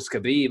 of course,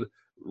 Khabib,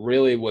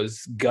 really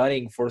was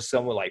gunning for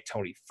someone like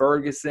Tony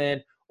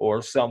Ferguson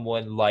or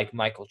someone like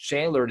Michael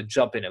Chandler to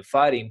jump in and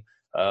fight him.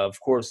 Of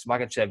course,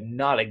 Makhachev,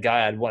 not a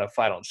guy I'd want to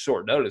fight on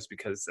short notice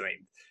because,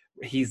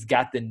 he's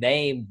got the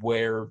name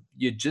where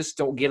you just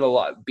don't get a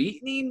lot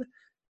beating him,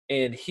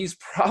 and he's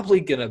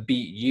probably going to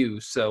beat you.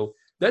 So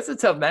that's a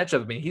tough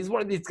matchup. He's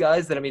one of these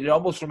guys that, it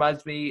almost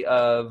reminds me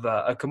of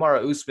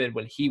Kamaru Usman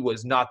when he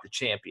was not the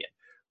champion,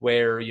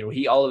 where,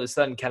 he all of a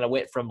sudden kind of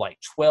went from like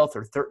 12th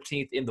or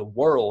 13th in the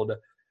world,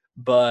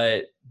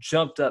 but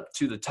jumped up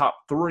to the top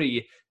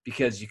 3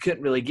 because you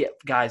couldn't really get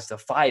guys to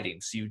fight him.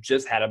 So you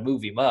just had to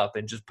move him up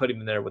and just put him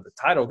in there with the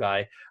title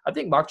guy. I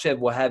think Makhachev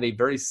will have a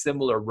very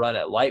similar run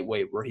at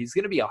lightweight where he's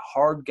going to be a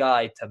hard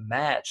guy to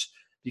match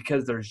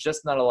because there's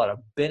just not a lot of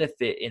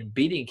benefit in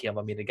beating him.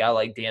 A guy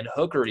like Dan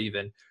Hooker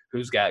even,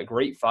 who's got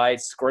great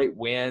fights, great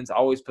wins,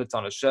 always puts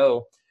on a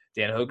show.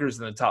 Dan Hooker's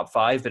in the top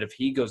 5, but if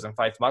he goes and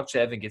fights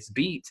Makhachev and gets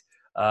beat,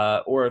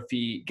 or if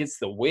he gets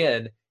the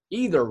win,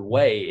 either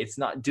way, it's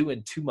not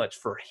doing too much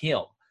for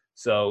him.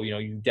 So,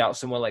 you doubt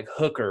someone like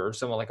Hooker or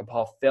someone like a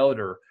Paul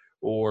Felder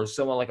or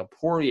someone like a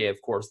Poirier, of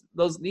course.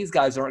 These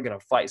guys aren't going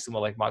to fight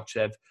someone like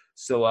Makhachev.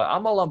 So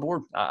I'm all on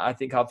board. I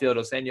think Rafael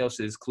dos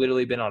Anjos has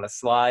clearly been on a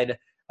slide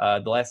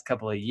the last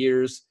couple of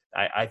years.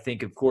 I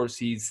think, of course,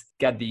 he's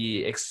got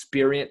the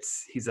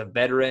experience. He's a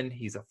veteran.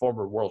 He's a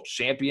former world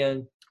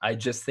champion. I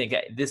just think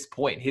at this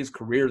point in his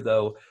career,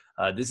 though,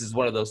 this is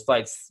one of those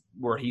fights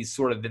where he's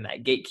sort of in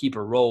that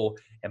gatekeeper role,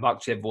 and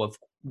Makhachev will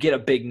get a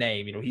big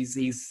name.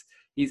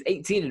 He's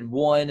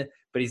 18-1,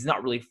 but he's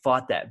not really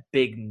fought that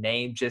big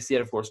name just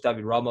yet. Of course,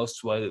 David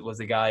Ramos was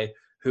a guy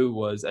who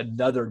was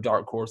another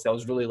dark horse. That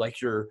was really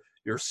like your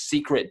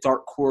secret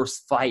dark horse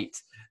fight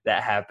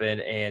that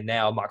happened, and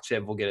now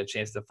Makhachev will get a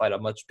chance to fight a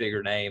much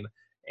bigger name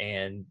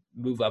and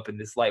move up in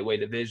this lightweight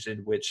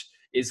division, which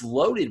is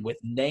loaded with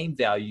name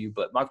value.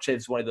 But Makhachev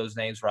is one of those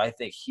names where I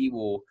think he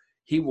will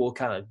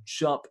kind of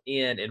jump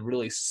in and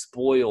really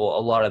spoil a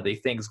lot of the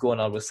things going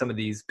on with some of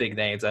these big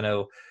names. I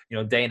know,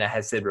 Dana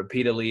has said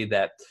repeatedly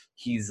that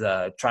he's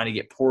trying to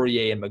get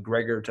Poirier and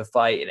McGregor to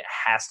fight, and it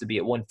has to be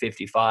at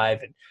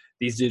 155. And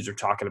these dudes are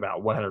talking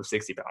about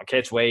 160-pound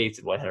catch weights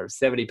and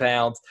 170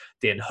 pounds.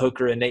 Then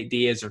Hooker and Nate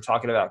Diaz are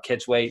talking about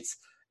catch weights.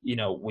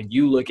 When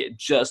you look at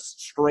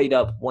just straight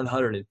up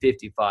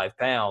 155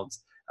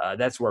 pounds,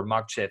 that's where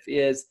Makhachev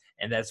is,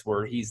 and that's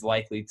where he's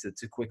likely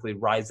to quickly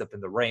rise up in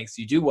the ranks.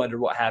 You do wonder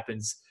what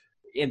happens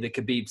in the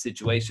Khabib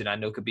situation. I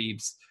know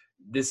Khabib's,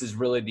 this is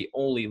really the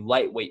only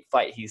lightweight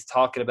fight he's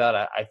talking about.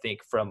 I think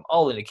from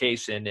all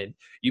indication, and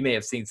you may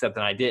have seen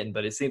something I didn't,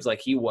 but it seems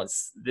like he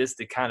wants this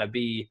to kind of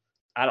be,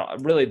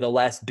 really the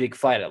last big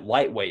fight at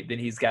lightweight. Then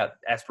he's got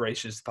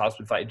aspirations to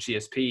possibly fight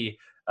GSP.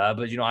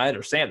 But, I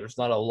understand there's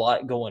not a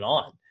lot going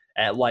on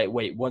at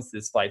lightweight once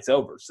this fight's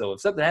over. So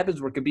if something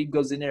happens where Khabib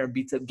goes in there and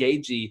beats up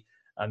Gaethje,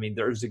 I mean,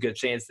 there's a good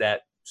chance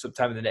that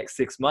sometime in the next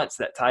 6 months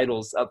that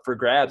title's up for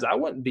grabs. I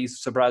wouldn't be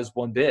surprised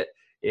one bit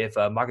if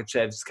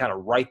Makhachev's kind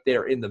of right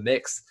there in the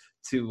mix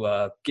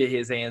to get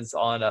his hands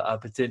on a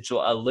potential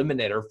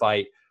eliminator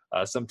fight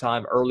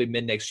sometime early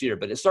mid-next year.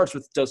 But it starts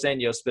with Dos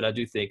Anjos, but I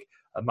do think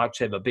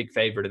Makhachev a big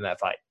favorite in that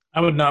fight. I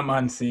would not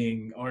mind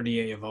seeing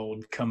RDA of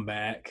old come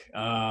back.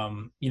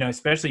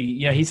 Especially,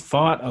 he's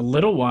fought a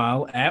little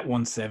while at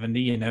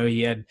 170.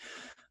 He had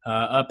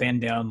up and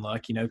down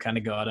luck, kind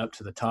of got up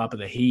to the top of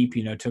the heap,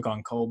 took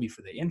on Colby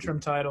for the interim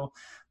title,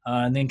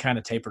 and then kind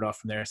of tapered off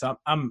from there. So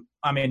I'm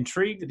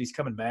intrigued that he's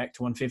coming back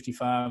to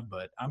 155,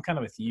 but I'm kind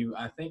of with you.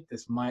 I think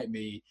this might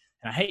be,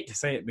 and I hate to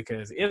say it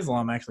because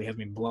Islam actually has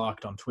been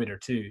blocked on Twitter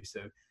too.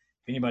 So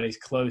if anybody's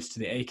close to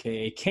the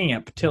AKA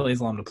camp, tell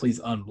Islam to please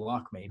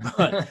unblock me.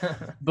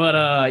 But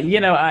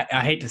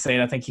I hate to say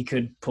it. I think he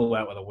could pull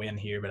out with a win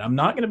here, but I'm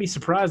not going to be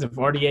surprised if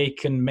RDA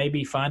can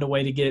maybe find a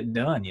way to get it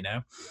done,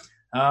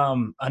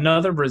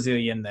 Another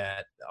Brazilian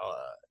that,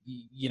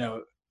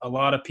 a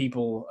lot of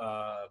people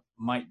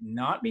might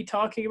not be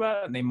talking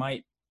about, and they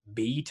might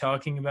be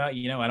talking about,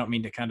 I don't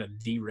mean to kind of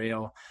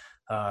derail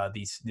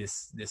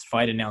this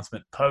fight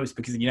announcement post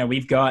because,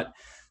 we've got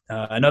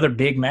another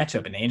big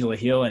matchup in Angela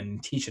Hill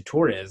and Tisha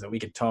Torres that we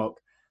could talk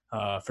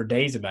for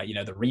days about,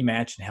 the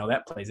rematch and how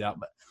that plays out.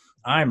 But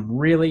I'm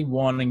really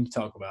wanting to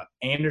talk about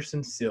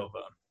Anderson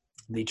Silva,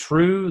 the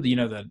true,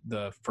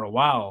 the for a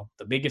while,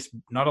 the biggest,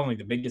 not only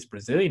the biggest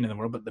Brazilian in the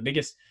world, but the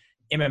biggest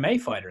MMA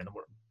fighter in the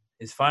world,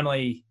 is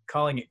finally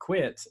calling it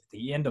quits at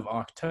the end of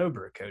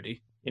October,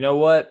 Cody. You know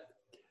what?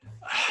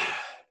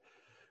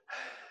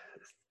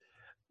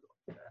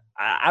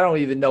 I don't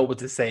even know what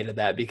to say to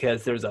that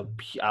because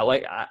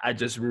I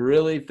just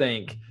really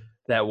think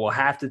that we'll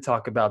have to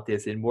talk about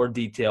this in more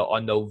detail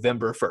on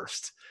November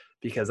 1st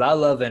because I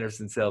love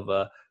Anderson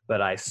Silva,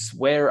 but I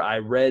swear I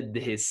read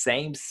his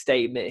same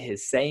statement,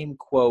 his same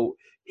quote,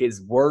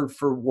 his word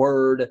for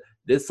word.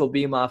 This will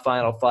be my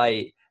final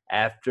fight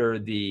after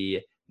the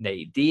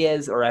Nate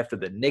Diaz or after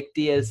the Nick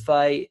Diaz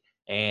fight,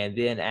 and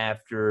then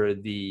after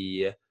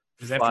the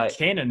it was after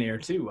Cannonier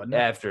too, wasn't it?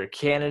 After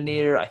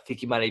Cannonier. I think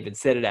he might have even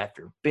said it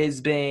after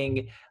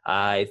Bisping.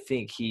 I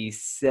think he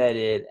said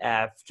it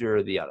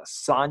after the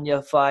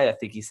Adesanya fight. I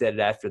think he said it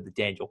after the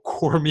Daniel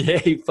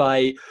Cormier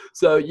fight.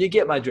 So you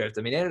get my drift.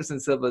 I mean, Anderson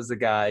Silva is a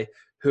guy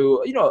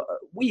who,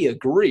 we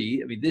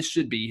agree. I mean, this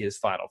should be his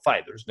final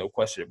fight. There's no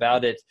question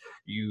about it.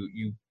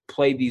 You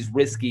play these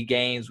risky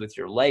games with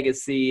your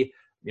legacy.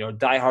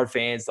 Diehard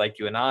fans like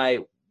you and I,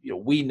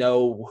 we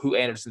know who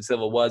Anderson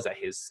Silva was at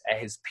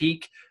his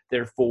peak.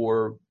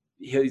 Therefore,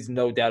 he's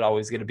no doubt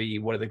always going to be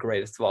one of the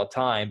greatest of all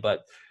time.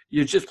 But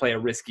you just play a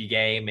risky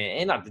game,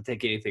 and not to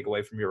take anything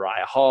away from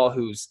Uriah Hall,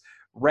 whose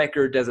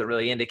record doesn't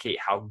really indicate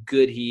how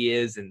good he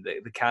is and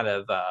the kind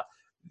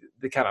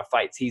of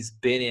fights he's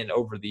been in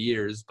over the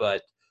years.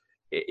 But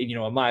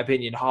in my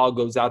opinion, Hall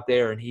goes out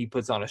there and he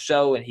puts on a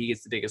show and he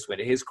gets the biggest win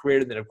of his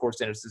career. And then, of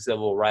course, Anderson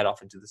Silva will ride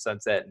off into the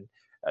sunset, and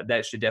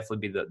that should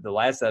definitely be the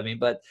last of him.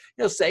 But,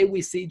 say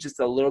we see just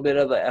a little bit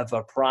of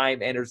a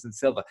prime Anderson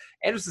Silva.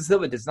 Anderson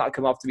Silva does not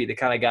come off to be the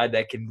kind of guy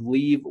that can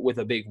leave with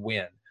a big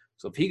win.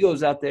 So if he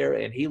goes out there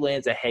and he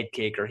lands a head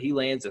kick or he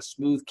lands a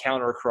smooth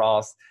counter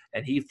cross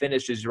and he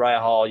finishes Uriah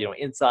Hall,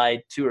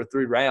 inside 2 or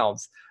 3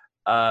 rounds,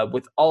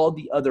 with all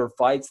the other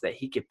fights that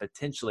he could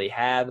potentially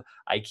have,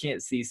 I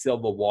can't see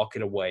Silva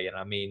walking away. And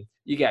I mean,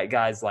 you got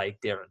guys like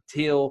Darren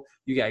Till,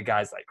 you got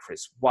guys like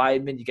Chris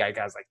Weidman, you got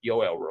guys like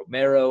Yoel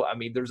Romero. I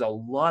mean, there's a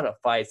lot of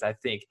fights I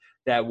think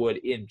that would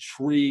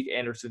intrigue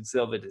Anderson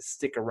Silva to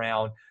stick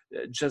around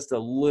just a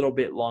little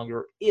bit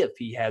longer if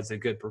he has a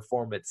good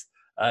performance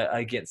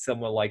against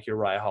someone like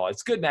Uriah Hall.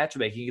 It's good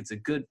matchmaking. It's a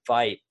good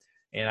fight.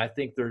 And I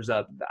think there's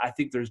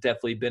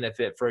definitely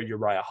benefit for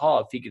Uriah Hall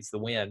if he gets the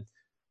win.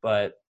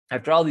 But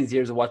after all these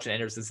years of watching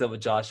Anderson Silva,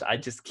 Josh, I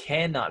just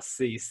cannot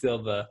see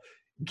Silva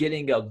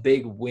getting a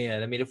big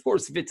win. I mean, of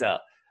course, if it's a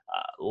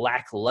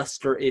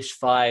lackluster-ish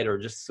fight or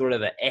just sort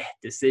of an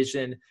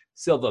decision,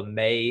 Silva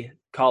may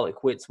call it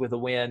quits with a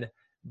win.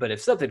 But if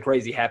something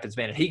crazy happens,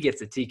 man, and he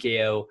gets a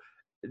TKO,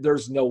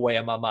 there's no way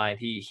in my mind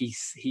he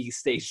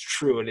stays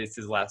true and it's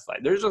his last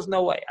fight. There's just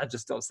no way. I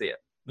just don't see it.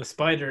 The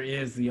Spider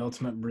is the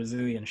ultimate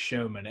Brazilian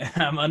showman.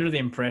 I'm under the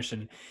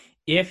impression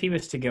if he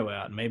was to go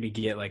out and maybe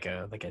get like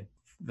a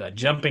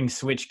jumping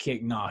switch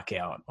kick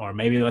knockout, or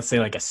maybe let's say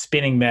like a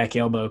spinning back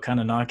elbow kind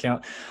of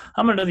knockout,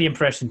 I'm under the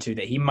impression too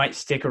that he might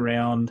stick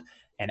around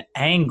and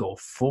angle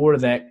for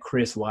that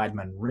Chris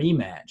Weidman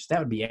rematch. That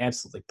would be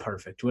absolutely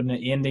perfect,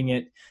 wouldn't it? Ending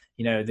it,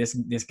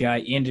 this guy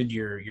ended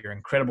your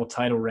incredible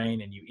title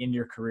reign and you end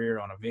your career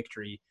on a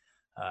victory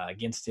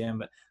against him.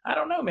 But I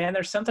don't know, man.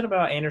 There's something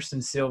about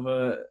Anderson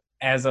Silva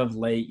as of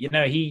late,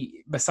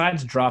 he,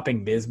 besides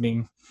dropping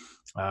Bisping,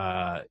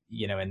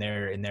 in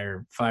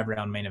their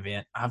 5-round main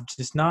event,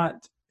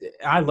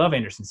 I love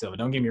Anderson Silva,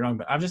 don't get me wrong,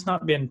 but I've just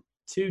not been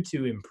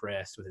too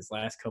impressed with his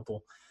last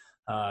couple.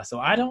 So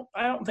I don't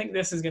think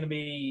this is going to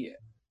be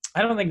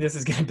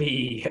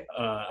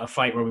a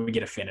fight where we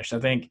get a finish. I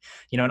think,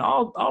 in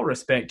all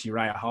respect to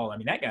Uriah Hall, I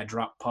mean, that guy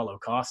dropped Paulo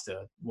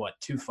Costa,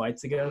 2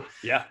 fights ago?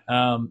 Yeah.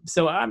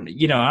 So I'm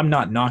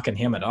not knocking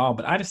him at all,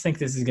 but I just think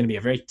this is going to be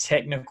a very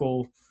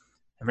technical,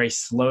 a very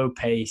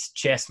slow-paced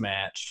chess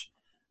match.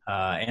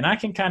 And I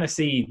can kind of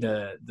see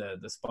the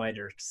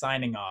Spider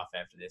signing off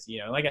after this.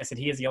 Like I said,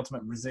 he is the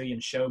ultimate Brazilian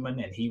showman,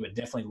 and he would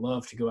definitely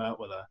love to go out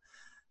with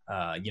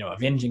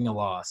avenging a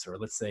loss, or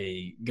let's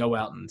say go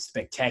out in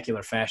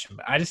spectacular fashion.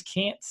 But I just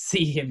can't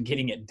see him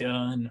getting it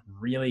done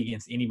really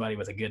against anybody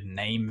with a good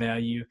name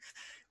value,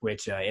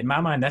 which in my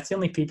mind, that's the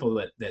only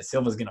people that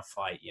Silva's going to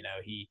fight.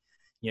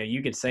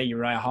 You could say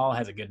Uriah Hall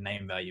has a good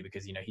name value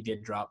because, he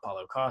did drop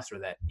Paulo Costa,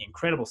 that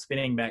incredible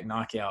spinning back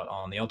knockout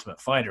on The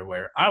Ultimate Fighter,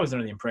 where I was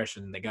under the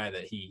impression the guy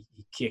that he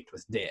kicked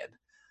was dead.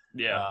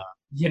 Yeah.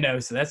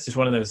 So that's just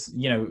one of those,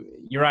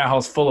 Uriah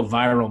Hall's full of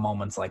viral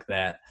moments like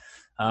that.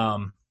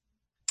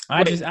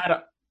 Dude,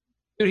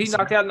 he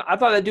knocked out. I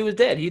thought that dude was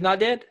dead. He's not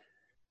dead?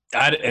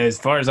 As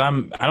far as I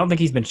don't think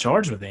he's been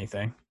charged with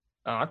anything.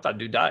 Oh, I thought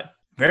dude died.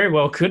 Very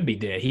well could be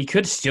dead. He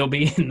could still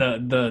be in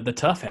the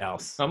tough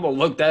house. I'm going to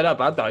look that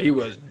up. I thought he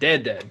was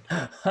dead.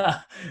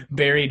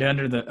 Buried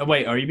under the –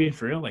 wait, are you being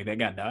for real? Like, that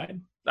guy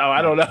died? Oh,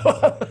 I don't know.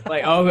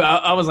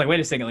 I was like, wait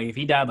a second. Like, if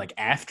he died, like,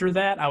 after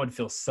that, I would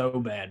feel so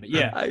bad. But,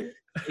 yeah,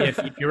 if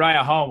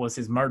Uriah Hall was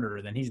his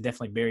murderer, then he's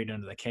definitely buried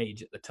under the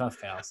cage at the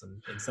tough house,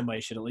 and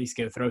somebody should at least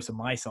go throw some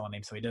ice on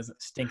him so he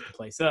doesn't stink the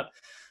place up.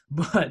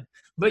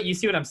 But you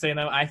see what I'm saying,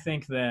 though? I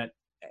think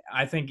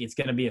it's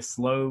going to be a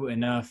slow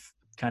enough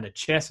kind of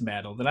chess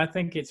battle that I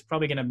think it's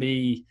probably going to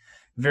be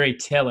very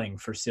telling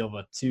for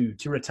Silva to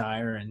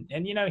retire.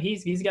 And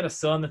he's got a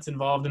son that's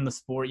involved in the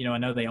sport. I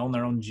know they own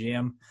their own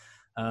gym.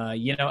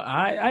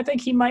 I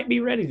think he might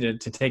be ready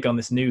to take on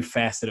this new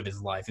facet of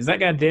his life. Is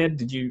that guy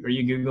dead? Are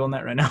you Googling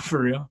that right now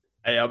for real?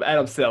 Hey,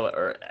 Adam Sella,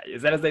 or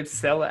is that his name?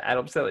 Sella?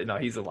 Adam Sella? No,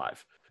 he's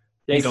alive.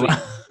 He's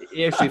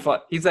actually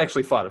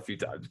fought a few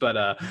times, but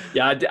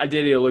I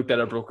did need to look that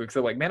up real quick. So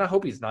I'm like, man, I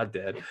hope he's not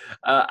dead.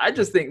 I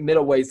just think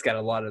middleweight's got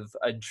a lot of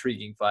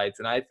intriguing fights,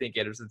 and I think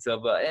Anderson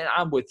Silva, and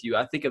I'm with you.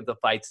 I think if the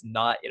fight's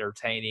not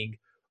entertaining,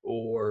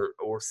 or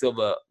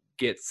Silva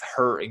gets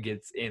hurt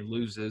and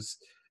loses,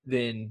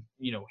 then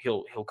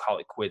he'll call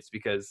it quits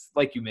because,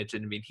 like you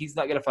mentioned, I mean, he's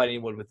not going to fight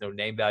anyone with no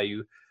name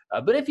value.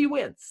 But if he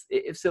wins,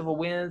 if Silva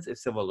wins, if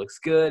Silva looks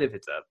good, if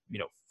it's a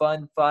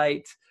fun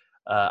fight.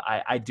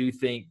 I do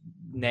think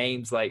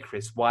names like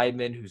Chris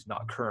Weidman, who's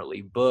not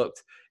currently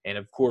booked, and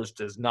of course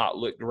does not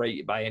look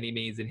great by any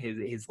means in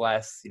his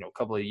last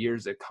couple of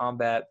years of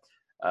combat.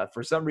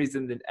 For some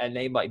reason, a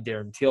name like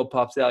Darren Till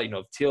pops out.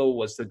 If Till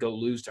was to go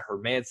lose to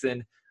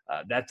Hermansson,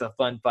 that's a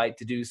fun fight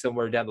to do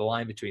somewhere down the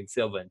line between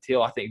Silva and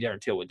Till. I think Darren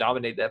Till would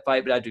dominate that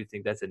fight, but I do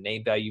think that's a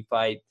name value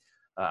fight.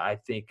 I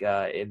think,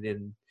 and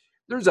then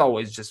there's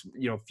always just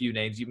few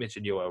names. You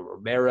mentioned Yoel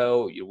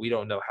Romero. We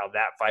don't know how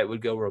that fight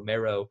would go.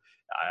 Romero,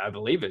 I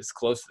believe, is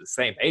close to the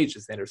same age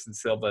as Anderson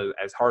Silva,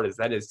 as hard as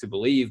that is to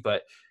believe.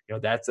 But,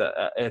 that's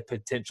a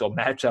potential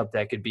matchup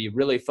that could be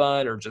really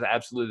fun, or just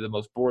absolutely the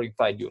most boring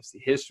fight in UFC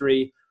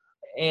history.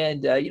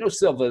 And,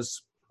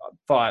 Silva's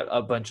fought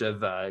a bunch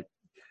of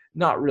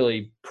not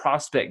really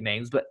prospect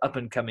names, but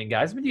up-and-coming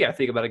guys. I mean, you got to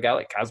think about a guy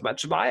like Khamzat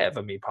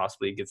Chimaev,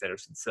 possibly against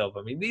Anderson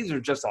Silva. These are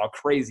just all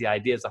crazy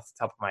ideas off the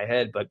top of my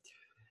head. But,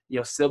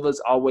 Silva's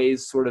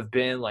always sort of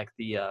been like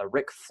the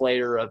Ric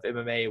Flair of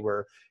MMA,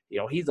 where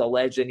he's a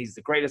legend. He's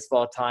the greatest of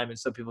all time in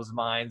some people's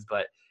minds,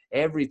 but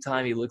every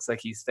time he looks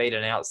like he's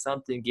fading out,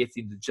 something gets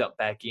him to jump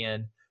back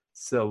in.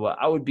 So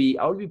I would be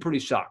pretty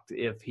shocked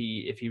if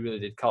he really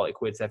did call it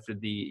quits after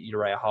the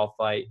Uriah Hall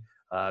fight.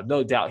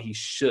 No doubt he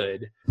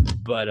should,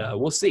 but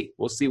we'll see.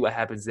 We'll see what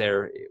happens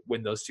there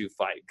when those two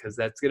fight, because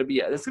that's gonna be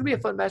a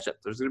fun matchup.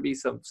 There's gonna be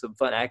some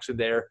fun action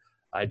there.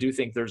 I do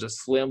think there's a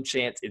slim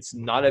chance it's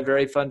not a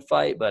very fun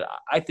fight, but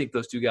I think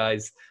those two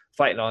guys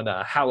fighting on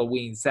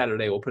Halloween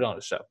Saturday will put on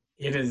a show.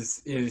 It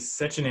is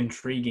such an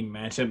intriguing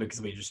matchup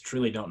because we just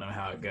truly don't know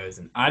how it goes.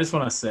 And I just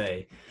want to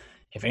say,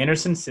 if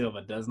Anderson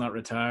Silva does not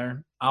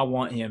retire, I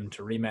want him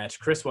to rematch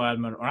Chris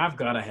Weidman, or I've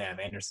got to have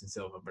Anderson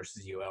Silva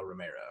versus Yoel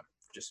Romero.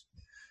 Just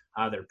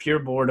either pure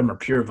boredom or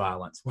pure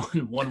violence,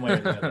 one way or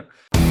the other.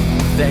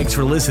 Thanks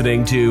for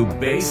listening to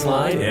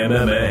Baseline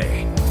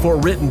MMA. For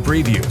written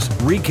previews,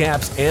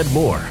 recaps, and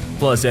more,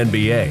 plus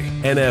NBA,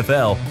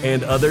 NFL,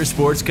 and other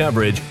sports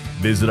coverage,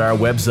 visit our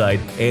website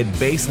at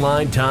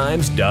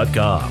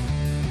baselinetimes.com.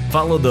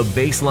 Follow the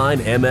Baseline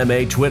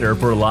MMA Twitter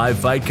for live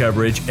fight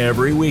coverage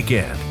every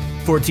weekend.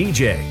 For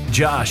TJ,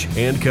 Josh,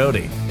 and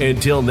Cody,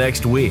 until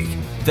next week,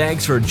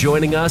 thanks for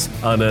joining us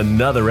on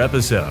another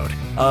episode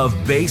of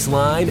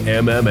Baseline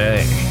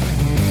MMA.